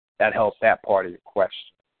helps that part of your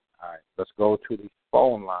question. All right, let's go to the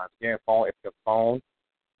phone lines. Again, if your phone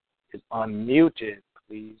is unmuted,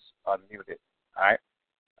 please unmute it. All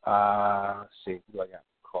right. Let's see. Who do I got to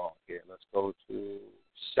call here? Let's go to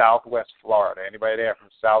Southwest Florida. Anybody there from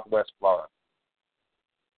Southwest Florida?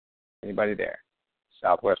 Anybody there?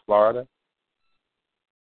 Southwest Florida?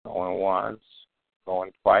 Going once,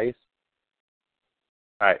 going twice.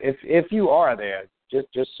 All right. If you are there,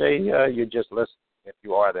 just say you just listen. If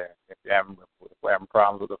you are there, if you're having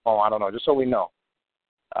problems with the phone, I don't know, just so we know.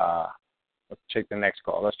 Let's take the next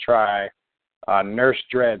call. Let's try Nurse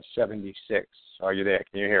Dread 76. Are you there?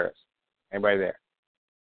 Can you hear us? Anybody there?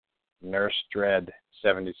 Nurse Dread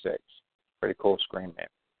 76. Pretty cool screen name.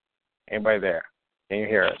 Anybody there? Can you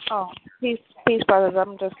hear us? Oh, peace, brothers.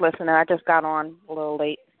 I'm just listening. I just got on a little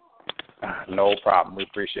late. No problem. We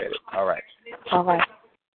appreciate it. All right. All right.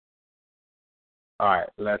 All right.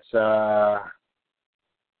 Let's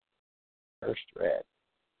Nurse Dread.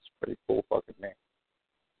 It's a pretty cool fucking name.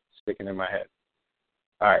 Sticking in my head.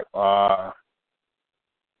 All right.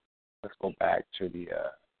 Let's go back to the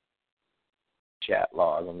chat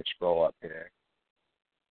log. Let me scroll up here.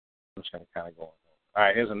 I'm just going to kind of go on. All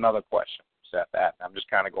right, here's another question. Seth that. I'm just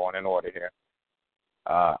kind of going in order here.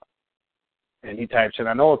 And he types in,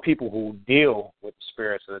 I know of people who deal with the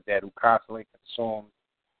spirits of the dead who constantly consume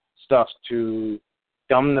stuff to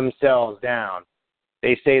dumb themselves down.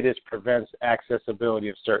 They say this prevents accessibility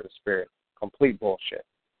of certain spirits. Complete bullshit.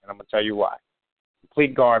 And I'm going to tell you why.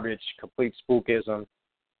 Complete garbage, complete spookism.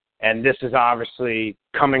 And this is obviously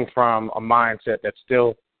coming from a mindset that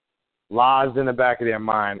still lodged in the back of their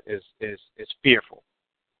mind is fearful.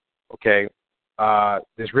 Okay?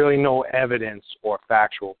 There's really no evidence or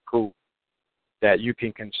factual proof that you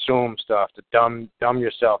can consume stuff to dumb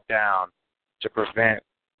yourself down to prevent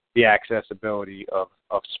the accessibility of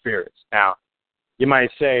spirits. Now, you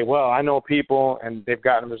might say, well, I know people and they've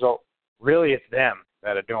gotten a result. Really, it's them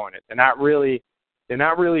that are doing it. They're not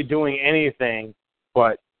really doing anything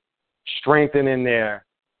but strengthening their,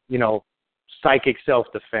 psychic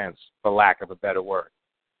self-defense, for lack of a better word.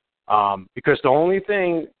 Because the only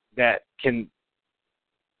thing that can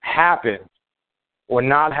happen or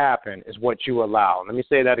not happen is what you allow. Let me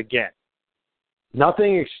say that again.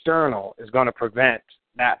 Nothing external is going to prevent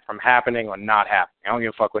that from happening or not happening. I don't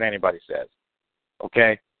give a fuck what anybody says.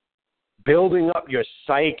 Okay? Building up your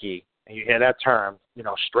psyche, and you hear that term,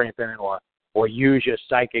 strengthening or use your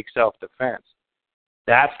psychic self-defense.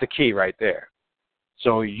 That's the key right there.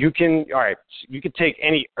 So you can take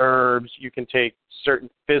any herbs, you can take certain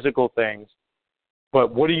physical things,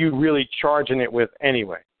 but what are you really charging it with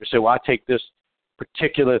anyway? You say, well, I take this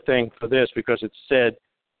particular thing for this because it's said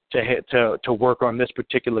to work on this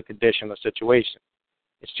particular condition or situation.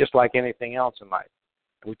 It's just like anything else in life.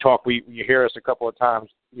 You hear us a couple of times,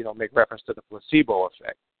 make reference to the placebo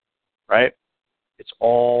effect, right? It's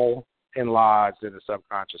all lodged in the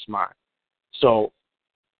subconscious mind. So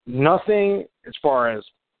nothing as far as,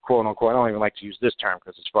 quote unquote, I don't even like to use this term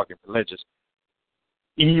because it's fucking religious,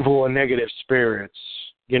 evil or negative spirits,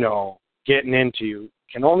 getting into you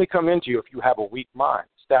can only come into you if you have a weak mind.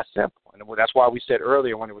 It's that simple. And that's why we said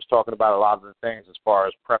earlier when it was talking about a lot of the things as far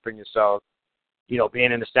as prepping yourself,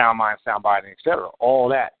 being in the sound mind, sound body, et cetera. All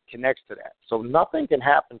that connects to that. So nothing can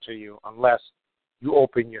happen to you unless you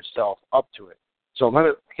open yourself up to it. So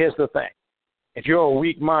here's the thing. If you're a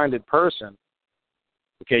weak-minded person,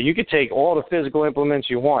 okay, you could take all the physical implements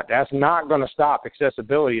you want. That's not going to stop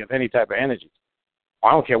accessibility of any type of energy.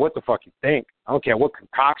 I don't care what the fuck you think. I don't care what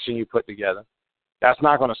concoction you put together. That's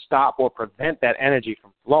not going to stop or prevent that energy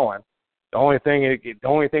from flowing. The only thing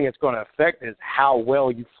it's going to affect is how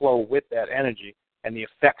well you flow with that energy and the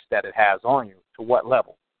effects that it has on you, to what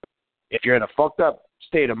level. If you're in a fucked up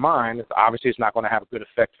state of mind, obviously it's not going to have a good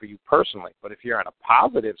effect for you personally. But if you're in a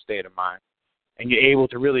positive state of mind and you're able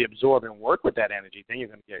to really absorb and work with that energy, then you're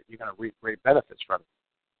going to reap great benefits from it.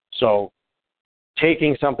 So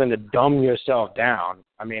taking something to dumb yourself down,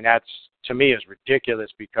 I mean, that's, to me, is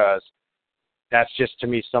ridiculous, because that's just, to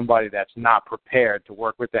me, somebody that's not prepared to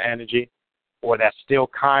work with the energy, or that's still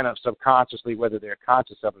kind of subconsciously, whether they're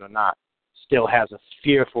conscious of it or not, still has a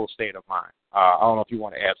fearful state of mind. I don't know if you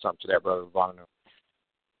want to add something to that, Brother Vonnegut.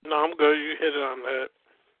 No, I'm good. You hit it on the head.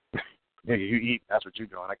 Yeah, you eat. That's what you're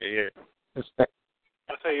doing. I can hear it.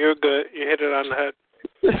 I say you're good. You hit it on the head.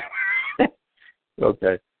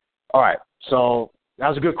 Okay. All right. So that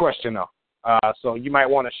was a good question, though. So you might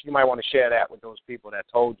want to share that with those people that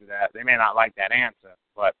told you that. They may not like that answer,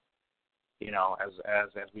 but you know, as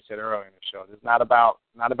we said earlier in the show, it's not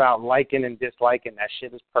about liking and disliking. That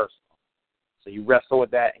shit is personal. So you wrestle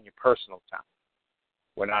with that in your personal time.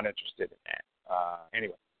 We're not interested in that.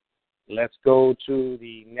 Anyway, let's go to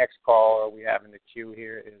the next caller we have in the queue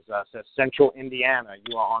here. Says Central Indiana.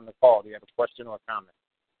 You are on the call. Do you have a question or a comment?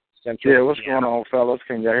 Central what's Indiana. going on, fellas?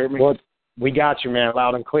 Can y'all hear me? Well, we got you, man,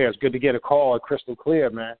 loud and clear. It's good to get a call crystal clear,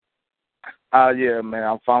 man. Yeah, man.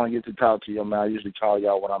 I'm finally get to talk to you, man. I usually call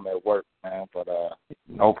y'all when I'm at work, man. But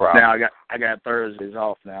no problem. Now I got Thursdays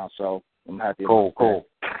off now, so I'm happy. Cool. Cool.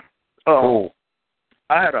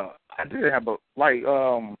 I did have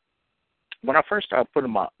when I first started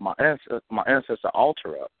putting my ancestor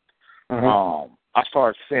altar up, I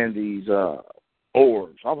started seeing these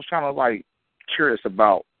orbs. I was kind of like curious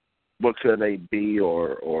about what could they be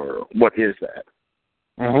or what is that?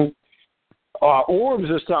 Orbs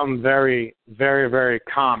are something very, very, very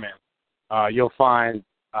common. You'll find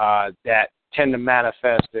that tend to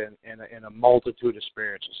manifest in a multitude of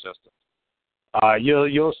spiritual systems.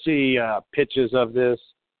 You'll see pictures of this.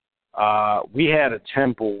 We had a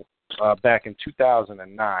temple back in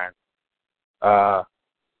 2009,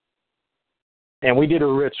 and we did a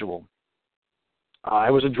ritual.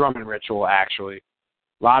 It was a drumming ritual, actually.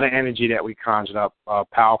 A lot of energy that we conjured up,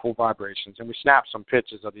 powerful vibrations, and we snapped some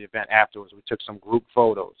pictures of the event afterwards. We took some group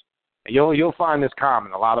photos. And you'll find this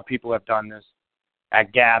common. A lot of people have done this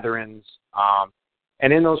at gatherings,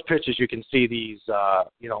 and in those pictures you can see these,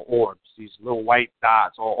 orbs, these little white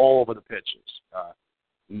dots all over the pictures.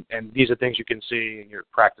 And these are things you can see in your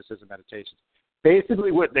practices and meditations.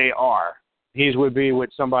 Basically, what they are, these would be what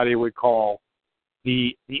somebody would call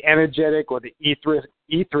the energetic or the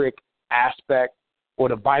etheric aspect, or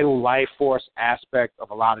the vital life force aspect of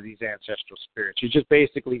a lot of these ancestral spirits. You're just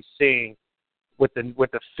basically seeing with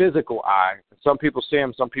the physical eye. And some people see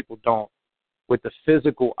them, some people don't. With the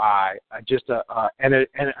physical eye, just an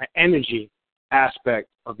energy aspect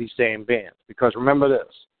of these same beings. Because remember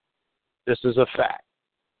this is a fact.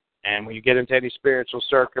 And when you get into any spiritual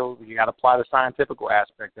circle, you got to apply the scientific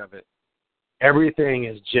aspect of it. Everything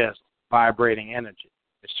is just vibrating energy.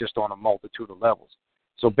 It's just on a multitude of levels.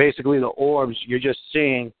 So basically, the orbs, you're just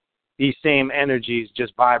seeing these same energies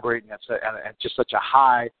just vibrating at just such a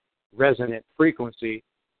high resonant frequency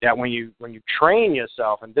that when you train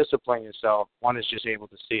yourself and discipline yourself, one is just able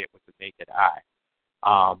to see it with the naked eye.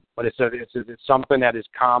 But it's something that is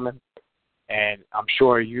common, and I'm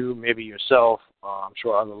sure you, maybe yourself, I'm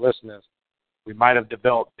sure other listeners, we might have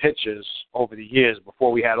developed pictures over the years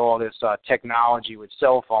before we had all this technology with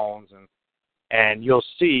cell phones, and you'll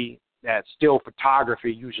see that still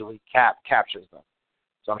photography usually captures them.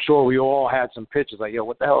 So I'm sure we all had some pictures like,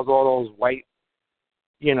 what the hell is all those white,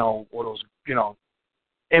 or those,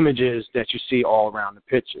 images that you see all around the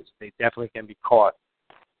pictures? They definitely can be caught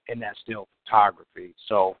in that still photography.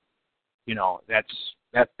 So,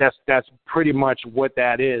 that's pretty much what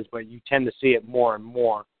that is, but you tend to see it more and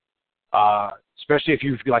more, especially if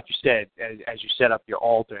you, like you said, as you set up your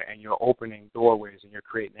altar and you're opening doorways and you're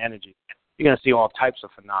creating energy. You're going to see all types of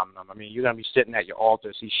phenomena. I mean, you're going to be sitting at your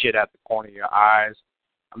altar, see shit at the corner of your eyes.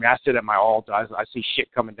 I mean, I sit at my altar, I see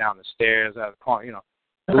shit coming down the stairs at the corner,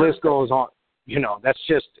 The list goes on. That's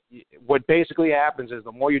just what basically happens is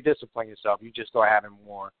the more you discipline yourself, you just start having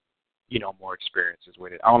more, more experiences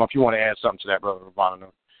with it. I don't know if you want to add something to that, Brother Ravana.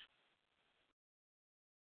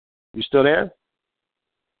 You still there?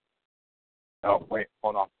 Oh, wait,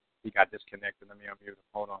 hold on. He got disconnected. Let me unmute him.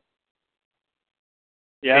 Hold on.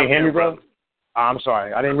 Yeah, hey, hear me, brother? I'm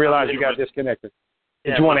sorry. I didn't realize you got disconnected.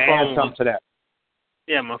 Did you want to add something to that?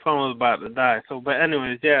 Yeah, my phone was about to die. So, but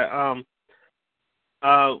anyways,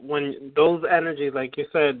 when those energies, like you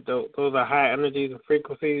said, those are high energies and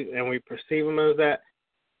frequencies, and we perceive them as that.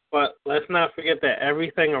 But let's not forget that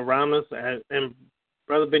everything around us, and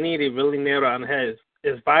Brother Beniti really nailed it on the head,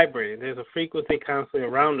 is vibrating. There's a frequency constantly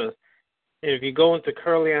around us. And if you go into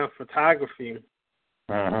Curlion photography,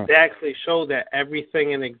 they actually show that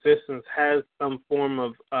everything in existence has some form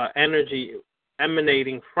of energy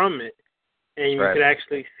emanating from it. And you could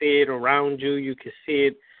actually see it around you. You could see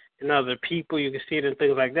it in other people. You can see it in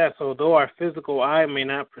things like that. So though our physical eye may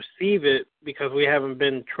not perceive it because we haven't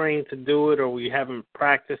been trained to do it or we haven't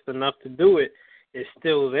practiced enough to do it, it's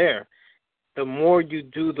still there. The more you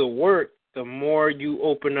do the work, the more you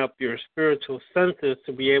open up your spiritual senses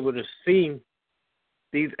to be able to see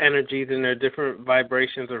these energies in their different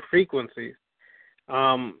vibrations or frequencies.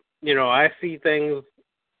 I see things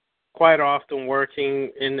quite often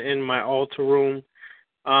working in my altar room.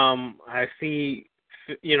 I see,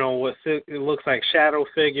 what it looks like shadow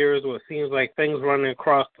figures, what seems like things running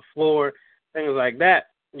across the floor, things like that.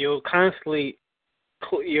 You'll constantly,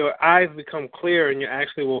 your eyes become clear and you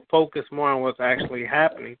actually will focus more on what's actually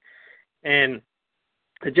happening. And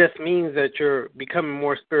it just means that you're becoming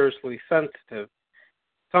more spiritually sensitive.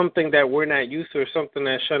 Something that we're not used to or something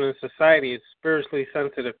that's shunned in society is spiritually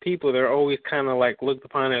sensitive people. They're always kind of like looked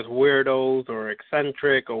upon as weirdos or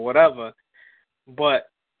eccentric or whatever. But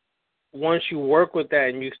once you work with that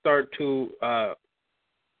and you start to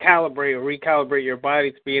calibrate or recalibrate your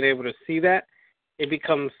body to being able to see that, it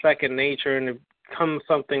becomes second nature and it becomes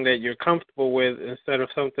something that you're comfortable with instead of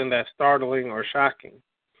something that's startling or shocking.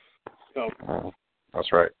 So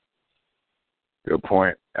that's right. Good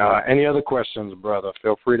point. Any other questions, brother?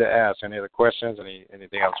 Feel free to ask. Any other questions?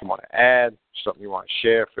 Anything else you want to add? Something you want to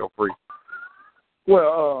share? Feel free.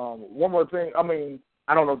 Well, one more thing. I mean,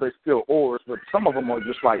 I don't know if they're still orbs, but some of them are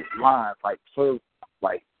just like lines, like so,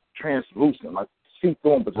 like translucent, like see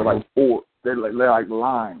through them, but they're like orbs. They're like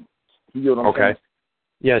lines. You know what I'm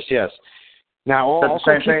saying? Yes. Now, also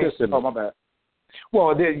the same keep thing. Oh, my bad.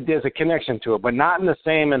 Well, there's a connection to it, but not in the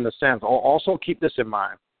sense. Also keep this in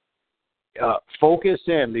mind. Focus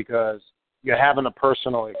in because you're having a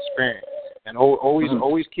personal experience, and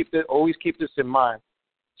always keep this in mind.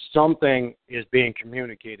 Something is being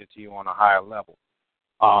communicated to you on a higher level.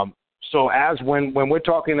 So as when we're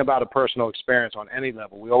talking about a personal experience on any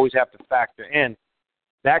level, we always have to factor in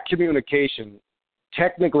that communication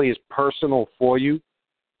technically is personal for you.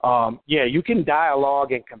 You can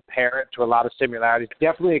dialogue and compare it to a lot of similarities.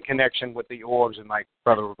 Definitely a connection with the orbs, and like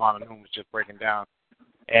Brother Ravana Noon was just breaking down.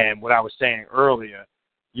 And what I was saying earlier,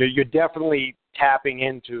 you're definitely tapping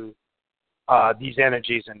into these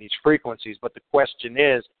energies and these frequencies. But the question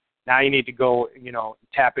is, now you need to go,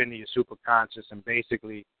 tap into your superconscious and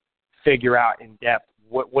basically figure out in depth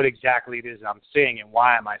what exactly it is I'm seeing and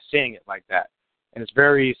why am I seeing it like that. And it's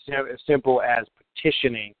very simple as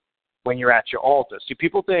petitioning when you're at your altar. See,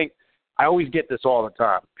 people think, I always get this all the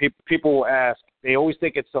time. People will ask, they always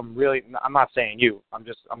think it's some really, I'm not saying you,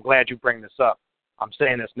 I'm glad you bring this up. I'm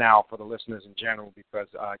saying this now for the listeners in general because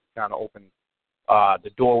you kind of opened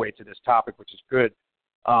the doorway to this topic, which is good.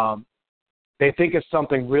 They think it's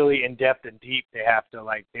something really in-depth and deep. They have to,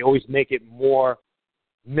 they always make it more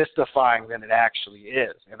mystifying than it actually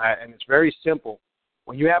is. And it's very simple.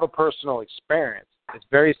 When you have a personal experience, it's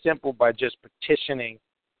very simple by just petitioning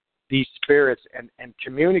these spirits and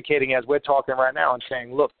communicating as we're talking right now and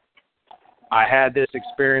saying, look, I had this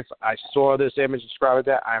experience. I saw this image described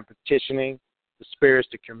that. I am petitioning the spirits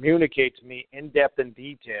to communicate to me in depth and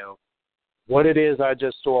detail what it is I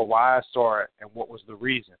just saw, why I saw it, and what was the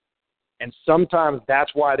reason. And sometimes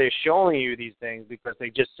that's why they're showing you these things, because they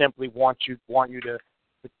just simply want you to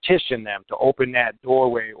petition them to open that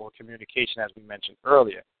doorway or communication, as we mentioned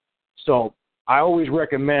earlier. So I always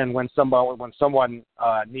recommend when someone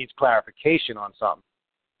needs clarification on something,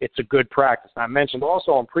 it's a good practice. And I mentioned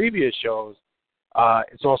also on previous shows,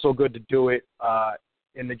 it's also good to do it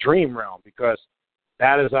in the dream realm, because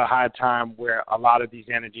that is a high time where a lot of these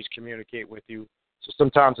energies communicate with you. So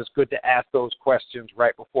sometimes it's good to ask those questions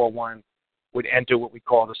right before one would enter what we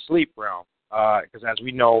call the sleep realm, because as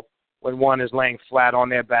we know, when one is laying flat on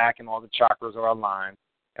their back and all the chakras are aligned,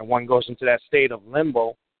 and one goes into that state of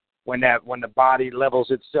limbo, when the body levels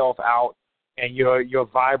itself out and you're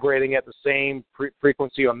vibrating at the same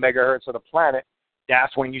frequency or megahertz of the planet,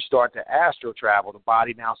 that's when you start to astral travel. The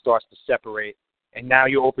body now starts to separate, and now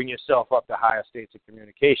you open yourself up to higher states of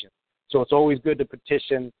communication. So it's always good to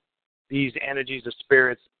petition these energies of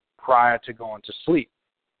spirits prior to going to sleep.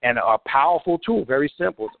 And a powerful tool, very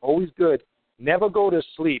simple, it's always good. Never go to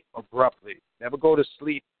sleep abruptly. Never go to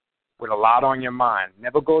sleep with a lot on your mind.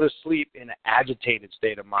 Never go to sleep in an agitated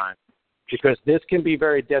state of mind, because this can be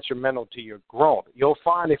very detrimental to your growth. You'll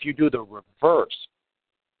find if you do the reverse,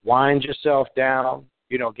 wind yourself down,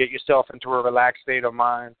 get yourself into a relaxed state of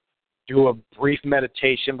mind, do a brief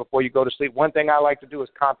meditation before you go to sleep. One thing I like to do is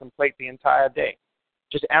contemplate the entire day.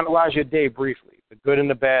 just analyze your day briefly, the good and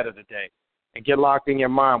the bad of the day, and get locked in your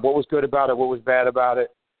mind. What was good about it? What was bad about it?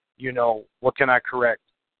 What can I correct?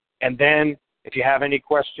 And then if you have any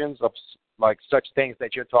questions of like such things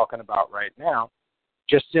that you're talking about right now,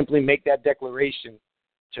 just simply make that declaration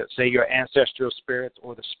to say your ancestral spirits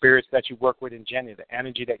or the spirits that you work with in general, the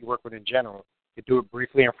energy that you work with in general. You do it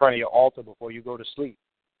briefly in front of your altar before you go to sleep.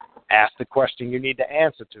 Ask the question you need the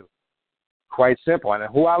answer to. Quite simple. And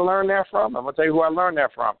who I learned that from? I'm going to tell you who I learned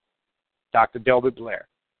that from. Dr. Delbert Blair.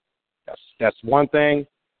 That's one thing.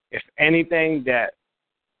 If anything that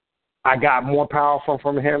I got more powerful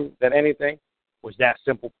from him than anything was that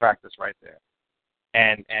simple practice right there.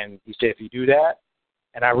 And he said, if you do that,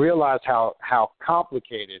 and I realized how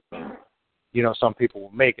complicated, some people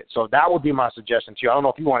will make it. So that would be my suggestion to you. I don't know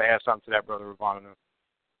if you want to add something to that, Brother Ravana.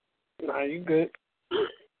 Nah, you good.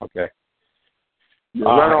 Okay.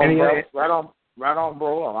 Right on,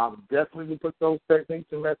 bro. I'll definitely put those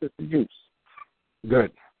techniques and methods to use.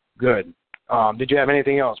 Good. Did you have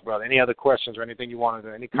anything else, brother? Any other questions or anything you wanted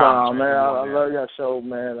to, any comments? No, man, I love your show,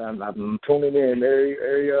 man. I'm tuning in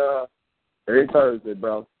every Thursday,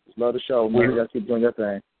 bro. Just love the show, man. You guys keep doing your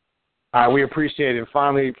thing. All right, we appreciate it.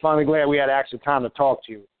 Finally glad we had actually time to talk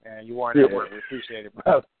to you, and you weren't at work. We appreciate it,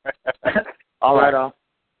 brother. All right.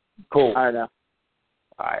 Cool. All right, now.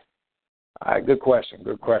 All right, good question.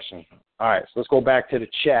 All right, so let's go back to the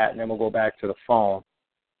chat, and then we'll go back to the phone.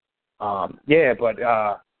 But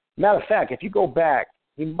matter of fact, if you go back,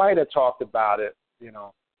 he might have talked about it,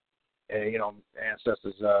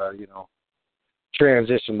 ancestors,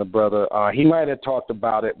 transition the brother. He might have talked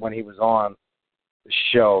about it when he was on the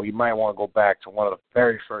show. You might want to go back to one of the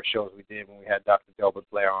very first shows we did when we had Dr. Delbert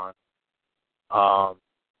Blair on.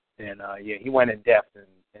 He went in depth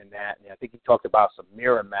in that. And I think he talked about some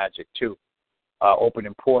mirror magic, too,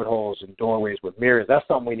 opening portholes and doorways with mirrors. That's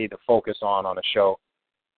something we need to focus on the show.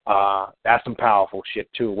 That's some powerful shit,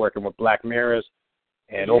 too, working with black mirrors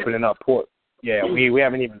and opening up port. Yeah, we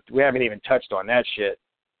haven't even touched on that shit.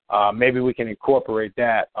 Maybe we can incorporate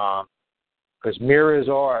that because mirrors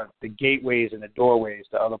are the gateways and the doorways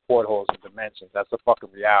to other portholes and dimensions. That's a fucking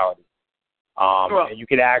reality. And you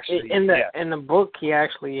could actually in the book he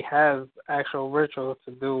actually has actual rituals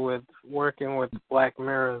to do with working with black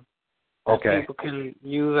mirrors. Okay. People can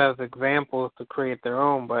use as examples to create their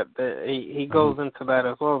own, but he goes into that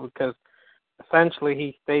as well because essentially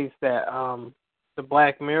he states that the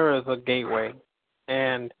black mirror is a gateway,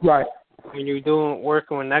 and right. When you're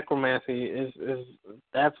working with necromancy, is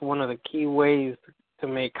that's one of the key ways to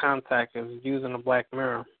make contact is using a black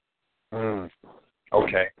mirror.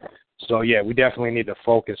 Okay. So, we definitely need to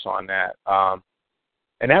focus on that.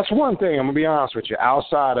 And that's one thing, I'm going to be honest with you,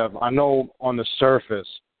 outside of, I know on the surface,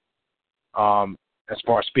 as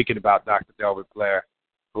far as speaking about Dr. Delbert Blair,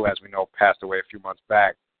 who, as we know, passed away a few months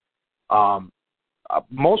back,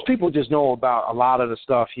 most people just know about a lot of the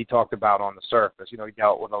stuff he talked about on the surface. He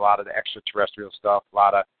dealt with a lot of the extraterrestrial stuff, a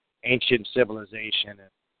lot of ancient civilization, and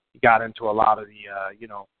he got into a lot of the,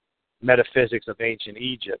 metaphysics of ancient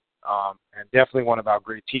Egypt, and definitely one of our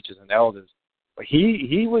great teachers and elders. But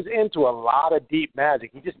he was into a lot of deep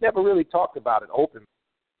magic. He just never really talked about it openly.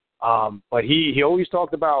 But he always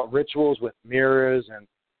talked about rituals with mirrors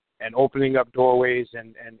and opening up doorways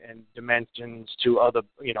and dimensions to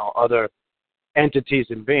other entities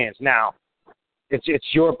and beings. Now,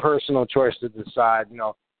 it's your personal choice to decide.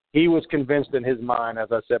 He was convinced in his mind, as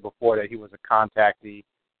I said before, that he was a contactee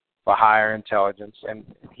for higher intelligence, and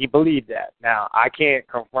he believed that. Now, I can't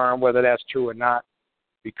confirm whether that's true or not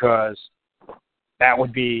because that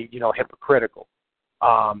would be, hypocritical.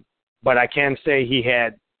 But I can say he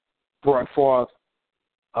had brought forth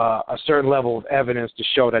a certain level of evidence to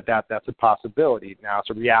show that that's a possibility. Now, it's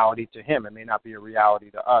a reality to him. It may not be a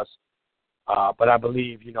reality to us. But I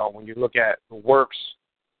believe, when you look at the works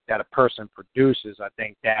that a person produces, I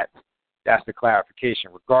think that's the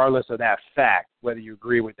clarification. Regardless of that fact, whether you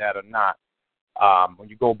agree with that or not, when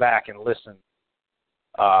you go back and listen,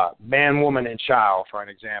 Man, Woman, and Child, for an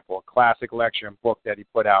example, a classic lecture and book that he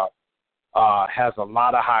put out, has a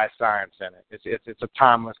lot of high science in it. It's a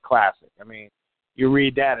timeless classic. I mean, you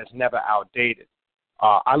read that, it's never outdated.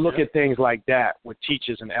 I look at things like that with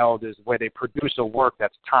teachers and elders where they produce a work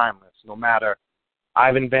that's timeless, no matter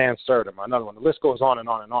Ivan Van Sertima, another one. The list goes on and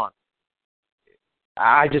on and on.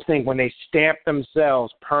 I just think when they stamp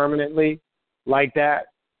themselves permanently like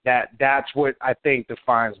that's what I think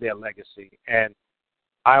defines their legacy. And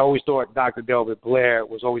I always thought Dr. Delbert Blair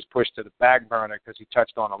was always pushed to the back burner because he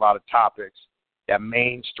touched on a lot of topics that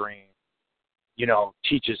mainstream,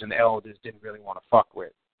 teachers and elders didn't really want to fuck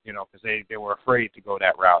with, because they were afraid to go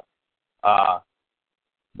that route.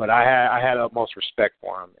 But I had utmost respect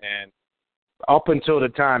for him. And up until the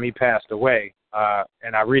time he passed away,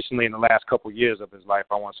 and I recently, in the last couple of years of his life,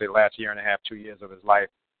 I want to say last year and a half, 2 years of his life,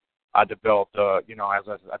 I developed, as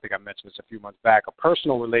I think I mentioned this a few months back, a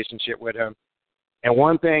personal relationship with him. And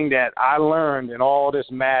one thing that I learned in all this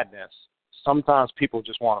madness, sometimes people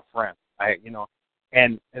just want a friend.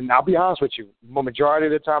 And I'll be honest with you, the majority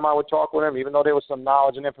of the time I would talk with him, even though there was some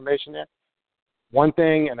knowledge and information there, one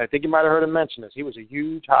thing, and I think you might have heard him mention this, he was a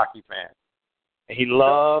huge hockey fan. And he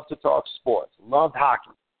loved to talk sports, loved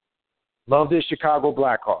hockey, loved his Chicago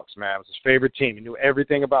Blackhawks, man. It was his favorite team. He knew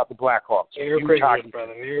everything about the Blackhawks. New York Rangers,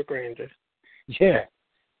 brother. New York Rangers. Yeah.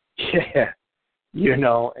 He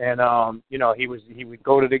would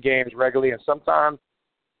go to the games regularly, and sometimes,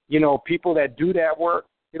 people that do that work,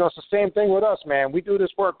 it's the same thing with us, man. We do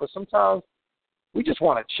this work, but sometimes we just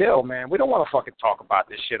want to chill, man. We don't want to fucking talk about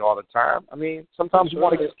this shit all the time. I mean, sometimes we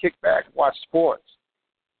want to just kick back and watch sports,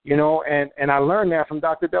 and I learned that from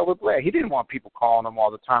Dr. Delbert Blair. He didn't want people calling him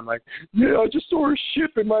all the time like, yeah, I just saw a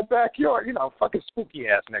ship in my backyard. Fucking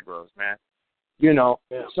spooky-ass Negroes, man.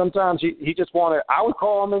 Sometimes he just wanted, I would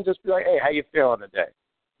call him and just be like, hey, how you feeling today?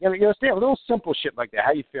 You understand? A little simple shit like that.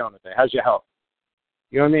 How you feeling today? How's your health?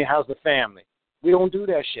 You know what I mean? How's the family? We don't do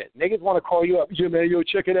that shit. Niggas want to call you up. Yeah, man, yo,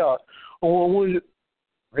 check it out. Oh,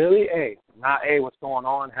 really? Hey, not, hey, what's going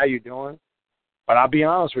on? How you doing? But I'll be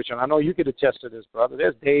honest with you, and I know you could attest to this, brother.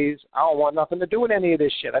 There's days I don't want nothing to do with any of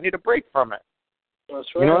this shit. I need a break from it. That's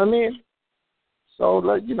right. You know what I mean? So,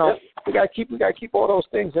 we gotta keep all those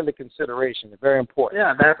things into consideration. They're very important.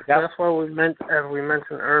 Yeah, that's what we meant, as we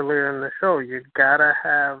mentioned earlier in the show. You gotta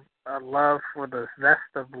have a love for the zest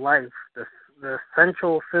of life, the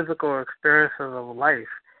essential physical experiences of life.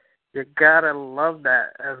 You gotta love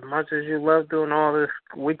that as much as you love doing all this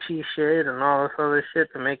witchy shit and all this other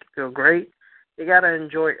shit to make you feel great. You gotta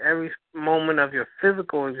enjoy every moment of your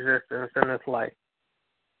physical existence in this life.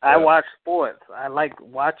 I watch sports. I like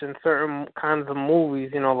watching certain kinds of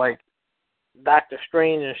movies, like Doctor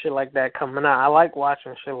Strange and shit like that coming out. I like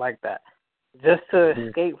watching shit like that. Just to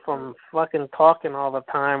escape from fucking talking all the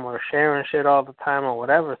time or sharing shit all the time or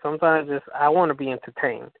whatever. Sometimes I want to be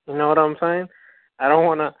entertained. You know what I'm saying? I don't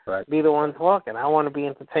want to be the one talking. I want to be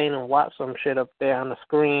entertained and watch some shit up there on the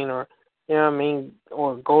screen or, you know what I mean,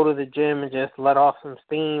 or go to the gym and just let off some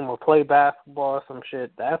steam or play basketball or some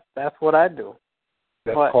shit. That's what I do.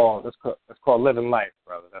 That's called living life,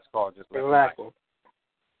 brother. That's called just living life.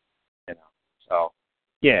 So,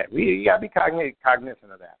 yeah, you got to be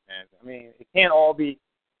cognizant of that, man. I mean, it can't all be,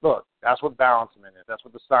 look, that's what balancement is. That's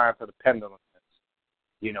what the science of the pendulum is.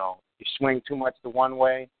 You swing too much to one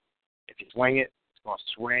way. If you swing it, it's going to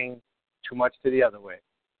swing too much to the other way.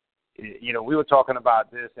 We were talking about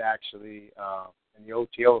this, actually, in the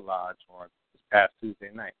OTO Lodge on this past Tuesday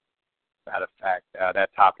night. Matter of fact, that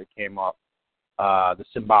topic came up. The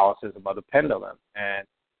symbolicism of the pendulum. And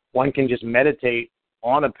one can just meditate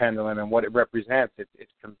on a pendulum and what it represents.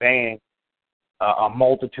 It's conveying a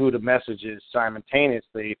multitude of messages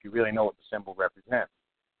simultaneously if you really know what the symbol represents.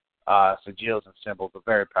 Sigils and symbols are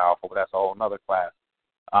very powerful, but that's a whole other class.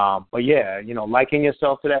 But yeah, liking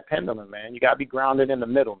yourself to that pendulum, man. You got to be grounded in the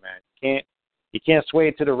middle, man. You can't sway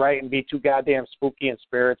to the right and be too goddamn spooky and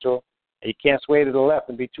spiritual. And you can't sway to the left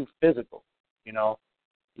and be too physical,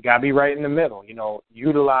 You got to be right in the middle,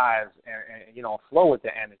 utilize and flow with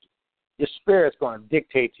the energy. Your spirit's going to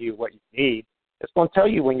dictate to you what you need. It's going to tell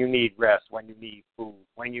you when you need rest, when you need food,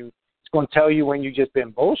 it's going to tell you when you've just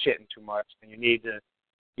been bullshitting too much and you need to,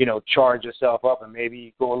 charge yourself up and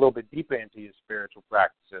maybe go a little bit deeper into your spiritual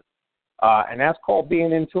practices. And that's called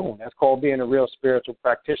being in tune. That's called being a real spiritual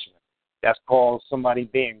practitioner. That's called somebody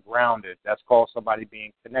being grounded. That's called somebody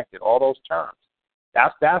being connected. All those terms.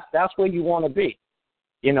 That's where you want to be.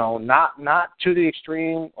 Not to the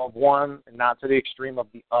extreme of one and not to the extreme of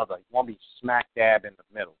the other. You want to be smack dab in the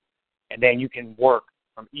middle. And then you can work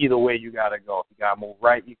from either way you got to go. If you got to move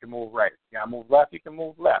right, you can move right. If you got to move left, you can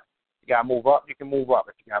move left. If you got to move up, you can move up.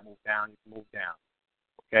 If you got to move down, you can move down.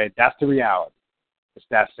 Okay? That's the reality. It's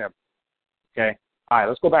that simple. Okay? All right,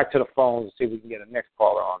 let's go back to the phones and see if we can get a next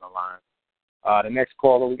caller on the line. The next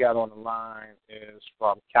caller we got on the line is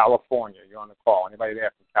from California. You're on the call. Anybody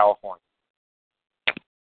there from California?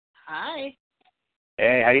 Hi.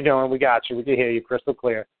 Hey, how you doing? We got you. We can hear you crystal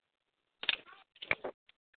clear.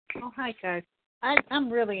 Oh, hi, guys. I'm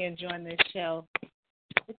really enjoying this show.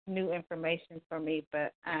 It's new information for me,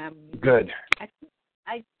 but good.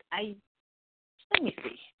 I let me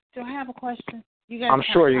see. Do I have a question? I'm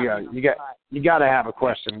sure you got to have a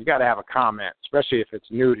question. You got to have a comment, especially if it's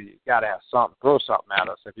new to you. You got to have something. Throw something at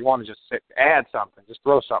us. If you want to just add something, just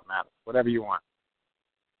throw something at us. Whatever you want.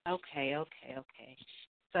 Okay.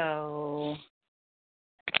 So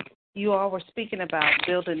you all were speaking about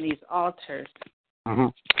building these altars. Mm-hmm.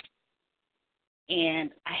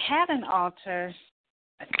 And I had an altar.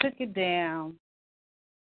 I took it down.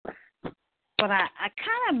 But I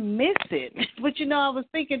kind of miss it. But, I was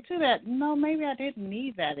thinking, too, that, no, maybe I didn't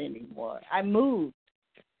need that anymore. I moved.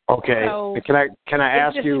 Okay. So can I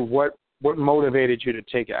ask you what motivated you to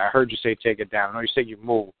take it? I heard you say take it down. I know you said you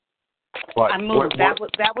moved. But I moved. That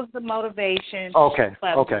was the motivation. Okay.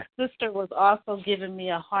 But okay. my sister was also giving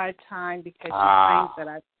me a hard time because she claims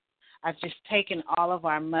that I've just taken all of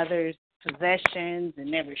our mother's possessions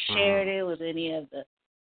and never shared it with any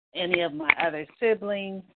of my other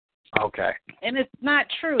siblings. Okay. And it's not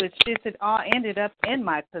true. It's just it all ended up in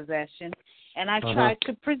my possession, and I tried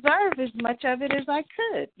to preserve as much of it as I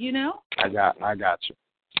could. I got you.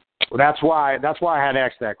 Well, that's why I had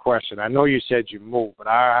asked that question. I know you said you moved, but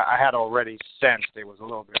I had already sensed it was a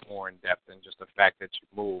little bit more in depth than just the fact that you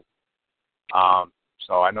moved.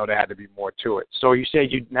 So I know there had to be more to it. So you said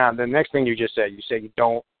now the next thing you just said, you said you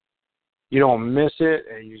don't miss it,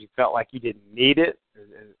 and you felt like you didn't need it.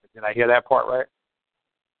 Did I hear that part right?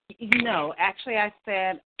 No, actually, I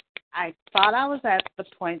said I thought I was at the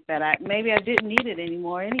point that maybe I didn't need it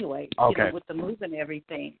anymore anyway, with the move and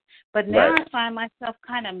everything. But now I find myself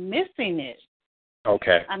kind of missing it.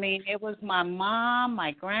 Okay. I mean, it was my mom,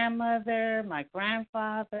 my grandmother, my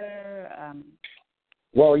grandfather.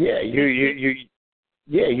 Well, yeah,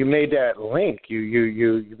 you made that link.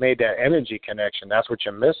 You made that energy connection. That's what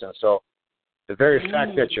you're missing. So the very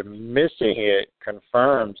fact that you're missing it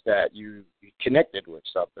confirms that you connected with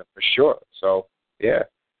something for sure. So, yeah,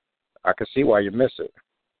 I can see why you miss it.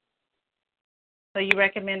 So you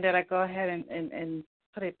recommend that I go ahead and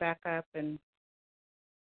put it back up? And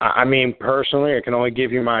I mean, personally, I can only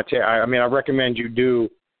give you my I recommend you do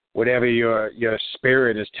whatever your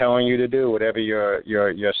spirit is telling you to do, whatever your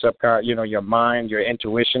subconscious, your mind, your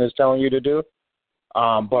intuition is telling you to do.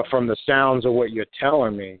 But from the sounds of what you're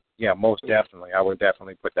telling me, yeah, most definitely, I would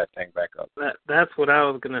definitely put that thing back up. That's what I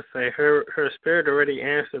was gonna say. Her spirit already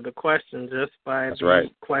answered the question just by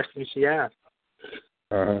the question she asked.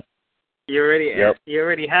 Uh-huh. You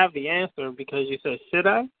already have the answer because you said, should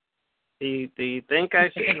I? Do you think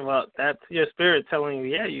I should? Well, that's your spirit telling you,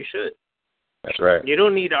 yeah, you should. That's right. You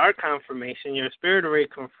don't need our confirmation. Your spirit already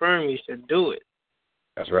confirmed you should do it.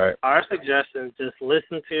 That's right. Our suggestion is just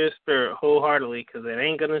listen to your spirit wholeheartedly because it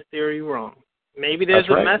ain't going to steer you wrong. Maybe there's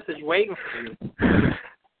a message waiting for you.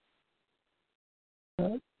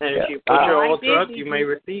 And if you put your altar up, you may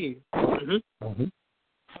receive.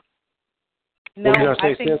 No,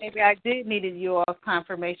 I think maybe I did need you all's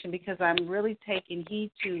confirmation because I'm really taking heed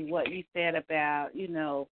to what you said about,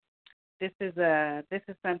 this is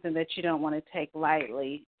something that you don't want to take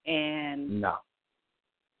lightly, and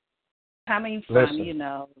coming from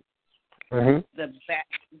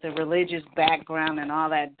the religious background and all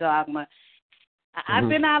that dogma. I've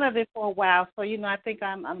been out of it for a while, so I think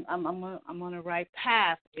I'm on the right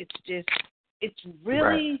path. It's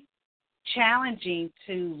really challenging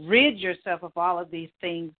to rid yourself of all of these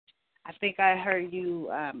things. I think I heard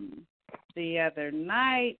you the other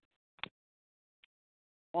night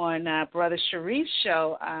on Brother Sharif's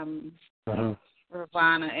show,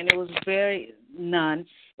 Ravana, and it was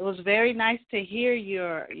very nice to hear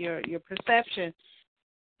your perception.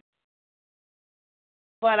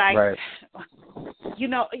 But you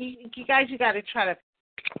guys, you got to try to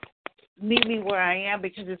meet me where I am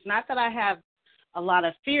because it's not that I have a lot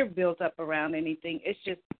of fear built up around anything. It's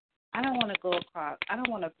just I don't want to go across. I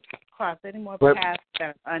don't want to cross any more paths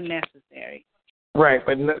that are unnecessary. Right,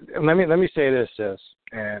 but let me say this, sis,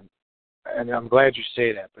 and I'm glad you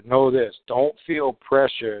say that. But know this: don't feel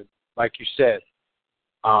pressured, like you said.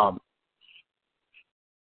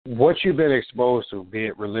 What you've been exposed to, be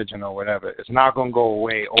it religion or whatever, it's not going to go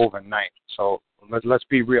away overnight. So let's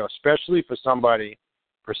be real, especially for somebody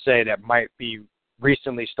per se that might be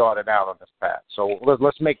recently started out on this path. So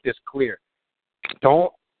let's make this clear.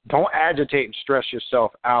 Don't agitate and stress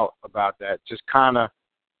yourself out about that. Just kind of,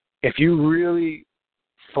 if you really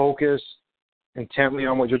focus intently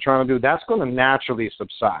on what you're trying to do, that's going to naturally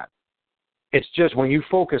subside. It's just when you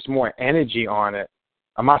focus more energy on it,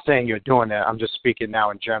 I'm not saying you're doing that. I'm just speaking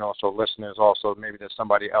now in general, so listeners also, maybe there's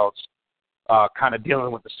somebody else kind of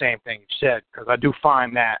dealing with the same thing you said, because I do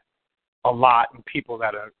find that a lot in people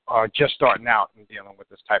that are just starting out and dealing with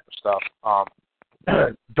this type of stuff.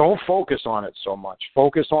 Don't focus on it so much.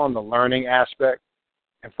 Focus on the learning aspect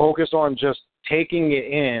and focus on just taking it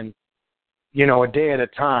in, a day at a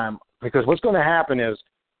time, because what's going to happen is,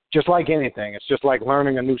 just like anything, it's just like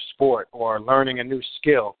learning a new sport or learning a new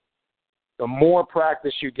skill. The more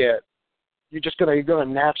practice you get, you're gonna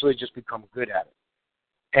naturally just become good at it.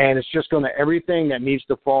 And it's just gonna everything that needs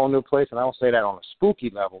to fall into place, and I don't say that on a spooky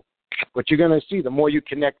level, but you're gonna see the more you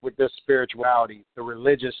connect with this spirituality, the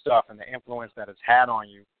religious stuff and the influence that it's had on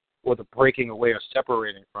you, or the breaking away or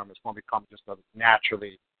separating from, it's gonna become just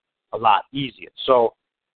naturally a lot easier. So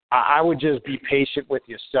I would just be patient with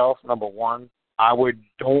yourself, number one. I would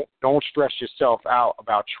don't stress yourself out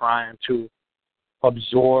about trying to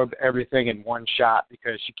absorb everything in one shot,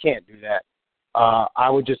 because you can't do that. I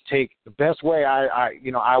would just take the best way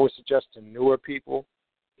I would suggest to newer people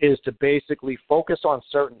is to basically focus on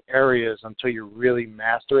certain areas until you really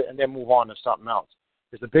master it, and then move on to something else.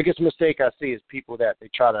 Because the biggest mistake I see is people that they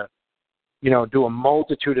try to, do a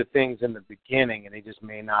multitude of things in the beginning, and they just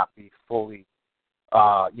may not be fully,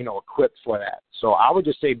 equipped for that. So I would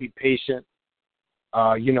just say be patient.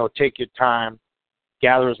 Take your time,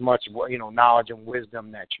 gather as much, knowledge and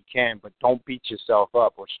wisdom that you can, but don't beat yourself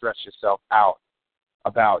up or stress yourself out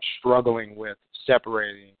about struggling with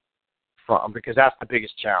separating from, because that's the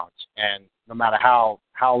biggest challenge. And no matter how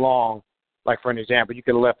long, like for an example, you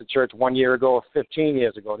could have left the church 1 year ago or 15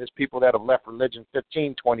 years ago. There's people that have left religion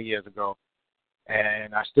 15, 20 years ago,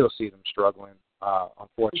 and I still see them struggling,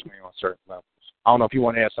 unfortunately, on certain levels. I don't know if you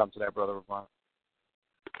want to add something to that, Brother Ravon.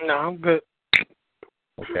 No, I'm good.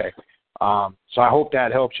 Okay. So I hope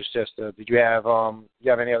that helps you, sister. Did you have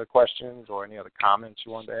any other questions or any other comments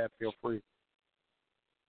you wanted to add? Feel free.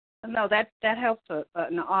 No, that helps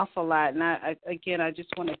an awful lot. And I just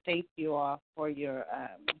want to thank you all for your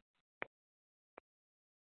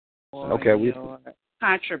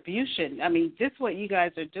contribution. I mean, just what you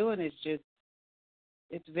guys are doing is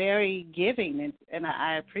it's very giving, and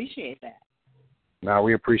I appreciate that. No,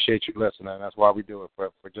 we appreciate you listening. That's why we do it,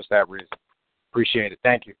 for just that reason. Appreciate it.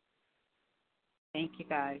 Thank you. Thank you,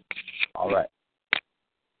 guys. All right.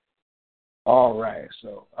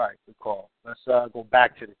 So, good call. Let's go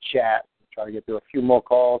back to the chat. Try to get through a few more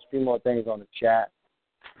calls, a few more things on the chat.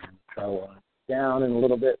 Try to down in a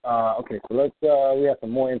little bit. Okay, so let's. We have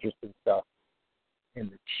some more interesting stuff in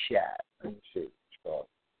the chat. Let me see.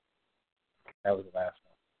 That was the last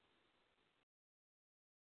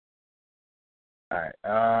one. All right.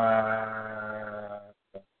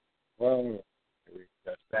 Well,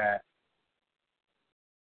 that's that.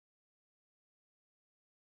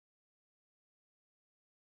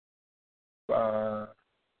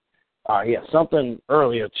 Something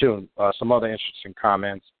earlier too. Some other interesting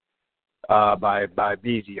comments by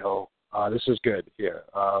Bezio. This is good here.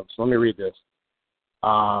 So let me read this.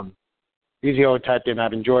 Bezio typed in,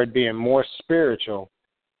 "I've enjoyed being more spiritual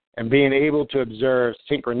and being able to observe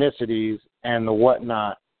synchronicities and the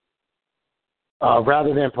whatnot,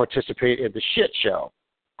 rather than participate in the shit show.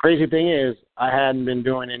 Crazy thing is, I hadn't been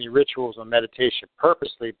doing any rituals or meditation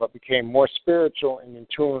purposely, but became more spiritual and in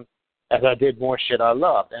tune as I did more shit I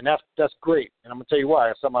loved." And that's great. And I'm going to tell you why.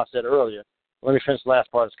 It's something I said earlier. Let me finish the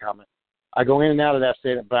last part of this comment. "I go in and out of that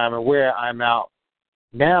state, but I'm aware I'm out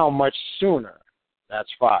now much sooner."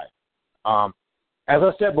 That's 5. As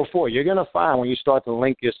I said before, you're going to find when you start to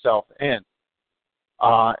link yourself in,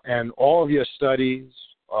 and all of your studies,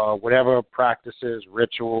 whatever practices,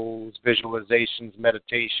 rituals, visualizations,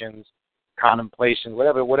 meditations, contemplation,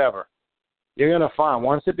 whatever, you're going to find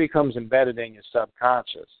once it becomes embedded in your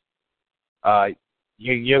subconscious,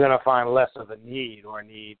 you're going to find less of a need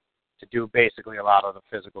to do basically a lot of the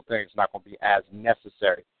physical things. It's not going to be as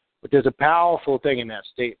necessary. But there's a powerful thing in that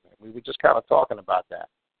statement. We were just kind of talking about that.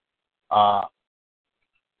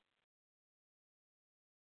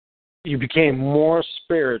 You became more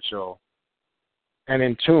spiritual and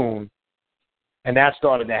in tune, and that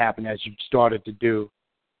started to happen as you started to do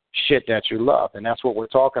shit that you love. And that's what we're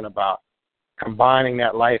talking about, combining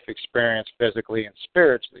that life experience physically and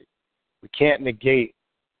spiritually. We can't negate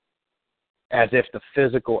as if the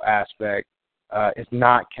physical aspect is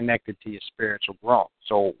not connected to your spiritual growth.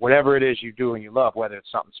 So whatever it is you do and you love, whether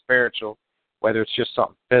it's something spiritual, whether it's just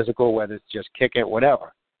something physical, whether it's just kick it,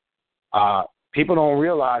 whatever, people don't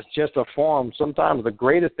realize just a form. Sometimes the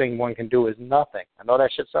greatest thing one can do is nothing. I know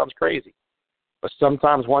that shit sounds crazy, but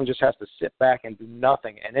sometimes one just has to sit back and do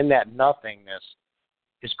nothing. And in that nothingness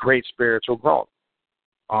is great spiritual growth.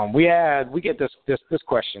 We get this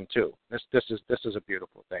question too. This is a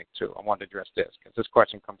beautiful thing too. I wanted to address this because this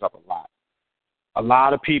question comes up a lot. A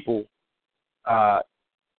lot of people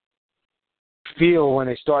feel when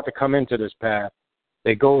they start to come into this path,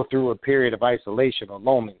 they go through a period of isolation or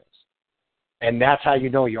loneliness. And that's how you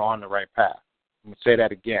know you're on the right path. I'm going to say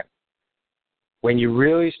that again. When you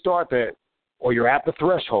really start to, or you're at the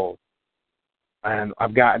threshold, and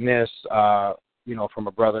I've gotten this, from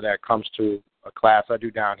a brother that comes to a class I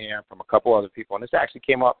do down here, from a couple other people, and this actually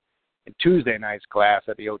came up in Tuesday night's class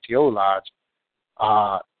at the OTO Lodge,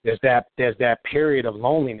 there's that period of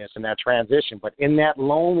loneliness and that transition. But in that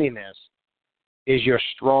loneliness is your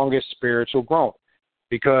strongest spiritual growth,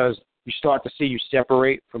 because you start to see you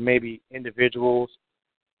separate from maybe individuals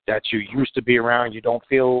that you used to be around. You don't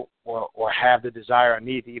feel or have the desire or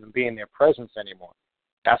need to even be in their presence anymore.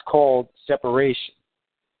 That's called separation.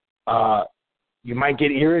 You might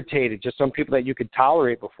get irritated. Just some people that you could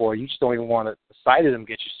tolerate before, you just don't even want to, the sight of them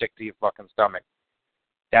gets you sick to your fucking stomach.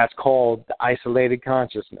 That's called the isolated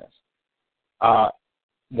consciousness.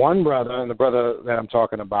 One brother, and the brother that I'm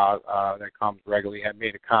talking about that comes regularly, had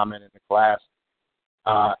made a comment in the class.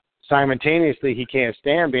 Simultaneously, he can't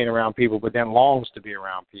stand being around people, but then longs to be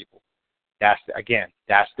around people. That's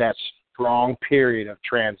that strong period of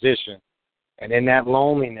transition. And in that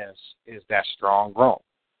loneliness is that strong growth.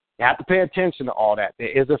 You have to pay attention to all that. There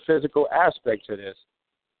is a physical aspect to this,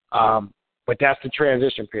 but that's the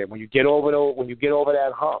transition period. When you get over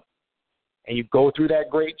that hump, and you go through that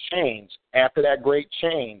great change, after that great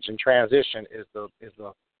change and transition is the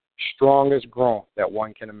strongest growth that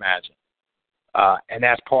one can imagine. And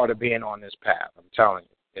that's part of being on this path. I'm telling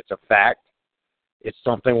you, it's a fact. It's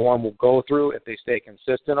something one will go through if they stay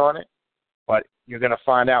consistent on it. But you're going to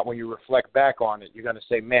find out when you reflect back on it, you're going to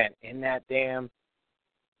say, man, in that damn,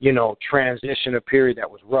 transition of period that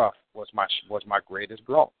was rough was my greatest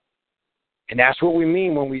growth. And that's what we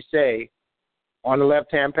mean when we say on the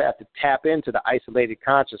left-hand path to tap into the isolated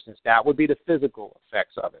consciousness. That would be the physical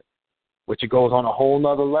effects of it, which it goes on a whole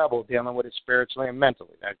nother level, dealing with it spiritually and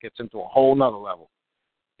mentally. That gets into a whole nother level.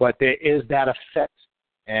 But there is that effect.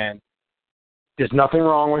 And there's nothing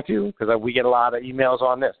wrong with you, because we get a lot of emails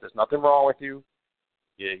on this. There's nothing wrong with you.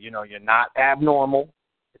 You're not abnormal.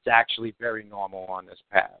 It's actually very normal on this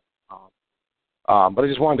path. But I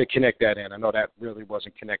just wanted to connect that in. I know that really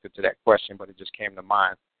wasn't connected to that question, but it just came to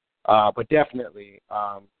mind. But definitely,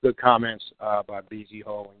 good comments by BZ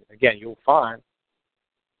Ho. And again, you'll find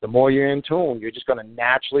the more you're in tune, you're just going to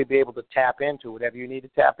naturally be able to tap into whatever you need to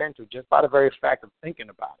tap into just by the very fact of thinking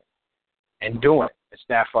about it and doing it. It's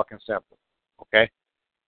that fucking simple. Okay?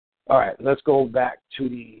 All right, let's go back to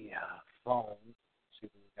the phone. See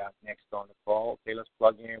what we got next on the call. Okay, let's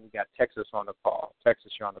plug in. We got Texas on the call.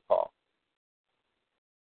 Texas, you're on the call.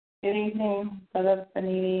 Good evening, Brother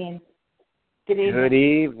Fanini, and good evening. Good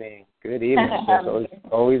evening. Good evening. It's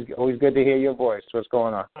always good to hear your voice. What's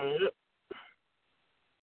going on?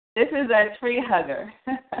 This is a tree hugger.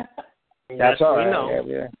 That's all right.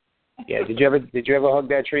 Yeah. Did you ever hug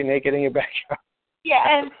that tree naked in your backyard?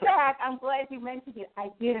 Yeah, in fact, I'm glad you mentioned it. I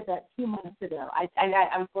did about 2 months ago.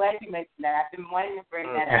 I'm glad you mentioned that. I've been wanting to bring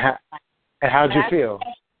that up. And how'd you feel?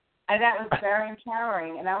 And that was very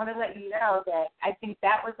empowering. And I want to let you know that I think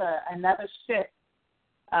that was another shift.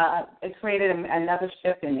 It created another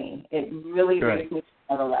shift in me. It really raised me to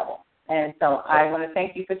another level. And so I want to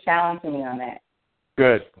thank you for challenging me on that.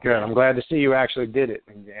 Good. I'm glad to see you actually did it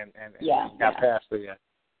and got past the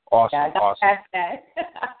awesome. Yeah, I got past that.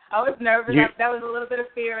 I was nervous. That was a little bit of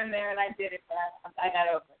fear in there, and I did it, but I got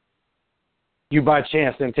over it. You by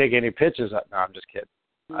chance didn't take any pictures? No, I'm just kidding.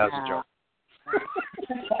 That was a joke.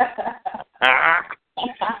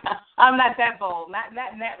 I'm not that bold. Not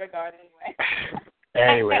in that regard, anyway.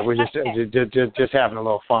 Anyway, we're just having a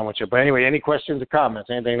little fun with you. But anyway, any questions or comments?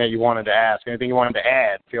 Anything that you wanted to ask? Anything you wanted to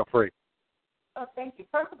add? Feel free. Oh, thank you.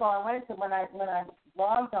 First of all, I wanted to, when I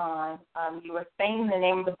logged on, you were saying the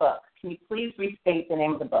name of the book. Can you please restate the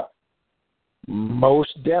name of the book?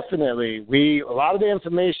 Most definitely. A lot of the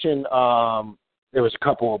information, there was a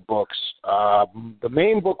couple of books. The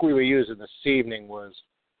main book we were using this evening was,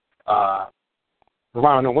 I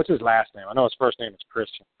don't know, what's his last name? I know his first name is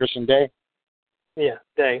Christian. Christian Day? Yeah,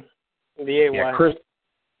 Day. D-A-Y.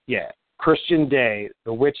 Christian Day,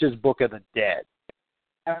 The Witch's Book of the Dead.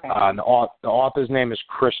 Okay. The author's name is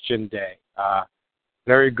Christian Day.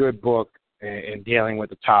 Very good book in dealing with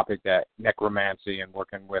the topic that necromancy and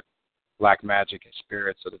working with black magic and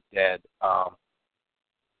spirits of the dead.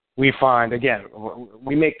 We find, again,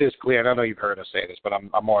 we make this clear, and I know you've heard us say this, but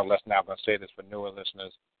I'm more or less now going to say this for newer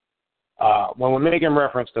listeners. When we're making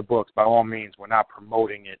reference to books, by all means, we're not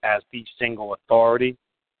promoting it as the single authority.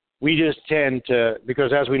 We just tend to,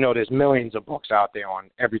 because as we know, there's millions of books out there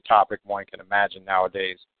on every topic one can imagine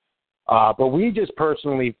nowadays. But we just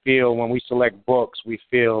personally feel when we select books, we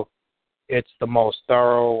feel it's the most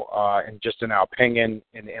thorough and just in our opinion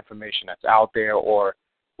in the information that's out there, or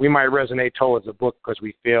we might resonate towards the book because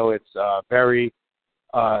we feel it's very,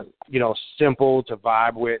 simple to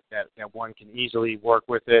vibe with, that one can easily work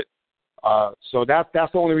with it. So that's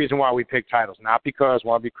the only reason why we pick titles, not because, I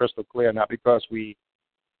want to be crystal clear, not because we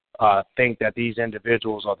think that these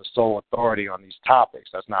individuals are the sole authority on these topics.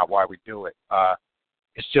 That's not why we do it.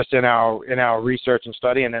 It's just in our research and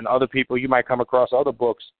study, and then other people, you might come across other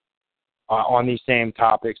books on these same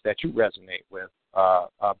topics that you resonate with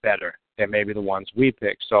better than maybe the ones we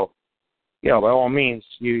pick. So, by all means,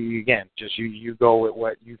 you go with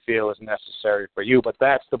what you feel is necessary for you. But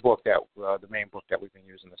that's the book that the main book that we've been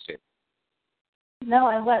using this evening. No,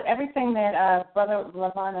 and everything that Brother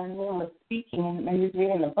Levon Amin was speaking and he was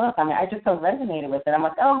reading the book, I just so resonated with it. I'm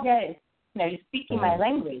like, oh yeah, you're speaking my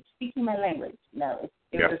language. No,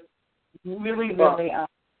 it was really, really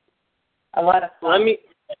a lot of fun.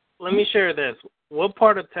 Let me share this. What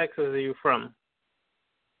part of Texas are you from?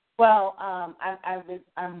 Well,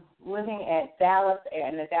 I'm living at Dallas,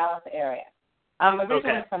 in the Dallas area. I'm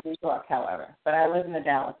originally from New York, however, but I live in the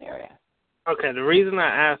Dallas area. Okay, the reason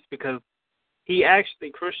I asked because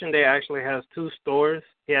Christian Day actually has 2 stores.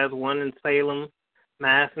 He has one in Salem,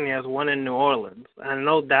 Mass, and he has one in New Orleans. I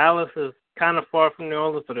know Dallas is kind of far from New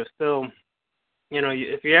Orleans, but it's still,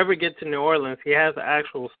 if you ever get to New Orleans, he has an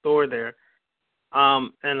actual store there.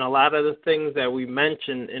 And a lot of the things that we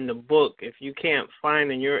mentioned in the book, if you can't find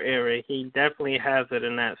in your area, he definitely has it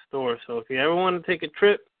in that store. So if you ever want to take a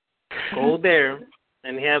trip, go there.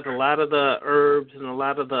 And he has a lot of the herbs and a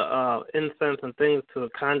lot of the incense and things to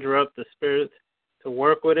conjure up the spirits to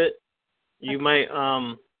work with it. You might,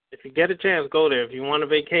 if you get a chance, go there. If you want a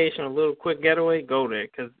vacation, a little quick getaway, go there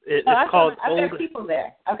because it's called I've got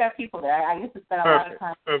people there. I used to spend a lot of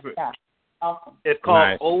time. Perfect. Yeah. Awesome. It's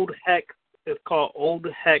called Old Hex. It's called Old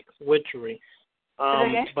Hex Witchery.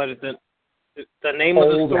 But the name of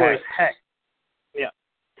the store is Hex. Yeah.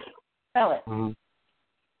 Spell it. Mm-hmm.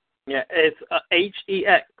 Yeah, it's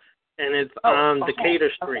HEX, and it's on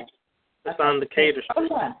Decatur Street. It's on Decatur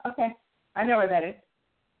Street. Okay. I know where that is.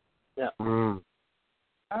 Yeah. Mm.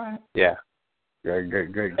 All right. Yeah.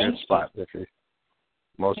 Good spot, Vicky.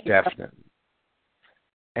 Most definitely.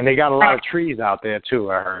 And they got a lot of trees out there,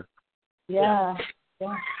 too, I heard. Yeah.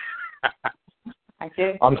 I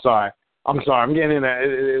did. I'm sorry. I'm getting in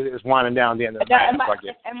there. It's winding down the end of the night.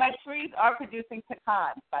 And my trees are producing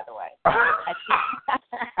pecans, by the way.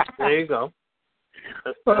 There you go.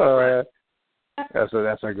 That's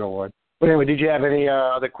a good one. But anyway, did you have any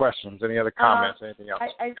other questions, any other comments, anything else?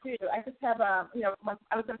 I do. I just have, I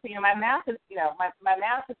was going to say, my mouth is, my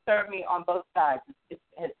mouth has served me on both sides. It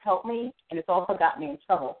has helped me, and it's also got me in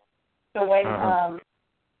trouble. So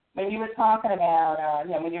when you were talking about,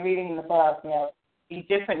 when you're reading the book, be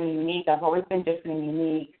different and unique. I've always been different and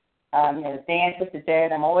unique. Dance with the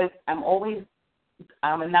dead. I'm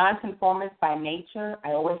a nonconformist by nature.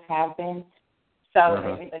 I always have been.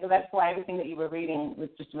 So that's why everything that you were reading was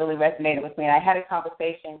just really resonated with me. And I had a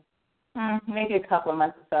conversation maybe a couple of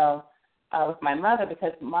months ago with my mother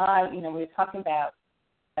because we were talking about,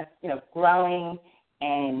 growing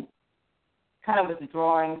and kind of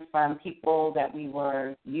withdrawing from people that we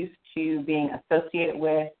were used to being associated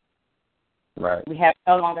with. Right. We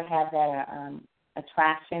no longer have that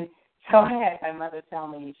attraction. So I had my mother tell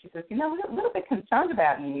me, she says, we're a little bit concerned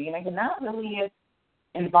about you. You're not really as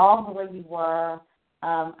involved the way you were.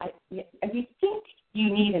 I think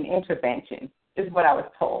you need an intervention, is what I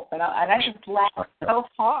was told. And I just laughed so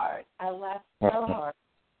hard. And I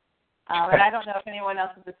don't know if anyone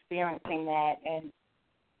else is experiencing that. And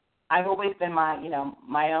I've always been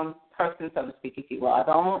my own person, so to speak, if you will.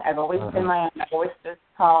 I've always been my own. I've always stood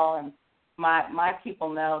tall, and my people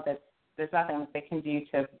know that there's nothing that they can do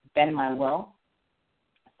to bend my will.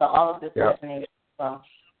 So all of this resonated as well.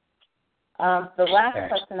 The last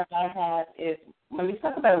question that I have is when we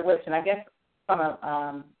talk about a witch, and I guess from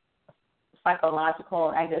a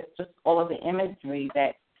psychological, I guess just all of the imagery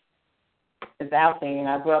that is out there.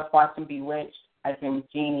 I grew up watching Bewitched. I dreamed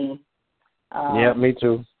Genie. Yeah, me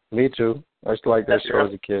too. I used to like that show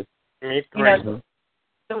as a kid. Me too.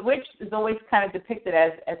 The witch is always kind of depicted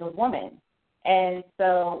as a woman. And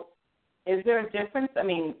so is there a difference? I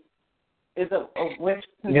mean, is a witch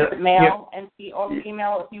considered male or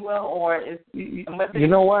female, if you will, or is you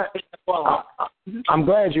know what? I'm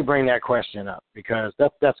glad you bring that question up because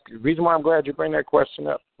that's the reason why I'm glad you bring that question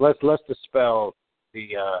up. Let's dispel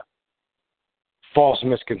the false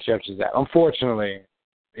misconceptions that unfortunately,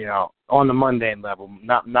 on the mundane level,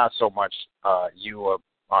 not so much you or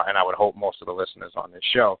and I would hope most of the listeners on this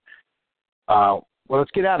show. Well,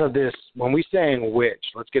 let's get out of this. When we saying witch,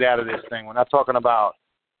 let's get out of this thing. We're not talking about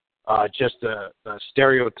just the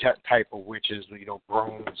stereotype of witches,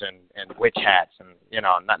 brooms and witch hats, and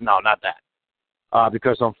not that.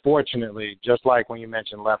 Because unfortunately, just like when you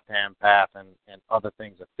mentioned Left Hand Path and other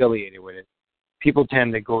things affiliated with it, people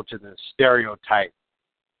tend to go to the stereotype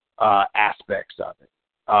aspects of it.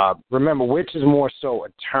 remember, witch is more so a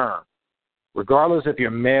term. Regardless if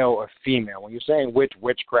you're male or female, when you're saying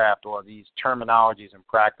witchcraft or these terminologies and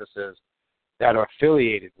practices that are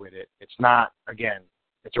affiliated with it, it's not, again,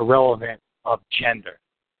 it's irrelevant of gender.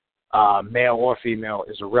 Male or female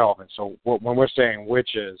is irrelevant. So when we're saying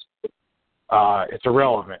witches, it's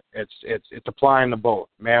irrelevant. It's applying to both,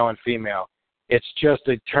 male and female. It's just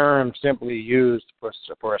a term simply used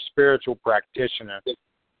for a spiritual practitioner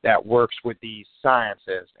that works with these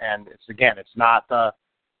sciences. And it's not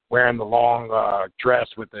wearing the long dress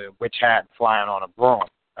with the witch hat flying on a broom.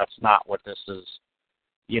 That's not what this is,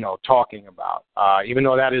 talking about. Even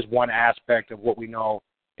though that is one aspect of what we know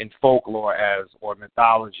in folklore or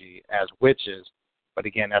mythology as witches, but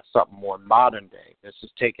again, that's something more modern day. This is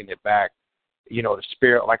taking it back, the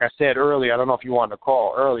spirit. Like I said earlier, I don't know if you wanted to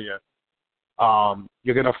call earlier.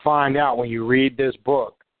 You're going to find out when you read this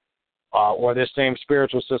book or this same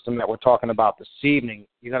spiritual system that we're talking about this evening,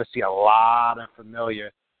 you're going to see a lot of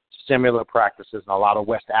familiar, similar practices and a lot of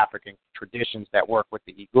West African traditions that work with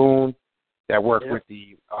the Igun, that work with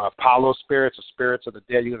the Apollo spirits, the spirits of the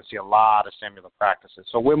dead. You're going to see a lot of similar practices.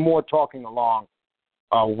 So we're more talking along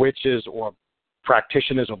witches or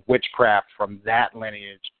practitioners of witchcraft from that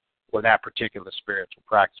lineage or that particular spiritual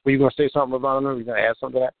practice. Were you going to say something about it? Were you going to add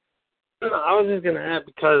something to that? No, I was just going to add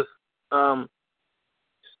because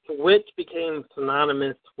witch became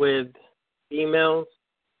synonymous with females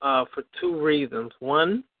for two reasons.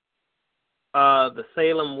 One, the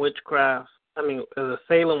Salem the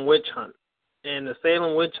Salem witch hunt. And the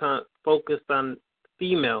Salem witch hunt focused on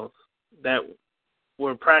females that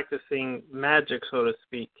were practicing magic, so to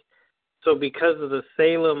speak. So because of the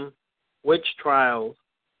Salem witch trials,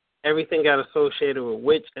 everything got associated with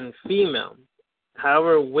witch and female.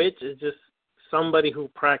 However, witch is just somebody who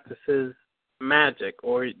practices magic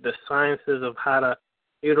or the sciences of how to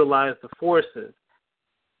utilize the forces.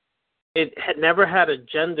 It had never had a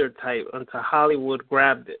gender type until Hollywood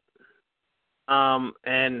grabbed it.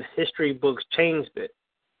 And history books changed it.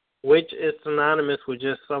 Witch is synonymous with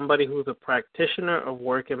just somebody who's a practitioner of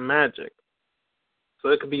working magic. So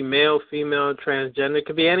it could be male, female, transgender. It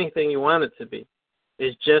could be anything you want it to be.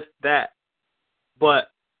 It's just that.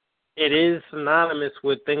 But it is synonymous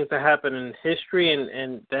with things that happen in history,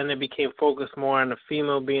 and then it became focused more on the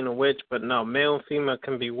female being a witch. But no, male and female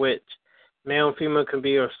can be witch. Male and female can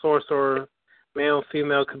be a sorcerer. Male and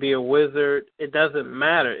female could be a wizard. It doesn't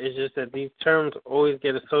matter. It's just that these terms always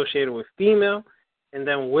get associated with female, and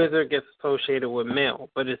then wizard gets associated with male.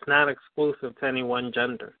 But it's not exclusive to any one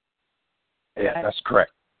gender. Yeah, that's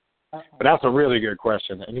correct. But that's a really good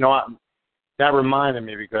question. And, that reminded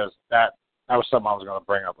me because that was something I was going to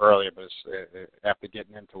bring up earlier, but after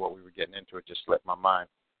getting into what we were getting into, it just slipped my mind.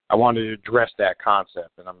 I wanted to address that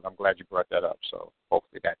concept, and I'm glad you brought that up. So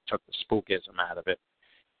hopefully that took the spookism out of it.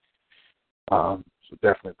 So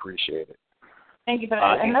definitely appreciate it. Thank you for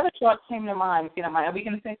that. Another thought came to mind, if you don't mind. Are we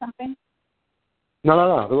going to say something?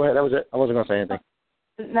 No. Go ahead. That was it. I wasn't going to say anything.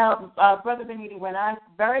 Now, Brother Beniti,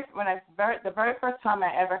 the very first time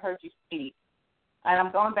I ever heard you speak, and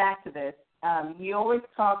I'm going back to this, you always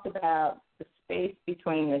talked about the space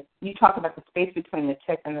between the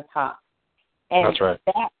tip and the top. And that's right.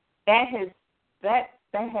 That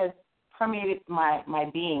has permeated my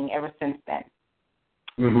being ever since then.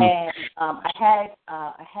 Mm-hmm. And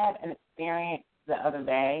I had an experience the other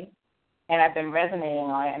day, and I've been resonating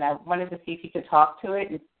on it, and I wanted to see if you could talk to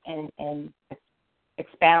it and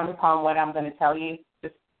expound upon what I'm going to tell you,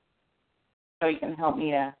 just so you can help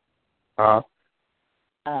me to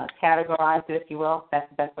categorize it, if you will. That's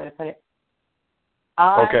the best way to put it.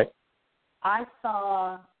 Okay. I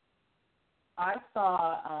saw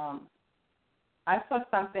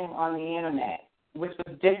something on the internet which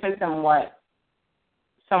was different than what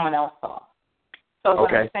someone else saw. So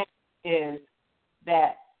what I'm saying is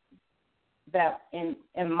that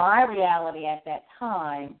in my reality at that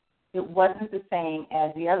time, it wasn't the same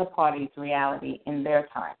as the other party's reality in their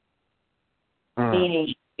time.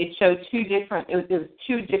 Meaning, it showed two different.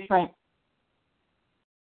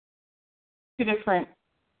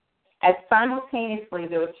 As simultaneously,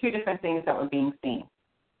 there were two different things that were being seen.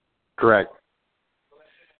 Correct.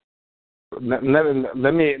 Let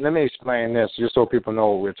me explain this just so people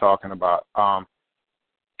know what we're talking about.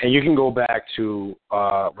 And you can go back to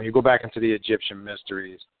when you go back into the Egyptian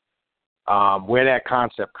mysteries, where that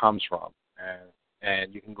concept comes from,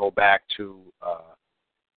 and you can go back to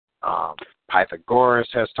Pythagoras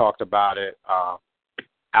has talked about it.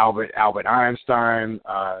 Albert Einstein,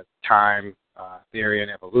 time theory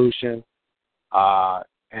and evolution,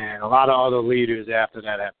 and a lot of other leaders after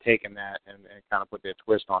that have taken that and kind of put their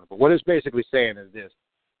twist on it. But what it's basically saying is this: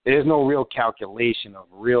 there's no real calculation of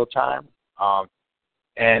real time.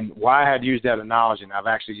 And why I had used that analogy, and I've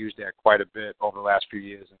actually used that quite a bit over the last few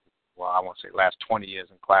years, well, I won't say last 20 years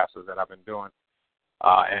in classes that I've been doing,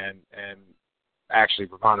 and actually,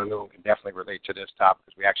 Ravana Noon can definitely relate to this topic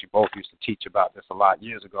because we actually both used to teach about this a lot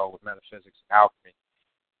years ago with metaphysics and alchemy.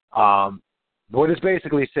 What it's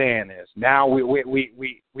basically saying is now we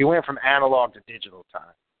went from analog to digital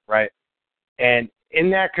time, right? And in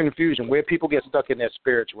that confusion, where people get stuck in their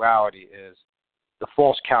spirituality is the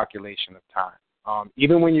false calculation of time.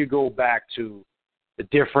 Even when you go back to the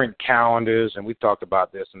different calendars, and we've talked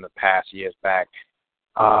about this in the past years back,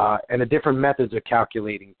 and the different methods of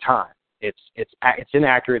calculating time. It's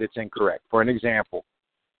inaccurate, it's incorrect. For an example,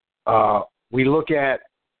 we look at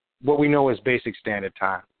what we know as basic standard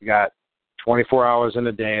time. We got 24 hours in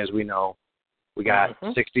a day, as we know. We got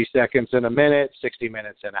 60 seconds in a minute, 60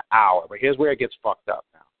 minutes in an hour. But here's where it gets fucked up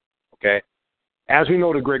now, okay? As we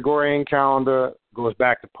know, the Gregorian calendar goes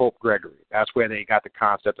back to Pope Gregory. That's where they got the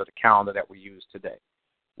concept of the calendar that we use today.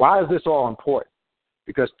 Why is this all important?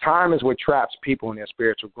 Because time is what traps people in their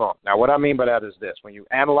spiritual growth. Now, what I mean by that is this. When you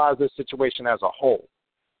analyze this situation as a whole,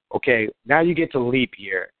 okay, now you get to leap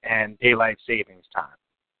year and daylight savings time,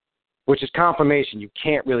 which is confirmation you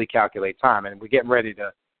can't really calculate time. And we're getting ready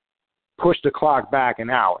to push the clock back an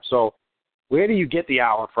hour. So where do you get the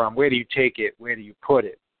hour from? Where do you take it? Where do you put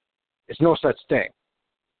it? There's no such thing.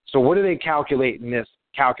 So what do they calculate in this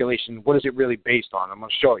calculation? What is it really based on? I'm going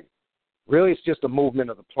to show you. Really, it's just the movement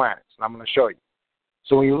of the planets, and I'm going to show you.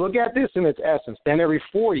 So when you look at this in its essence, then every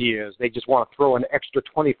 4 years, they just want to throw an extra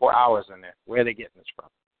 24 hours in there. Where are they getting this from?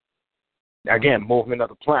 Again, movement of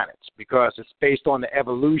the planets, because it's based on the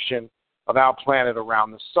evolution of our planet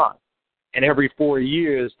around the sun. And every 4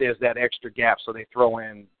 years, there's that extra gap, so they throw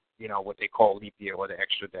in, what they call leap year or the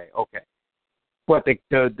extra day. Okay. But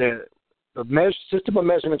the system of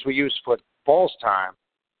measurements we use for false time,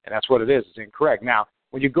 and that's what it is incorrect. Now,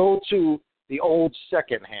 when you go to the old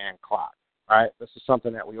second-hand clock, right, this is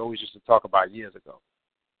something that we always used to talk about years ago.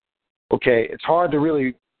 Okay, it's hard to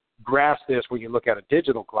really grasp this when you look at a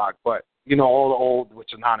digital clock, but, all the old,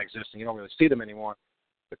 which are non-existent, you don't really see them anymore,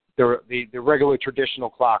 the regular traditional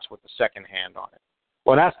clocks with the second hand on it.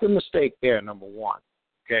 Well, that's the mistake there, number one,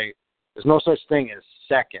 okay? There's no such thing as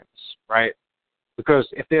seconds, right? Because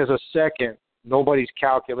if there's a second, nobody's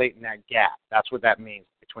calculating that gap. That's what that means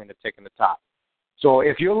between the tick and the tock. So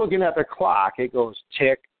if you're looking at the clock, it goes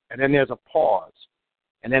tick, and then there's a pause,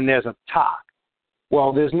 and then there's a tock.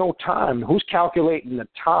 Well, there's no time. Who's calculating the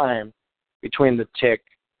time between the tick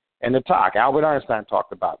and the tock? Albert Einstein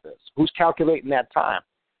talked about this. Who's calculating that time?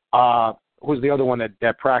 Who's the other one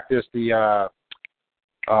that practiced the,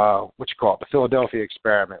 the Philadelphia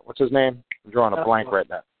experiment? What's his name? I'm drawing a blank right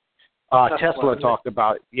now. Tesla talked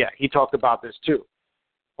about, he talked about this too.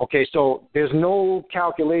 Okay, so there's no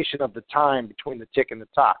calculation of the time between the tick and the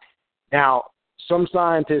tock. Now, some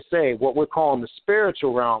scientists say what we're calling the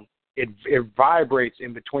spiritual realm, it vibrates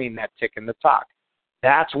in between that tick and the tock.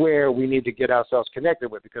 That's where we need to get ourselves connected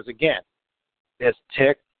with, because, again, there's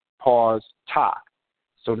tick, pause, tock.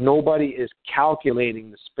 So nobody is calculating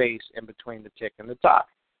the space in between the tick and the tock.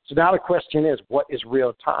 So now the question is, what is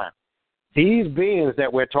real time? These beings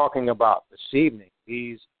that we're talking about this evening,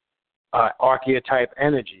 these archetype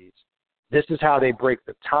energies, this is how they break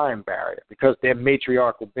the time barrier, because they're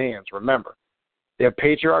matriarchal beings, remember. They're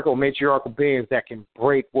matriarchal beings that can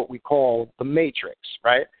break what we call the matrix,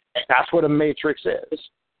 right? That's what a matrix is.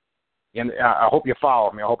 And I hope you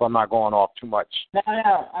follow me. I hope I'm not going off too much. No,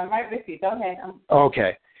 I'm right with you. Go ahead.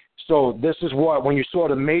 Okay. So this is what, when you saw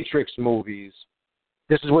the Matrix movies,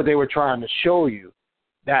 this is what they were trying to show you,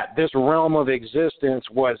 that this realm of existence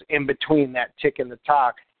was in between that tick and the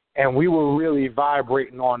tock, and we were really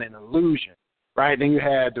vibrating on an illusion, right? Then you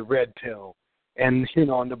had the red pill and,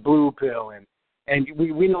 and the blue pill, and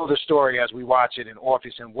we know the story as we watch it in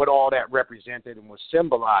Orpheus and what all that represented and was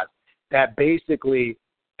symbolized, that basically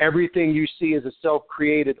everything you see is a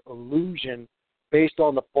self-created illusion based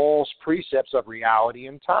on the false precepts of reality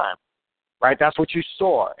and time, right? That's what you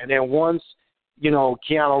saw. And then once,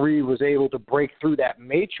 Keanu Reeves was able to break through that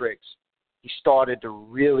matrix, he started to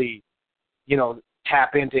really,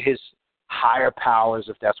 tap into his higher powers,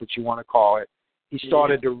 if that's what you want to call it. He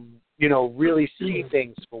started to, really see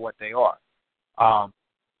things for what they are.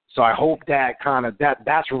 So I hope that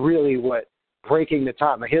that's really what breaking the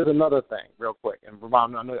time. Now, here's another thing, real quick. And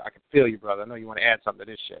Ramon, I know I can feel you, brother. I know you want to add something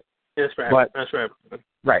to this shit. That's right. But, that's right.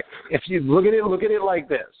 Right. If you look at it like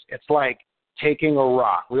this, it's like taking a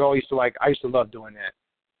rock. I used to love doing that.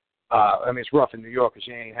 It's rough in New York because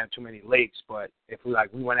you ain't had too many lakes. But if we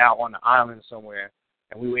went out on the island somewhere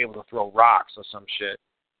and we were able to throw rocks or some shit,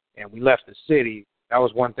 and we left the city, that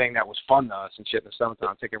was one thing that was fun to us and shit in the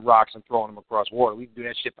summertime, taking rocks and throwing them across water. We could do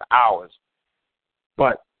that shit for hours.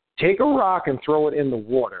 But take a rock and throw it in the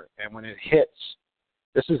water, and when it hits,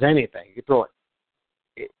 this is anything, you can throw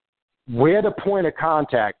it. Where the point of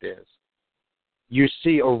contact is, you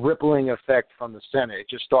see a rippling effect from the center. It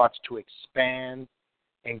just starts to expand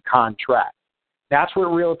and contract. That's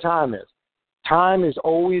what real time is. Time is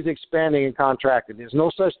always expanding and contracting. There's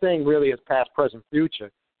no such thing really as past, present,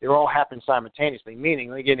 future. They all happen simultaneously, meaning,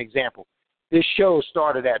 let me give an example. This show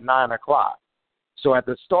started at 9 o'clock. So at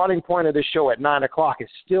the starting point of the show at 9 o'clock,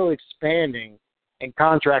 it's still expanding and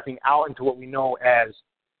contracting out into what we know as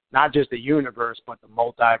not just the universe, but the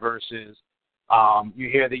multiverses. You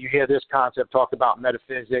hear this concept talked about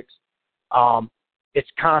metaphysics. It's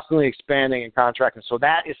constantly expanding and contracting. So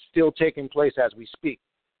that is still taking place as we speak.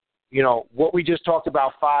 You know, what we just talked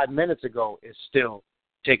about 5 minutes ago is still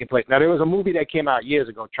taking place. Now, there was a movie that came out years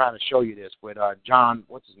ago trying to show you this with John,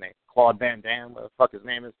 what's his name? Claude Van Damme, what the fuck his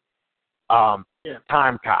name is?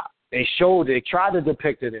 Time Cop. They tried to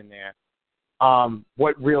depict it in there,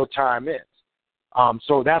 what real time is.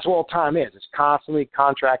 So that's what all time is. It's constantly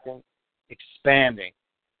contracting, expanding.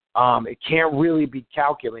 It can't really be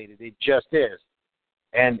calculated. It just is.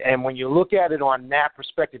 And when you look at it on that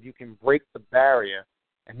perspective, you can break the barrier.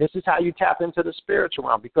 And this is how you tap into the spiritual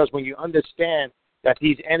realm, because when you understand that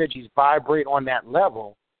these energies vibrate on that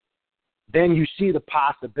level, then you see the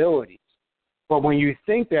possibilities. But when you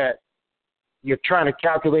think that you're trying to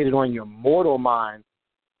calculate it on your mortal mind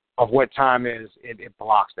of what time is, it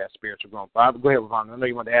blocks that spiritual realm. But go ahead, Ravon. I know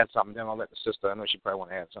you want to add something, then I'll let the sister, I know she probably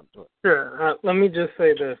want to add something to it. Sure. Let me just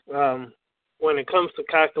say this. When it comes to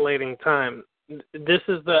calculating time, this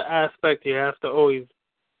is the aspect you have to always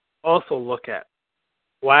also look at.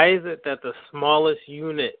 Why is it that the smallest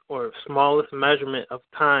unit or smallest measurement of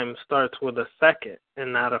time starts with a second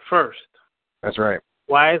and not a first? That's right.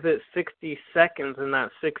 Why is it 60 seconds and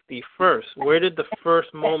not 60 first? Where did the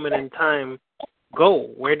first moment in time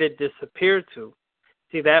go? Where did it disappear to?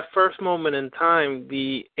 See, that first moment in time,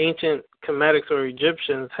 the ancient Kemetics or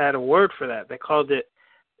Egyptians had a word for that. They called it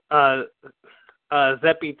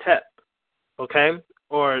Zepi Tep, okay?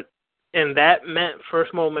 And that meant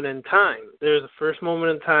first moment in time. There's a first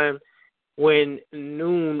moment in time when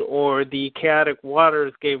noon or the chaotic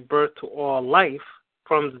waters gave birth to all life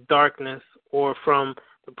from the darkness or from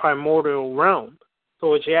the primordial realm. So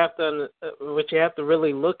what you have to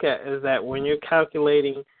really look at is that when you're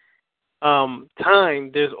calculating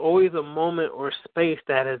time, there's always a moment or space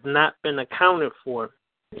that has not been accounted for.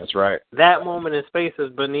 That's right. That moment in space, as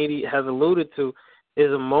Beniti has alluded to,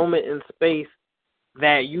 is a moment in space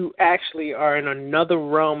that you actually are in another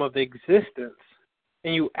realm of existence,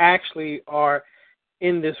 and you actually are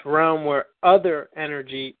in this realm where other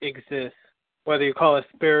energy exists, whether you call it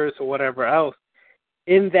spirits or whatever else.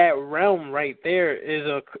 In that realm right there is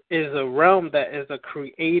a realm that is a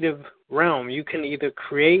creative realm. You can either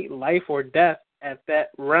create life or death at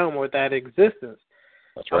that realm or that existence.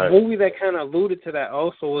 That's right. A movie that kind of alluded to that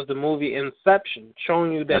also was the movie Inception,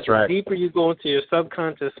 showing you that the deeper you go into your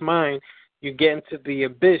subconscious mind, you get into the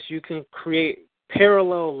abyss. You can create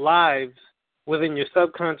parallel lives within your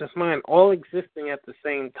subconscious mind, all existing at the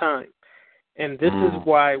same time. And this is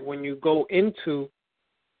why when you go into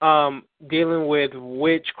dealing with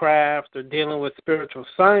witchcraft or dealing with spiritual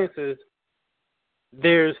sciences,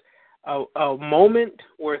 there's a moment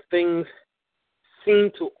where things seem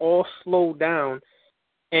to all slow down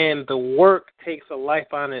and the work takes a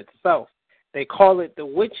life on itself. They call it the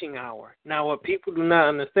witching hour. Now, what people do not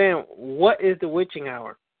understand, what is the witching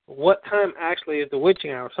hour? What time actually is the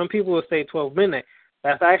witching hour? Some people will say 12 midnight.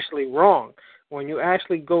 That's actually wrong. When you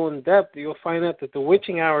actually go in depth, you'll find out that the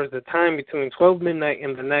witching hour is the time between 12 midnight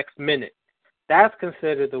and the next minute. That's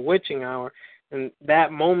considered the witching hour, and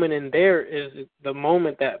that moment in there is the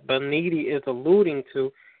moment that Beniti is alluding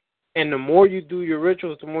to. And the more you do your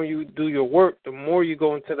rituals, the more you do your work, the more you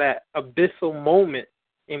go into that abyssal moment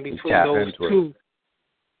in between those two,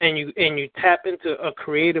 and you tap into a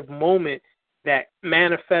creative moment that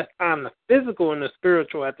manifests on the physical and the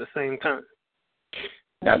spiritual at the same time.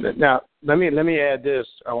 Now let me add this.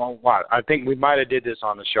 I think we might have did this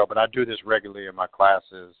on the show, but I do this regularly in my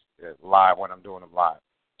classes live when I'm doing them live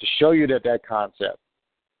to show you that concept.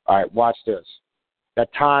 All right, watch this. That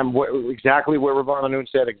time, exactly what Ravana Noon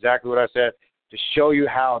said, exactly what I said, to show you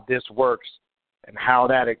how this works and how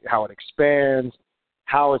it expands,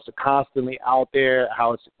 how it's constantly out there,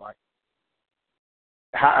 how it's like,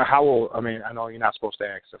 how old, I mean, I know you're not supposed to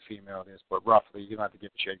ask a female this, but roughly, you don't have to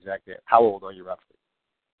give the exact date. How old are you roughly?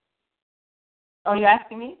 Oh, you're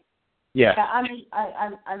asking me? Yeah. I'm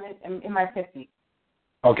in my 50s.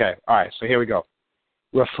 Okay, all right, so here we go.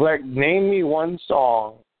 Name me one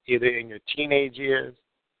song, either in your teenage years,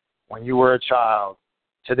 when you were a child,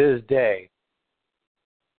 to this day,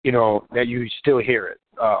 you know, that you still hear it.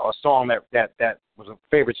 A song that was a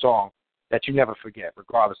favorite song that you never forget,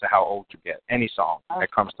 regardless of how old you get. Any song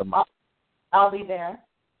that comes to mind. I'll Be There,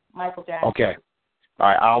 Michael Jackson. Okay. All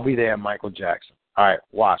right, I'll Be There, Michael Jackson. All right,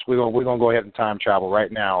 watch. We're gonna go ahead and time travel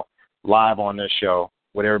right now, live on this show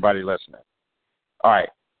with everybody listening. All right.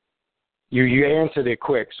 You answered it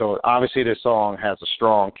quick, so obviously this song has a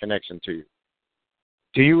strong connection to you.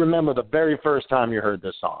 Do you remember the very first time you heard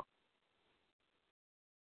this song?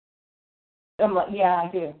 Yeah, I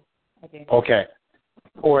do. Okay.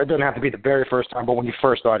 Or it doesn't have to be the very first time, but when you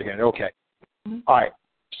first started hearing it. Okay. Mm-hmm. All right.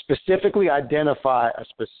 Specifically identify a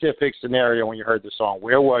specific scenario when you heard the song.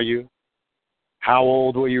 Where were you? How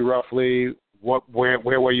old were you roughly? Where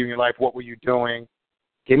were you in your life? What were you doing?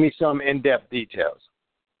 Give me some in-depth details.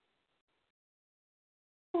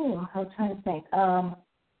 Oh, I was trying to think. Probably,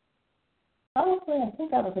 I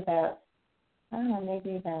think I was about, I don't know,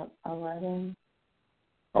 maybe about 11.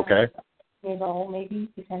 Okay. Years old, maybe,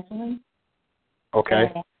 potentially.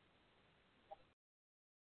 Okay. And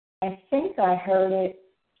I think I heard it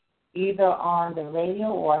either on the radio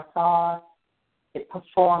or I saw it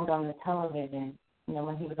performed on the television, you know,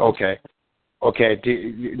 when he was Okay. Okay.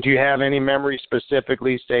 Do you have any memory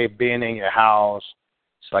specifically, say, being in your house?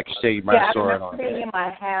 It's like you say you might have saw it on. Yeah, I remember being in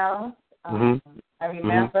my house. Mm-hmm. I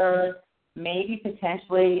remember maybe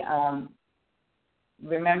potentially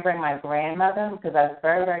remembering my grandmother because I was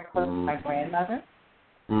very, very close to my grandmother.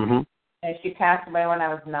 Mm-hmm. And she passed away when I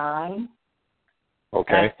was 9.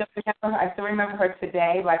 Okay. I still remember her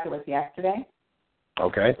today like it was yesterday.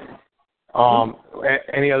 Okay.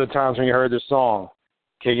 Any other times when you heard this song?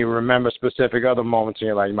 Can you remember specific other moments in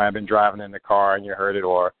your life? You might have been driving in the car and you heard it,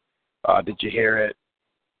 or did you hear it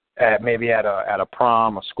maybe at a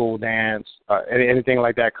prom, a school dance, anything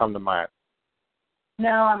like that come to mind? No,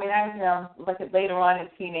 I mean, like later on in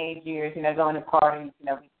teenage years, you know, going to parties, you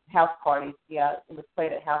know, house parties. Yeah, it was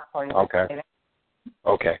played at house parties. Okay.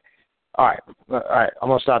 Okay. All right. I'm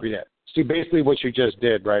going to stop you there. See, basically what you just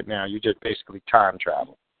did right now, you just basically time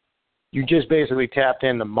traveled. You just basically tapped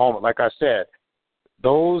in the moment. Like I said,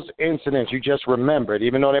 those incidents you just remembered,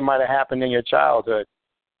 even though they might have happened in your childhood,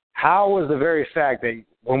 how was the very fact that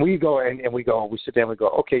when we go and we sit there and we go,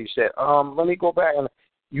 okay, you said, let me go back, and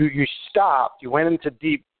you stopped, you went into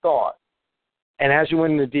deep thought. And as you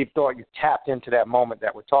went into deep thought, you tapped into that moment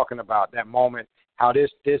that we're talking about, that moment, how this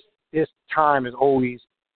time is always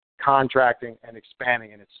contracting and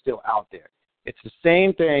expanding, and it's still out there. It's the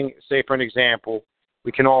same thing, say, for an example,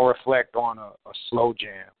 we can all reflect on a slow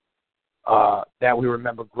jam that we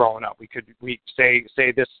remember growing up. We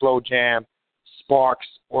say this slow jam sparks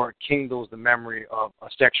or kindles the memory of a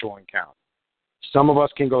sexual encounter. Some of us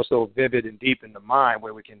can go so vivid and deep in the mind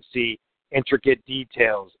where we can see intricate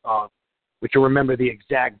details of, we can remember the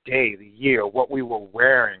exact day, the year, what we were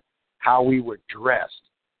wearing, how we were dressed,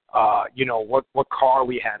 what car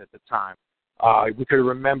we had at the time. We could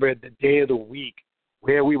remember the day of the week,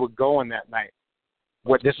 where we were going that night.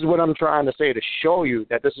 This is what I'm trying to say, to show you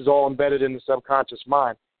that this is all embedded in the subconscious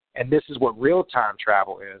mind, and this is what real-time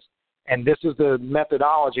travel is. And this is the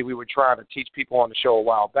methodology we were trying to teach people on the show a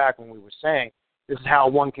while back when we were saying this is how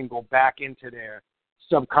one can go back into their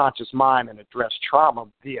subconscious mind and address trauma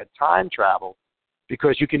via time travel,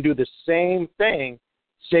 because you can do the same thing.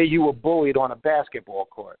 Say you were bullied on a basketball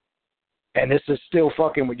court, and this is still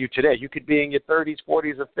fucking with you today. You could be in your 30s,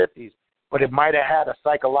 40s, or 50s, but it might have had a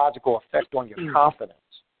psychological effect on your confidence.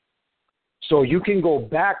 So you can go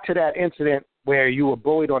back to that incident where you were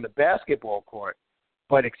bullied on the basketball court,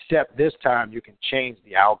 but except this time you can change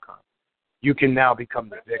the outcome. You can now become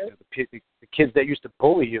the victim. The kids that used to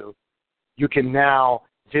bully you, you can now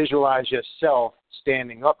visualize yourself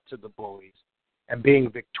standing up to the bullies and being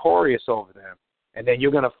victorious over them. And then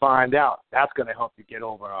you're going to find out that's going to help you get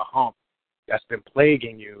over a hump that's been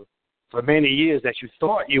plaguing you for many years that you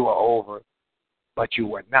thought you were over, but you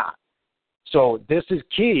were not. So this is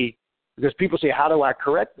key, because people say, how do I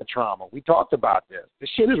correct the trauma? We talked about this. This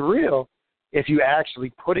shit is real if you actually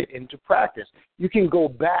put it into practice. You can go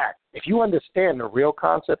back. If you understand the real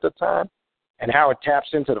concept of time and how it taps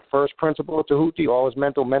into the first principle of Tahuti, all is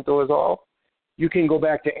mental, mental is all, you can go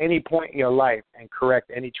back to any point in your life and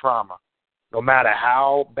correct any trauma, no matter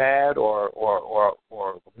how bad or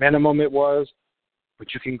minimum it was,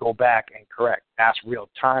 but you can go back and correct. That's real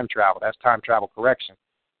time travel. That's time travel correction.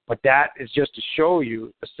 But that is just to show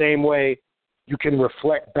you the same way you can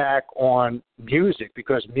reflect back on music,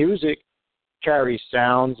 because music carries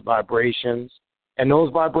sounds, vibrations, And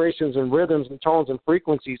those vibrations and rhythms and tones and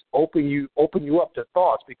frequencies open you up to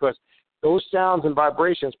thoughts, because those sounds and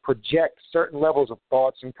vibrations project certain levels of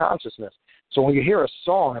thoughts and consciousness. So when you hear a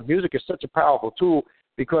song, and music is such a powerful tool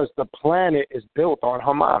because the planet is built on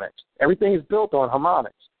harmonics. Everything is built on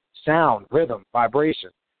harmonics, sound, rhythm,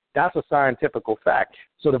 vibration. That's a scientific fact.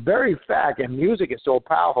 So the very fact, and music is so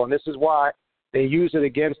powerful, and this is why they use it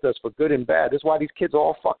against us for good and bad. This is why these kids are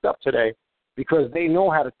all fucked up today, because they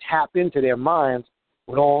know how to tap into their minds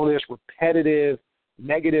with all this repetitive,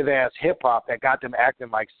 negative-ass hip-hop that got them acting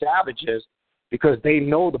like savages, because they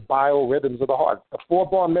know the biorhythms of the heart. The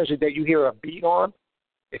 4-bar measure that you hear a beat on,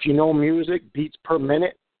 if you know music, beats per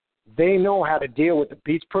minute, they know how to deal with the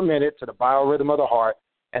beats per minute to the biorhythm of the heart,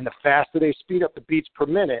 and the faster they speed up the beats per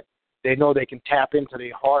minute, they know they can tap into the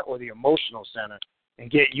heart or the emotional center and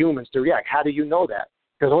get humans to react. How do you know that?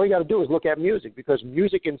 Because all you got to do is look at music, because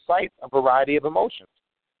music incites a variety of emotions.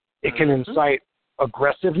 It can incite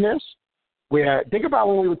aggressiveness, where, think about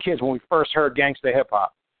when we were kids, when we first heard gangsta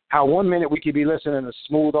hip-hop, how 1 minute we could be listening to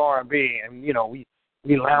smooth R&B, and, you know, we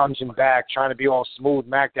lounging back trying to be all smooth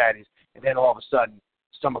Mac Daddies, and then all of a sudden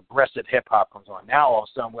some aggressive hip-hop comes on. Now all of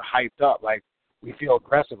a sudden we're hyped up, like we feel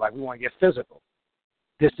aggressive, like we want to get physical.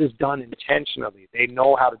 This is done intentionally. They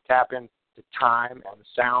know how to tap into time and the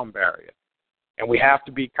sound barrier, and we have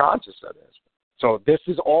to be conscious of this. So this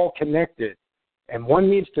is all connected, and one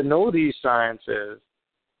needs to know these sciences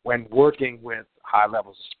when working with high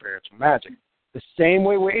levels of spiritual magic. The same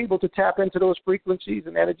way we're able to tap into those frequencies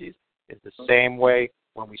and energies is the same way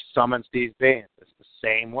when we summons these beings. It's the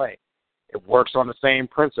same way. It works on the same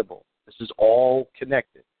principle. This is all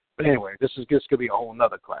connected. But anyway, this could be a whole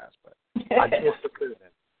nother class. But I just put it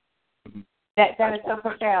in. That is so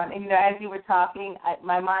profound. And, you know, as you were talking,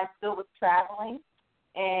 my mind still was traveling.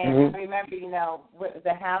 And I remember, you know,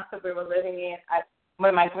 the house that we were living in,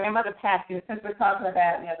 when my grandmother passed, since we're talking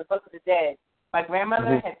about, you know, the Book of the Dead, my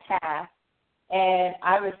grandmother had passed, and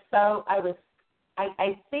I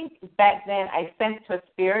think back then I sensed her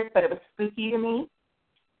spirit, but it was spooky to me.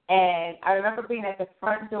 And I remember being at the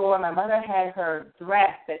front door. My mother had her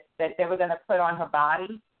dress that they were going to put on her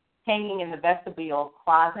body hanging in the vestibule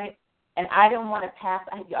closet, and I didn't want to pass.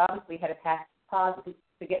 I obviously had to pass the closet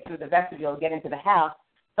to get through the vestibule, get into the house.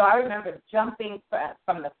 So I remember jumping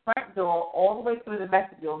from the front door all the way through the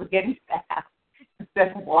vestibule to get into the house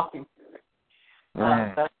instead of walking through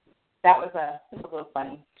it. So that was a little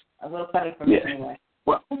funny for me anyway.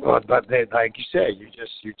 Well, but like you said,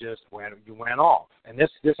 you just went off, and this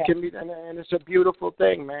can be, and it's a beautiful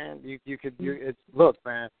thing, man. Look,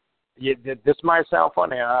 man. This might sound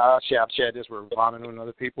funny. I've shared this with Ravana and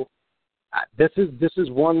other people. This is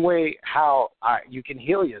one way how you can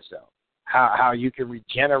heal yourself, how you can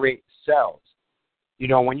regenerate cells. You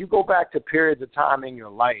know, when you go back to periods of time in your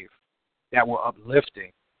life that were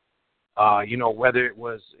uplifting, you know, whether it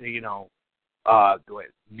was, you know,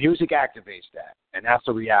 music activates that, and that's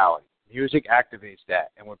a reality. Music activates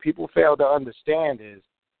that, and what people fail to understand is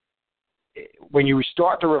when you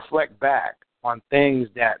start to reflect back on things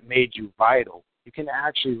that made you vital, you can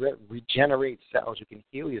actually regenerate cells. You can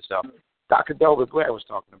heal yourself. Dr. Delbert Blair was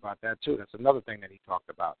talking about that too. That's another thing that he talked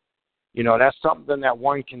about. You know, that's something that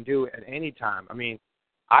one can do at any time. I mean,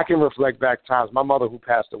 I can reflect back times. My mother, who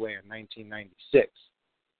passed away in 1996,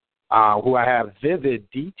 who I have vivid,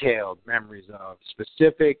 detailed memories of,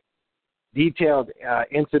 specific, detailed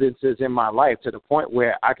incidences in my life, to the point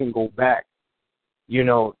where I can go back, you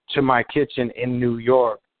know, to my kitchen in New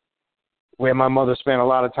York, where my mother spent a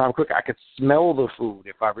lot of time cooking. I could smell the food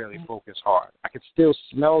if I really focused hard. I could still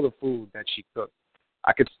smell the food that she cooked.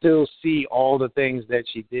 I could still see all the things that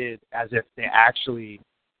she did as if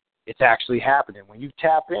it's actually happening. When you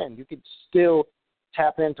tap in, you can still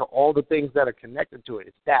tap into all the things that are connected to it.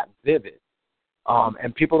 It's that vivid.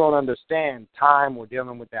 And people don't understand time. We're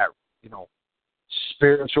dealing with that, you know,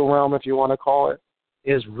 spiritual realm, if you want to call it,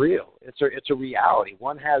 is real. It's a reality.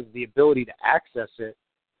 One has the ability to access it.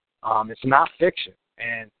 It's not fiction,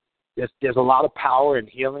 and there's a lot of power and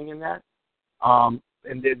healing in that. And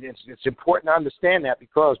it's important to understand that,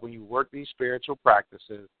 because when you work these spiritual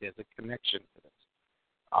practices, there's a connection to this.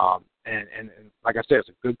 And like I said, it's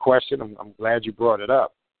a good question. I'm glad you brought it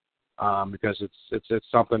up, because it's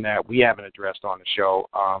something that we haven't addressed on the show,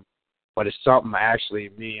 but it's something actually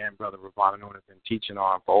me and Brother Ravana have been teaching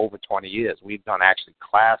on for over 20 years. We've done actually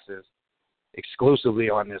classes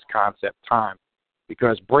exclusively on this concept, time,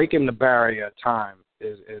 because breaking the barrier of time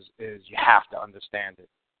is you have to understand it.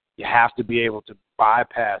 You have to be able to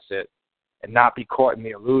bypass it and not be caught in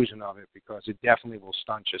the illusion of it, because it definitely will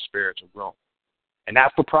stunt your spiritual growth. And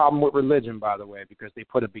that's the problem with religion, by the way, because they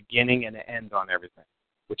put a beginning and an end on everything,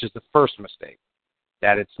 which is the first mistake.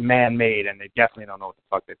 that it's man-made, and they definitely don't know what the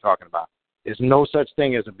fuck they're talking about. There's no such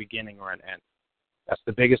thing as a beginning or an end. That's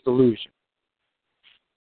the biggest illusion.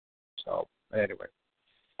 So, anyway.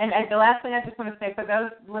 And the last thing I just want to say, for those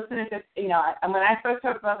listeners, when I first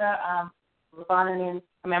heard Brother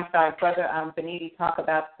Beniti talk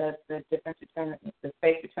about the difference between the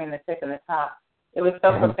space between the tip and the top, it was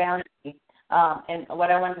so profound to me. And what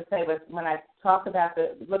I wanted to say was, when I talked about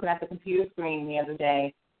looking at the computer screen the other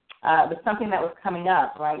day, it was something that was coming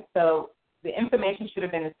up, right? So the information should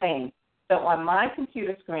have been the same. So on my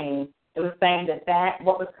computer screen, it was saying that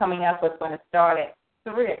what was coming up was going to start at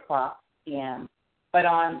 3 o'clock p.m. But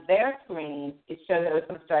on their screen, it showed that it was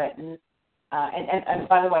going to start at, and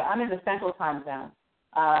by the way, I'm in the Central Time Zone.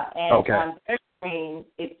 And on their screen,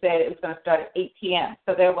 it said it was going to start at 8 p.m.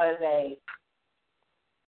 So there was a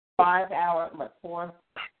 4-hour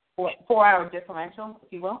differential,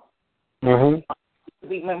 if you will. Mm-hmm.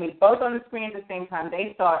 When we both on the screen at the same time,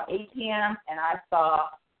 they saw 8 p.m. and I saw,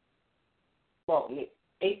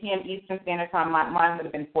 8 p.m. Eastern Standard Time. Mine would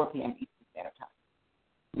have been 4 p.m. Eastern Standard Time.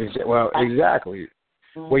 Well, exactly.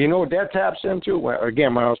 Mm-hmm. Well, you know what that taps into? Well,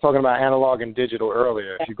 again, when I was talking about analog and digital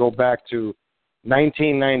earlier, if you go back to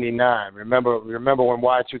 1999, remember when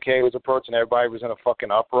Y2K was approaching, everybody was in a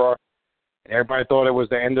fucking uproar, and everybody thought it was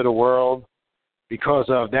the end of the world because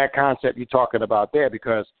of that concept you're talking about there,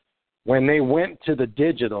 because when they went to the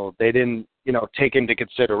digital, they didn't, take into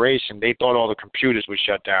consideration, they thought all the computers would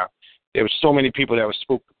shut down. There was so many people that were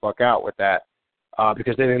spooked the fuck out with that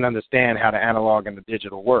because they didn't understand how the analog and the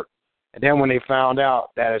digital work. And then when they found out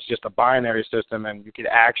that it's just a binary system and you could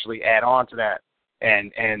actually add on to that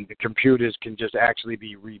and the computers can just actually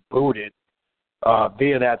be rebooted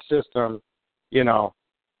via that system,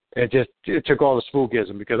 it took all the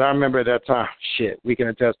spookism, because I remember at that time, we can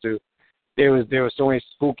attest to, there was so many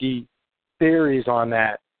spooky theories on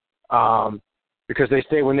that because they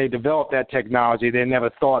say when they developed that technology, they never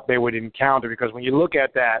thought they would encounter, because when you look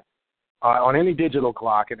at that on any digital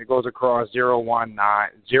clock and it goes across 01, 09,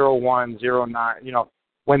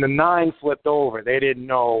 when the 9 flipped over, they didn't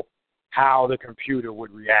know how the computer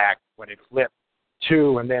would react when it flipped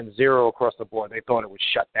 2 and then 0 across the board. They thought it would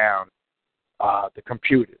shut down the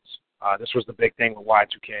computers. This was the big thing with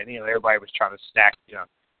Y2K. And, everybody was trying to stack,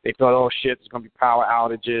 they thought, oh, shit, there's going to be power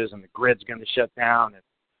outages and the grid's going to shut down and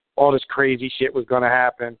all this crazy shit was going to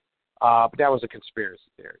happen. But that was a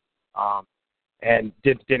conspiracy theory. And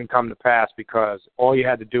didn't come to pass, because all you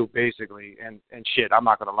had to do basically, and I'm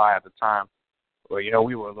not going to lie, at the time, well,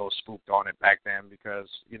 we were a little spooked on it back then because,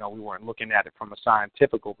 we weren't looking at it from a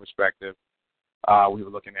scientific perspective. We were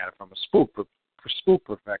looking at it from a spook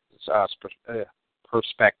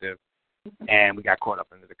perspective, and we got caught up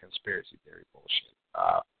into the conspiracy theory bullshit.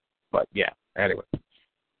 But yeah, anyway.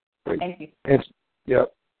 Thank you.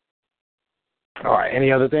 Yep. All right.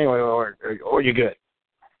 Any other thing, or you good?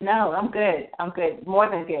 No, I'm good. More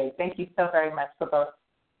than good. Thank you so very much for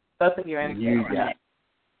both of your insights.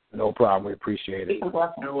 No problem. We appreciate it.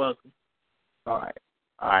 You're welcome. All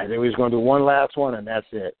right. Then we're just going to do one last one, and that's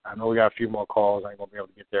it. I know we got a few more calls. I ain't going to be able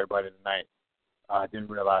to get to everybody tonight. I didn't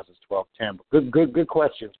realize it's 12:10, but good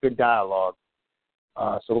questions, good dialogue.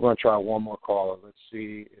 So we're going to try one more caller. Let's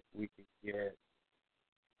see if we can get.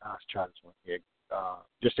 Let's try this one here.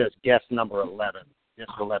 Just as guest number 11.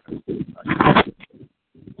 Guest 11.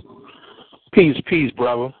 Peace,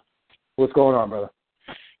 brother. What's going on, brother?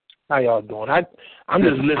 How y'all doing? I'm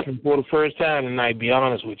just listening for the first time tonight, be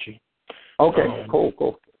honest with you. Okay,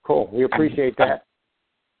 cool. We appreciate that.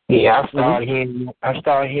 Yeah, I started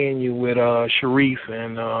hearing you with Sharif,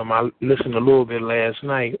 and I listened a little bit last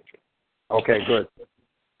night. Okay, good.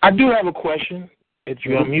 I do have a question if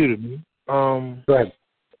you unmuted me. Go ahead.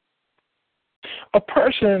 A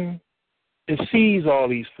person that sees all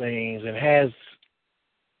these things and has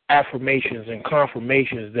affirmations and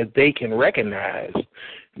confirmations that they can recognize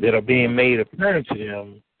that are being made apparent to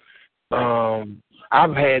them.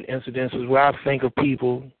 I've had incidences where I think of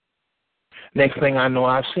people, next thing I know,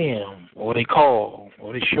 I see them, or they call,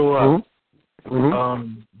 or they show up,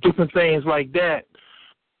 different things like that.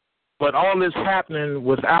 But all this happening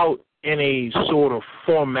without any sort of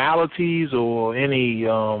formalities or any,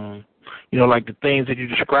 like the things that you're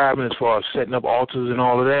describing as far as setting up altars and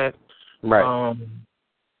all of that. Right.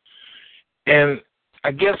 And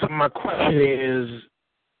I guess my question is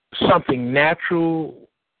something natural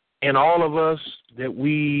in all of us that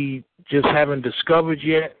we just haven't discovered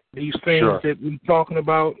yet, these things that we're talking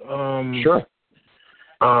about. Sure.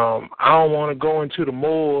 I don't want to go into the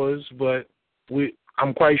mores, but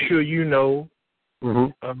I'm quite sure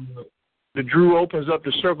the Drew opens up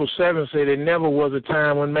the Circle 7, say there never was a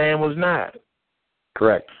time when man was not.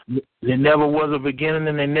 Correct. There never was a beginning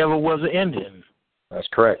and there never was an ending. That's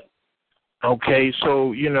correct. Okay,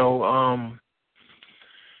 so,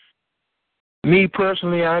 me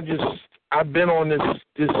personally, I've been on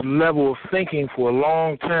this level of thinking for a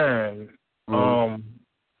long time.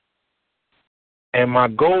 And my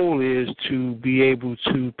goal is to be able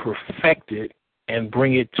to perfect it and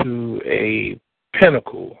bring it to a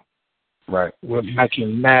pinnacle. Right. Where I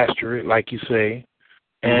can master it, like you say.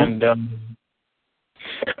 And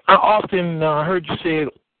I often heard you say it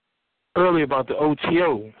earlier about the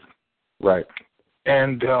OTO. Right.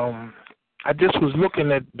 And I just was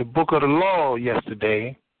looking at the Book of the Law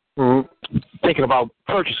yesterday, thinking about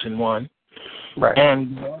purchasing one. Right.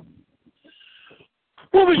 And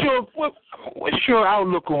what's your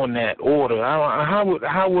outlook on that order?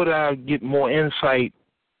 How would I get more insight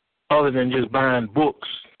other than just buying books?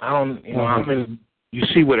 I don't, I'm in. You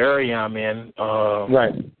see what area I'm in.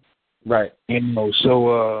 Right. Right.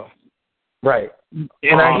 So. Right.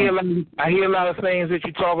 And I hear a lot of things that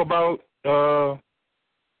you talk about.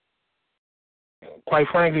 Quite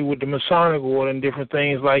frankly, with the Masonic order and different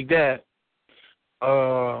things like that.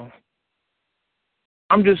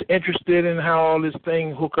 I'm just interested in how all this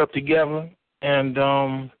thing hook up together, and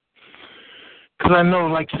because I know,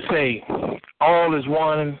 like you say, all is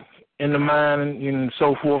one in the mind, and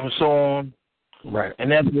so forth and so on. Right.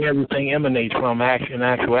 And that's where everything emanates from,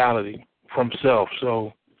 actuality, from self.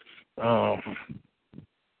 So, I'm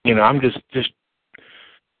just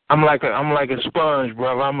I'm like a sponge,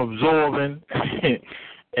 brother. I'm absorbing,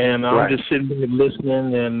 and I'm just sitting there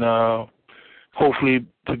listening, and hopefully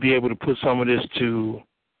to be able to put some of this to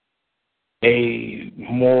a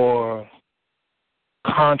more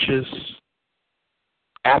conscious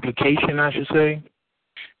application, I should say.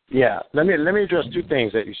 Yeah. Let me address two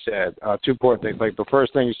things that you said. Two important things. Like the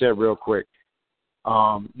first thing you said, real quick.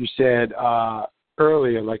 You said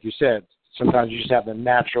earlier, like you said, sometimes you just have the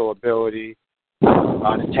natural ability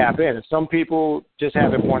to tap in, and some people just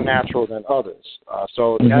have it more natural than others.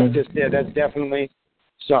 So that's definitely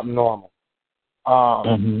something normal.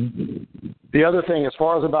 The other thing, as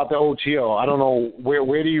far as about the OTO, I don't know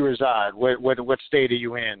where do you reside? What state are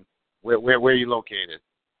you in? Where are you located?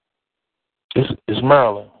 It's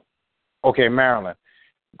Maryland. Okay, Maryland.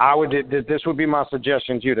 This would be my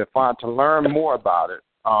suggestion to you to learn more about it.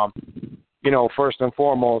 First and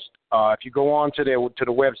foremost, if you go on to the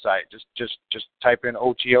website, just type in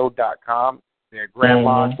OTO.com. Their Grand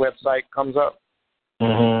Lodge website comes up,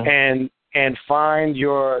 and find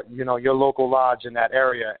your local lodge in that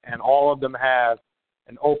area, and all of them have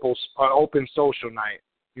an open social night,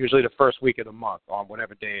 usually the first week of the month on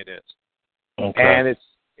whatever day it is. Okay. And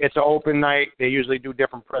it's an open night. They usually do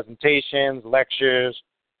different presentations, lectures,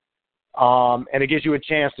 and it gives you a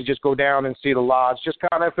chance to just go down and see the lodge, just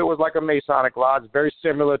kind of if it was like a Masonic lodge, very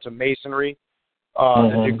similar to Masonry.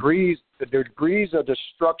 The degrees are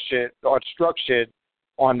structured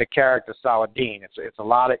on the character Saladin. It's a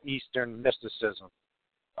lot of Eastern mysticism.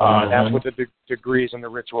 That's what the degrees and the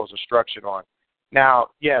rituals are structured on. Now,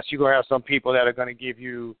 yes, you're going to have some people that are going to give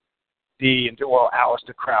you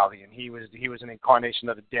Aleister Crowley, and he was an incarnation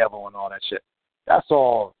of the devil and all that shit. That's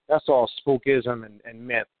all spookism and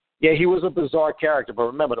myth. Yeah, he was a bizarre character, but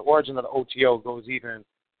remember, the origin of the OTO goes even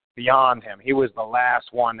beyond him. He was the last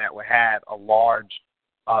one that had a large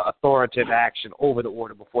authoritative action over the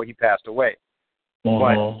order before he passed away.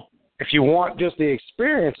 But if you want just the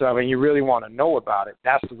experience of it and you really want to know about it,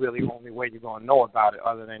 that's the really only way you're going to know about it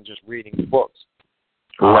other than just reading the books.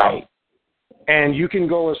 Right. And you can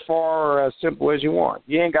go as far or as simple as you want.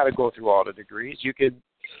 You ain't got to go through all the degrees. You could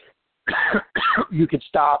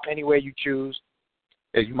stop any way you choose.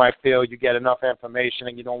 You might feel you get enough information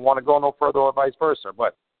and you don't want to go no further or vice versa.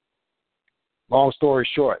 But long story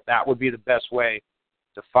short, that would be the best way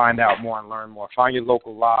to find out more and learn more. Find your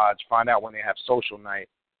local lodge. Find out when they have social night,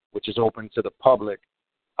 which is open to the public.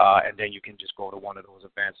 And then you can just go to one of those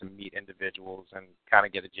events and meet individuals and kind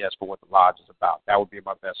of get a gist for what the lodge is about. That would be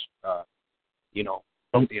my best,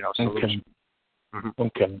 solution. Okay.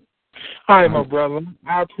 Okay. All right, my brother.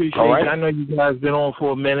 I appreciate it. I know you guys been on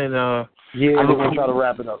for a minute. We're gonna try to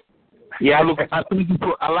wrap it up. Yeah,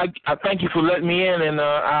 I thank you for letting me in, and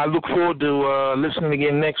I look forward to listening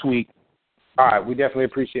again next week. All right, we definitely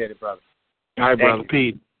appreciate it, brother. All right, brother.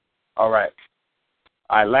 Pete. All right.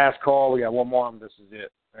 All right, last call. We got one more, and this is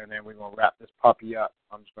it. And then we're going to wrap this puppy up.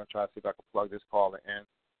 I'm just going to try to see if I can plug this caller in.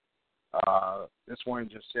 This one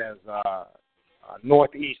just says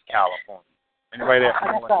Northeast California. Anybody there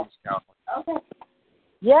from Northeast California? Okay.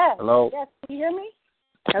 Yes. Hello? Yes. Can you hear me?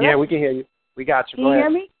 Hello? Yeah, we can hear you. We got you. Can you hear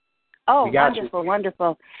me? Oh, we got wonderful,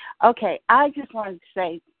 wonderful. Okay, I just wanted to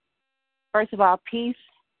say first of all, peace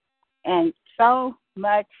and so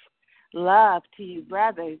much love to you,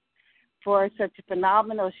 brothers, for such a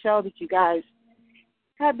phenomenal show that you guys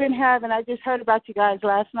have been having. I just heard about you guys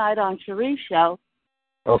last night on Sharif's show.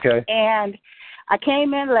 Okay. And I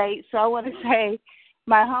came in late, so I want to say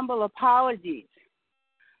my humble apologies.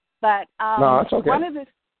 But no, it's okay. one of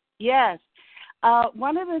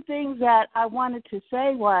the things that I wanted to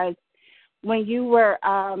say was when you were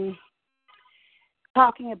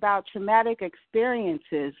talking about traumatic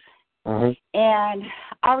experiences, and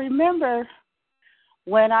I remember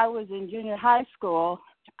when I was in junior high school,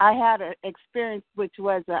 I had an experience which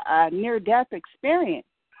was a near-death experience.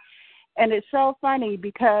 And it's so funny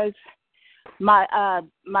because my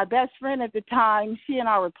best friend at the time, she and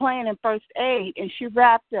I were playing in first aid, and she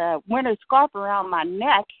wrapped a winter scarf around my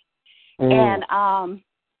neck, and I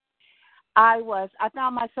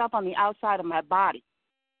found myself on the outside of my body.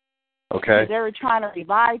 Okay. They were trying to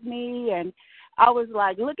revive me, and I was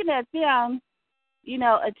like looking at them,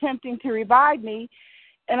 attempting to revive me,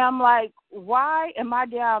 and I'm like, why am I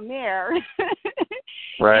down there?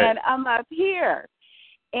 Right. And I'm up here.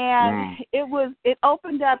 And it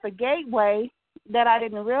opened up a gateway that I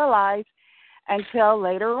didn't realize until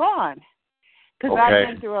later on. Because I've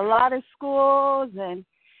been through a lot of schools, and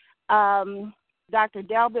Dr.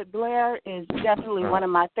 Delbert Blair is definitely one of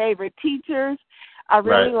my favorite teachers. I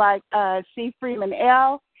really like C. Freeman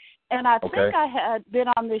L. And I think I had been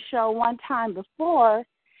on this show one time before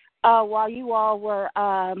while you all were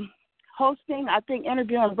hosting, I think,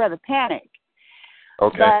 interviewing Brother Panic.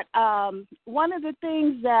 Okay. But one of the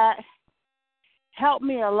things that helped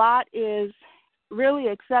me a lot is really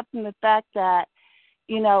accepting the fact that,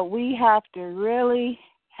 we have to really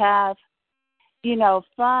have,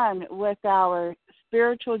 fun with our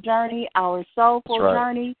spiritual journey, our soulful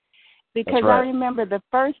journey. Because I remember the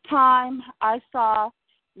first time I saw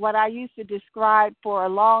what I used to describe for a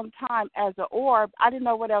long time as an orb, I didn't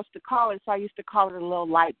know what else to call it, so I used to call it a little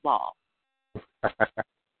light bulb.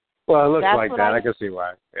 Well, it looks like that. I can see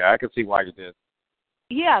why. Yeah, I can see why you did.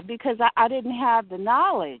 Yeah, because I didn't have the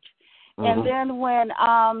knowledge. And then when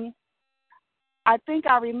I think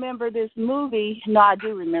I remember this movie. No, I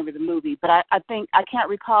do remember the movie, but I think I can't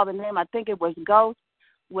recall the name. I think it was Ghost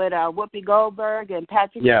with Whoopi Goldberg and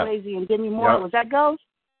Patrick Swayze and Demi Moore. Was that Ghost?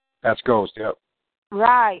 That's Ghost, yep.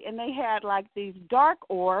 Right, and they had like these dark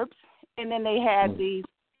orbs, and then they had these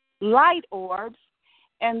light orbs,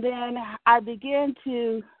 and then I began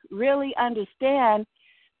to really understand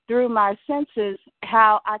through my senses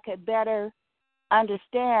how I could better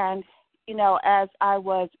understand, as I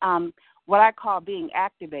was what I call being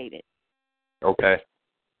activated. Okay.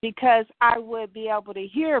 Because I would be able to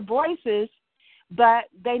hear voices, but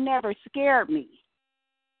they never scared me.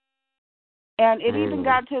 And it even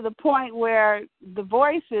got to the point where the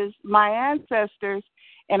voices, my ancestors,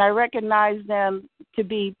 and I recognize them to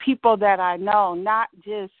be people that I know, not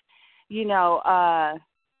just,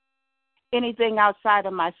 anything outside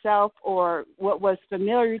of myself or what was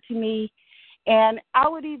familiar to me. And I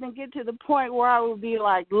would even get to the point where I would be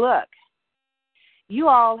like, look, you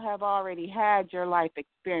all have already had your life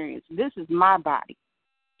experience. This is my body.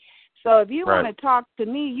 So if you want to talk to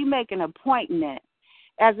me, you make an appointment.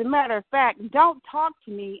 As a matter of fact, don't talk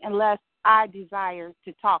to me unless I desire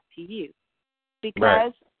to talk to you.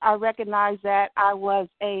 Because I recognize that I was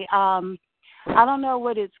I don't know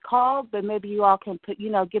what it's called, but maybe you all can put,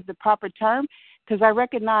 give the proper term, because I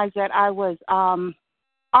recognize that I was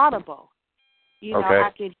audible.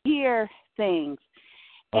 I could hear things.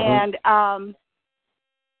 And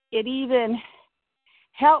it even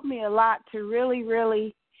helped me a lot to really,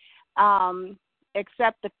 really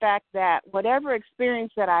accept the fact that whatever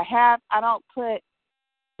experience that I have, I don't put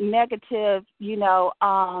negative,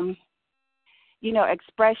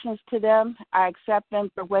 expressions to them. I accept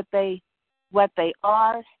them for what they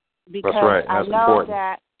are, because I know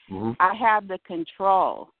that I have the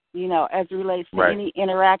control, as it relates to any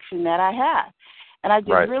interaction that I have. And I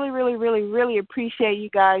just really, really, really, really appreciate you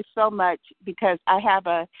guys so much, because I have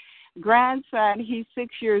a grandson. He's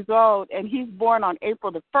 6 years old, and he's born on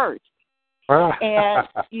April the 1st. And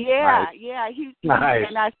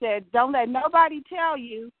and I said, don't let nobody tell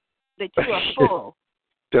you that you're a fool.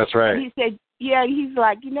 That's right. And he said, he's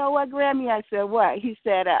like, you know what, Grammy? I said, what? He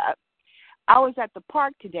said, I was at the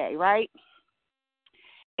park today, right?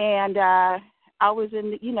 And I was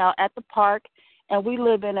in, at the park, and we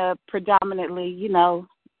live in a predominantly,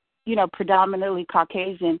 predominantly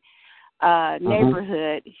Caucasian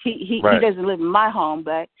neighborhood. He doesn't live in my home,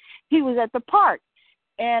 but he was at the park.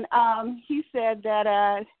 And he said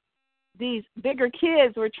that these bigger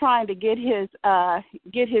kids were trying to get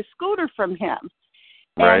his scooter from him.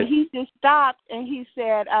 And he just stopped and he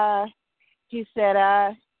said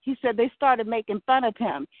they started making fun of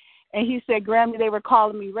him. And he said, Grammy, they were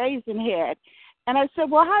calling me Raisin Head. And I said,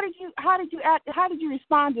 well, how did you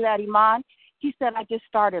respond to that, Iman? He said, I just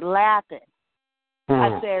started laughing.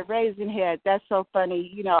 I said, Raisin Head, that's so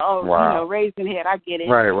funny. Raisin Head, I get it.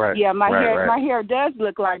 Right. Yeah, my hair does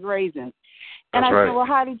look like raisins. And I said, well,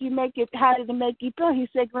 how did it make you feel? He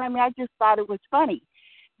said, Grammy, I just thought it was funny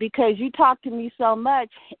because you talk to me so much.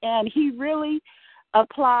 And he really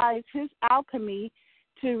applies his alchemy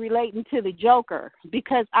to relating to the Joker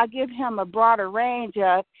because I give him a broader range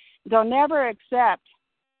of don't never accept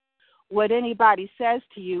what anybody says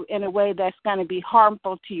to you in a way that's going to be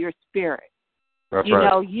harmful to your spirit. That's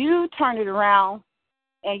you turn it around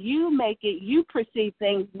and you perceive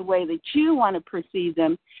things the way that you want to perceive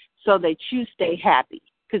them so that you stay happy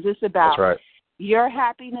because it's about your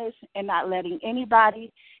happiness and not letting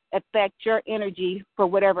anybody affect your energy for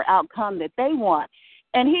whatever outcome that they want.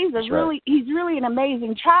 And he's really an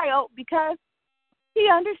amazing child because he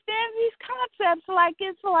understands these concepts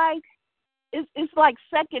it's like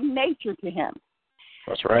second nature to him.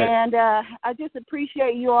 That's right. And I just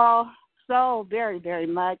appreciate you all so very, very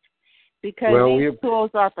much because these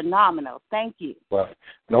tools are phenomenal. Thank you. Well,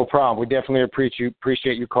 no problem. We definitely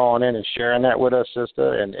appreciate you calling in and sharing that with us,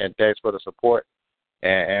 sister, and thanks for the support.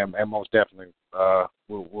 And most definitely,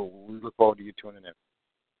 we look forward to you tuning in.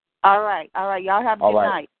 All right. Y'all have a good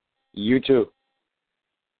night. You too.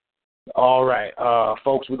 All right,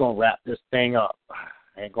 folks, we're going to wrap this thing up.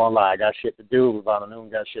 I ain't going to lie. I got shit to do. Ravana Noon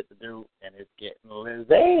got shit to do, and it's getting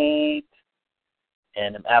late.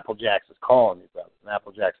 And them Apple Jacks is calling me, brother. And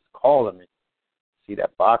Apple Jacks is calling me. See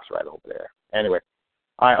that box right over there. Anyway,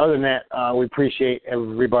 all right, other than that, we appreciate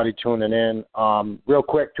everybody tuning in. Real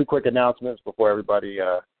quick, 2 quick announcements before we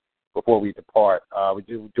depart. We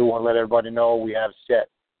do want to let everybody know we have set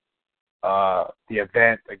the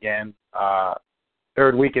event again,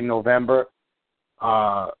 3rd week in November,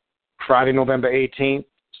 Friday, November 18th,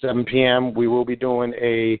 7 p.m. We will be doing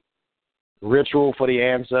a ritual for the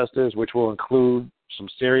ancestors, which will include some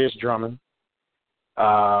serious drumming.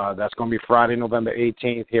 That's going to be Friday, November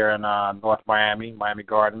 18th here in North Miami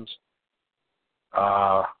Gardens.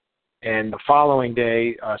 And the following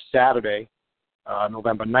day, Saturday,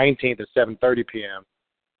 November 19th at 7:30 p.m.,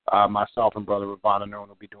 myself and Brother Ravana Noon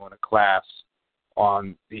will be doing a class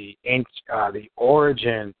on the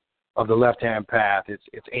origin of the left-hand path.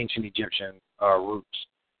 It's ancient Egyptian roots.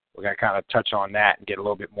 We're going to kind of touch on that and get a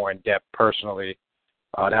little bit more in-depth personally.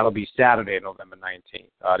 That'll be Saturday, November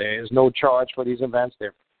 19th. There is no charge for these events.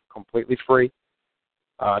 They're completely free.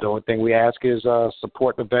 The only thing we ask is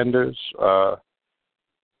support the vendors.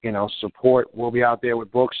 Support. We'll be out there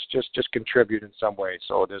with books. Just contribute in some way.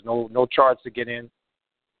 So there's no charge to get in.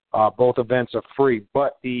 Both events are free.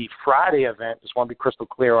 But the Friday event, just want to be crystal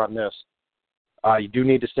clear on this, you do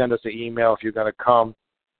need to send us an email if you're going to come.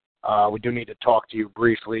 We do need to talk to you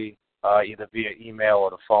briefly, either via email or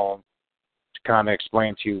the phone, to kind of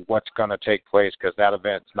explain to you what's going to take place because that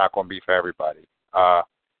event's not going to be for everybody.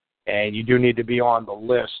 And you do need to be on the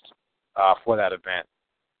list for that event.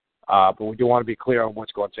 But we do want to be clear on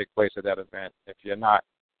what's going to take place at that event. If you're not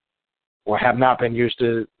or have not been used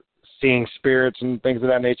to seeing spirits and things of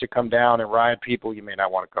that nature come down and ride people, you may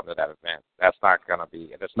not want to come to that event. That's not going to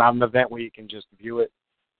be, and it's not an event where you can just view it.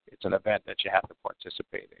 It's an event that you have to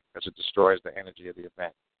participate in because it destroys the energy of the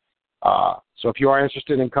event. So if you are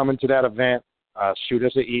interested in coming to that event, shoot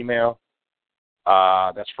us an email.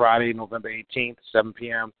 That's Friday, November 18th, 7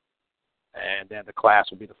 p.m. And then the class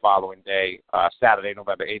will be the following day, Saturday,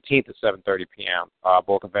 November 18th at 7:30 p.m.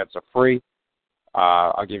 Both events are free.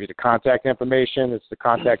 I'll give you the contact information. It's the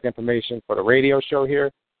contact information for the radio show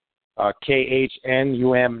here,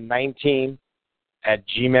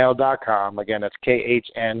 KHNUM19@gmail.com. Again, that's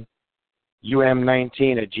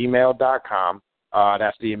KHNUM19@gmail.com.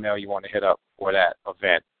 That's the email you want to hit up for that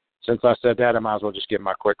event. Since I said that, I might as well just give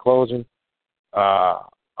my quick closing.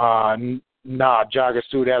 Jogger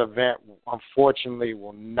Sue, that event, unfortunately,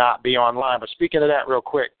 will not be online. But speaking of that real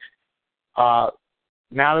quick,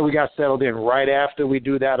 now that we got settled in, right after we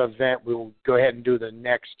do that event, we'll go ahead and do the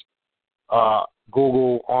next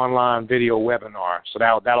Google online video webinar. So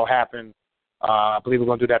that'll happen. I believe we're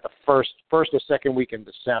going to do that the first or second week in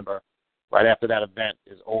December, right after that event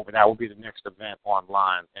is over. That will be the next event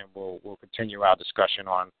online, and we'll continue our discussion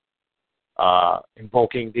on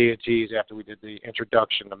invoking deities after we did the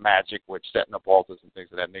introduction to magic with setting up altars and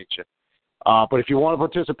things of that nature. But if you want to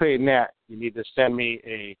participate in that, you need to send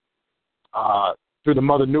me through the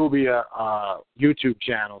Mother Nubia YouTube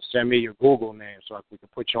channel, send me your Google name so we can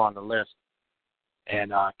put you on the list.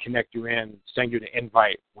 and connect you in, send you the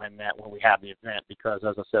invite when we have the event. Because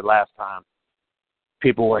as I said last time,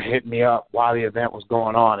 people were hitting me up while the event was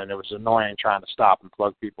going on, and it was annoying trying to stop and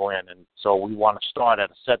plug people in. And so we want to start at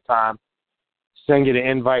a set time, send you the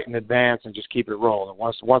invite in advance, and just keep it rolling.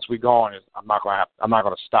 Once we go on, I'm not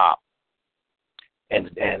going to stop and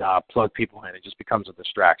plug people in. It just becomes a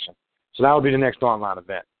distraction. So that will be the next online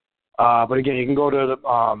event. But again, you can go to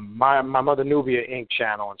the my Mother Nubia Inc.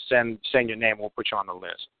 channel and send your name. We'll put you on the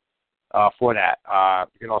list for that.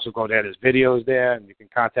 You can also go there. There's videos there, and you can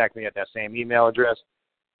contact me at that same email address,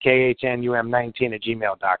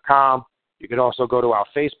 khnum19@gmail.com. You can also go to our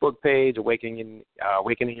Facebook page, Awakening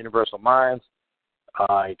Universal Minds.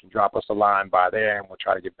 You can drop us a line by there, and we'll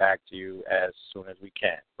try to get back to you as soon as we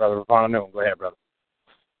can. Brother Ravana Noon, go ahead, brother.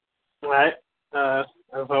 All right. As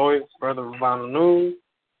always, Brother Ravana Noon.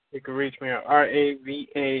 You can reach me at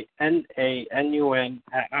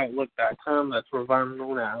RAVANANUN@outlook.com. That's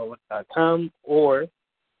RavanaNoon@outlook.com. Or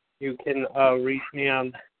you can reach me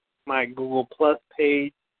on my Google Plus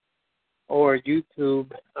page or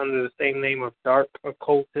YouTube under the same name of Dark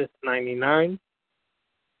Occultist 99.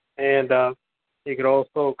 And you could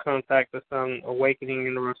also contact us on Awakening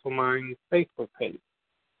Universal Minds Facebook page.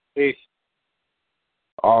 Peace.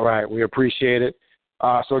 All right, we appreciate it.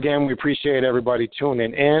 So again, we appreciate everybody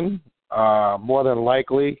tuning in. More than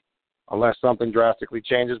likely, unless something drastically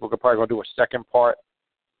changes, we're probably going to do a second part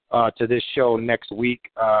to this show next week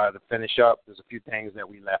to finish up. There's a few things that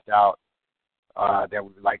we left out that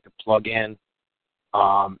we would like to plug in.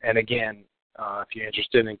 And again, if you're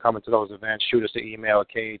interested in coming to those events, shoot us an email at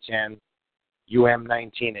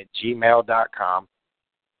khnum19@gmail.com.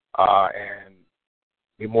 And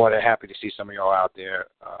be more than happy to see some of y'all out there.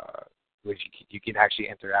 You can actually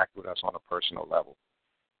interact with us on a personal level.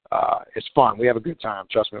 It's fun. We have a good time.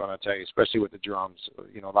 Trust me when I tell you, especially with the drums. A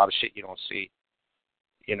lot of shit you don't see.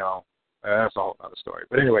 That's a whole other story.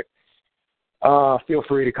 But anyway, feel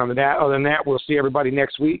free to come to that. Other than that, we'll see everybody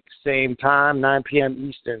next week, same time, 9 p.m.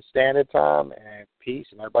 Eastern Standard Time. And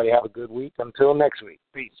peace. And everybody have a good week. Until next week.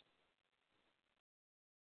 Peace.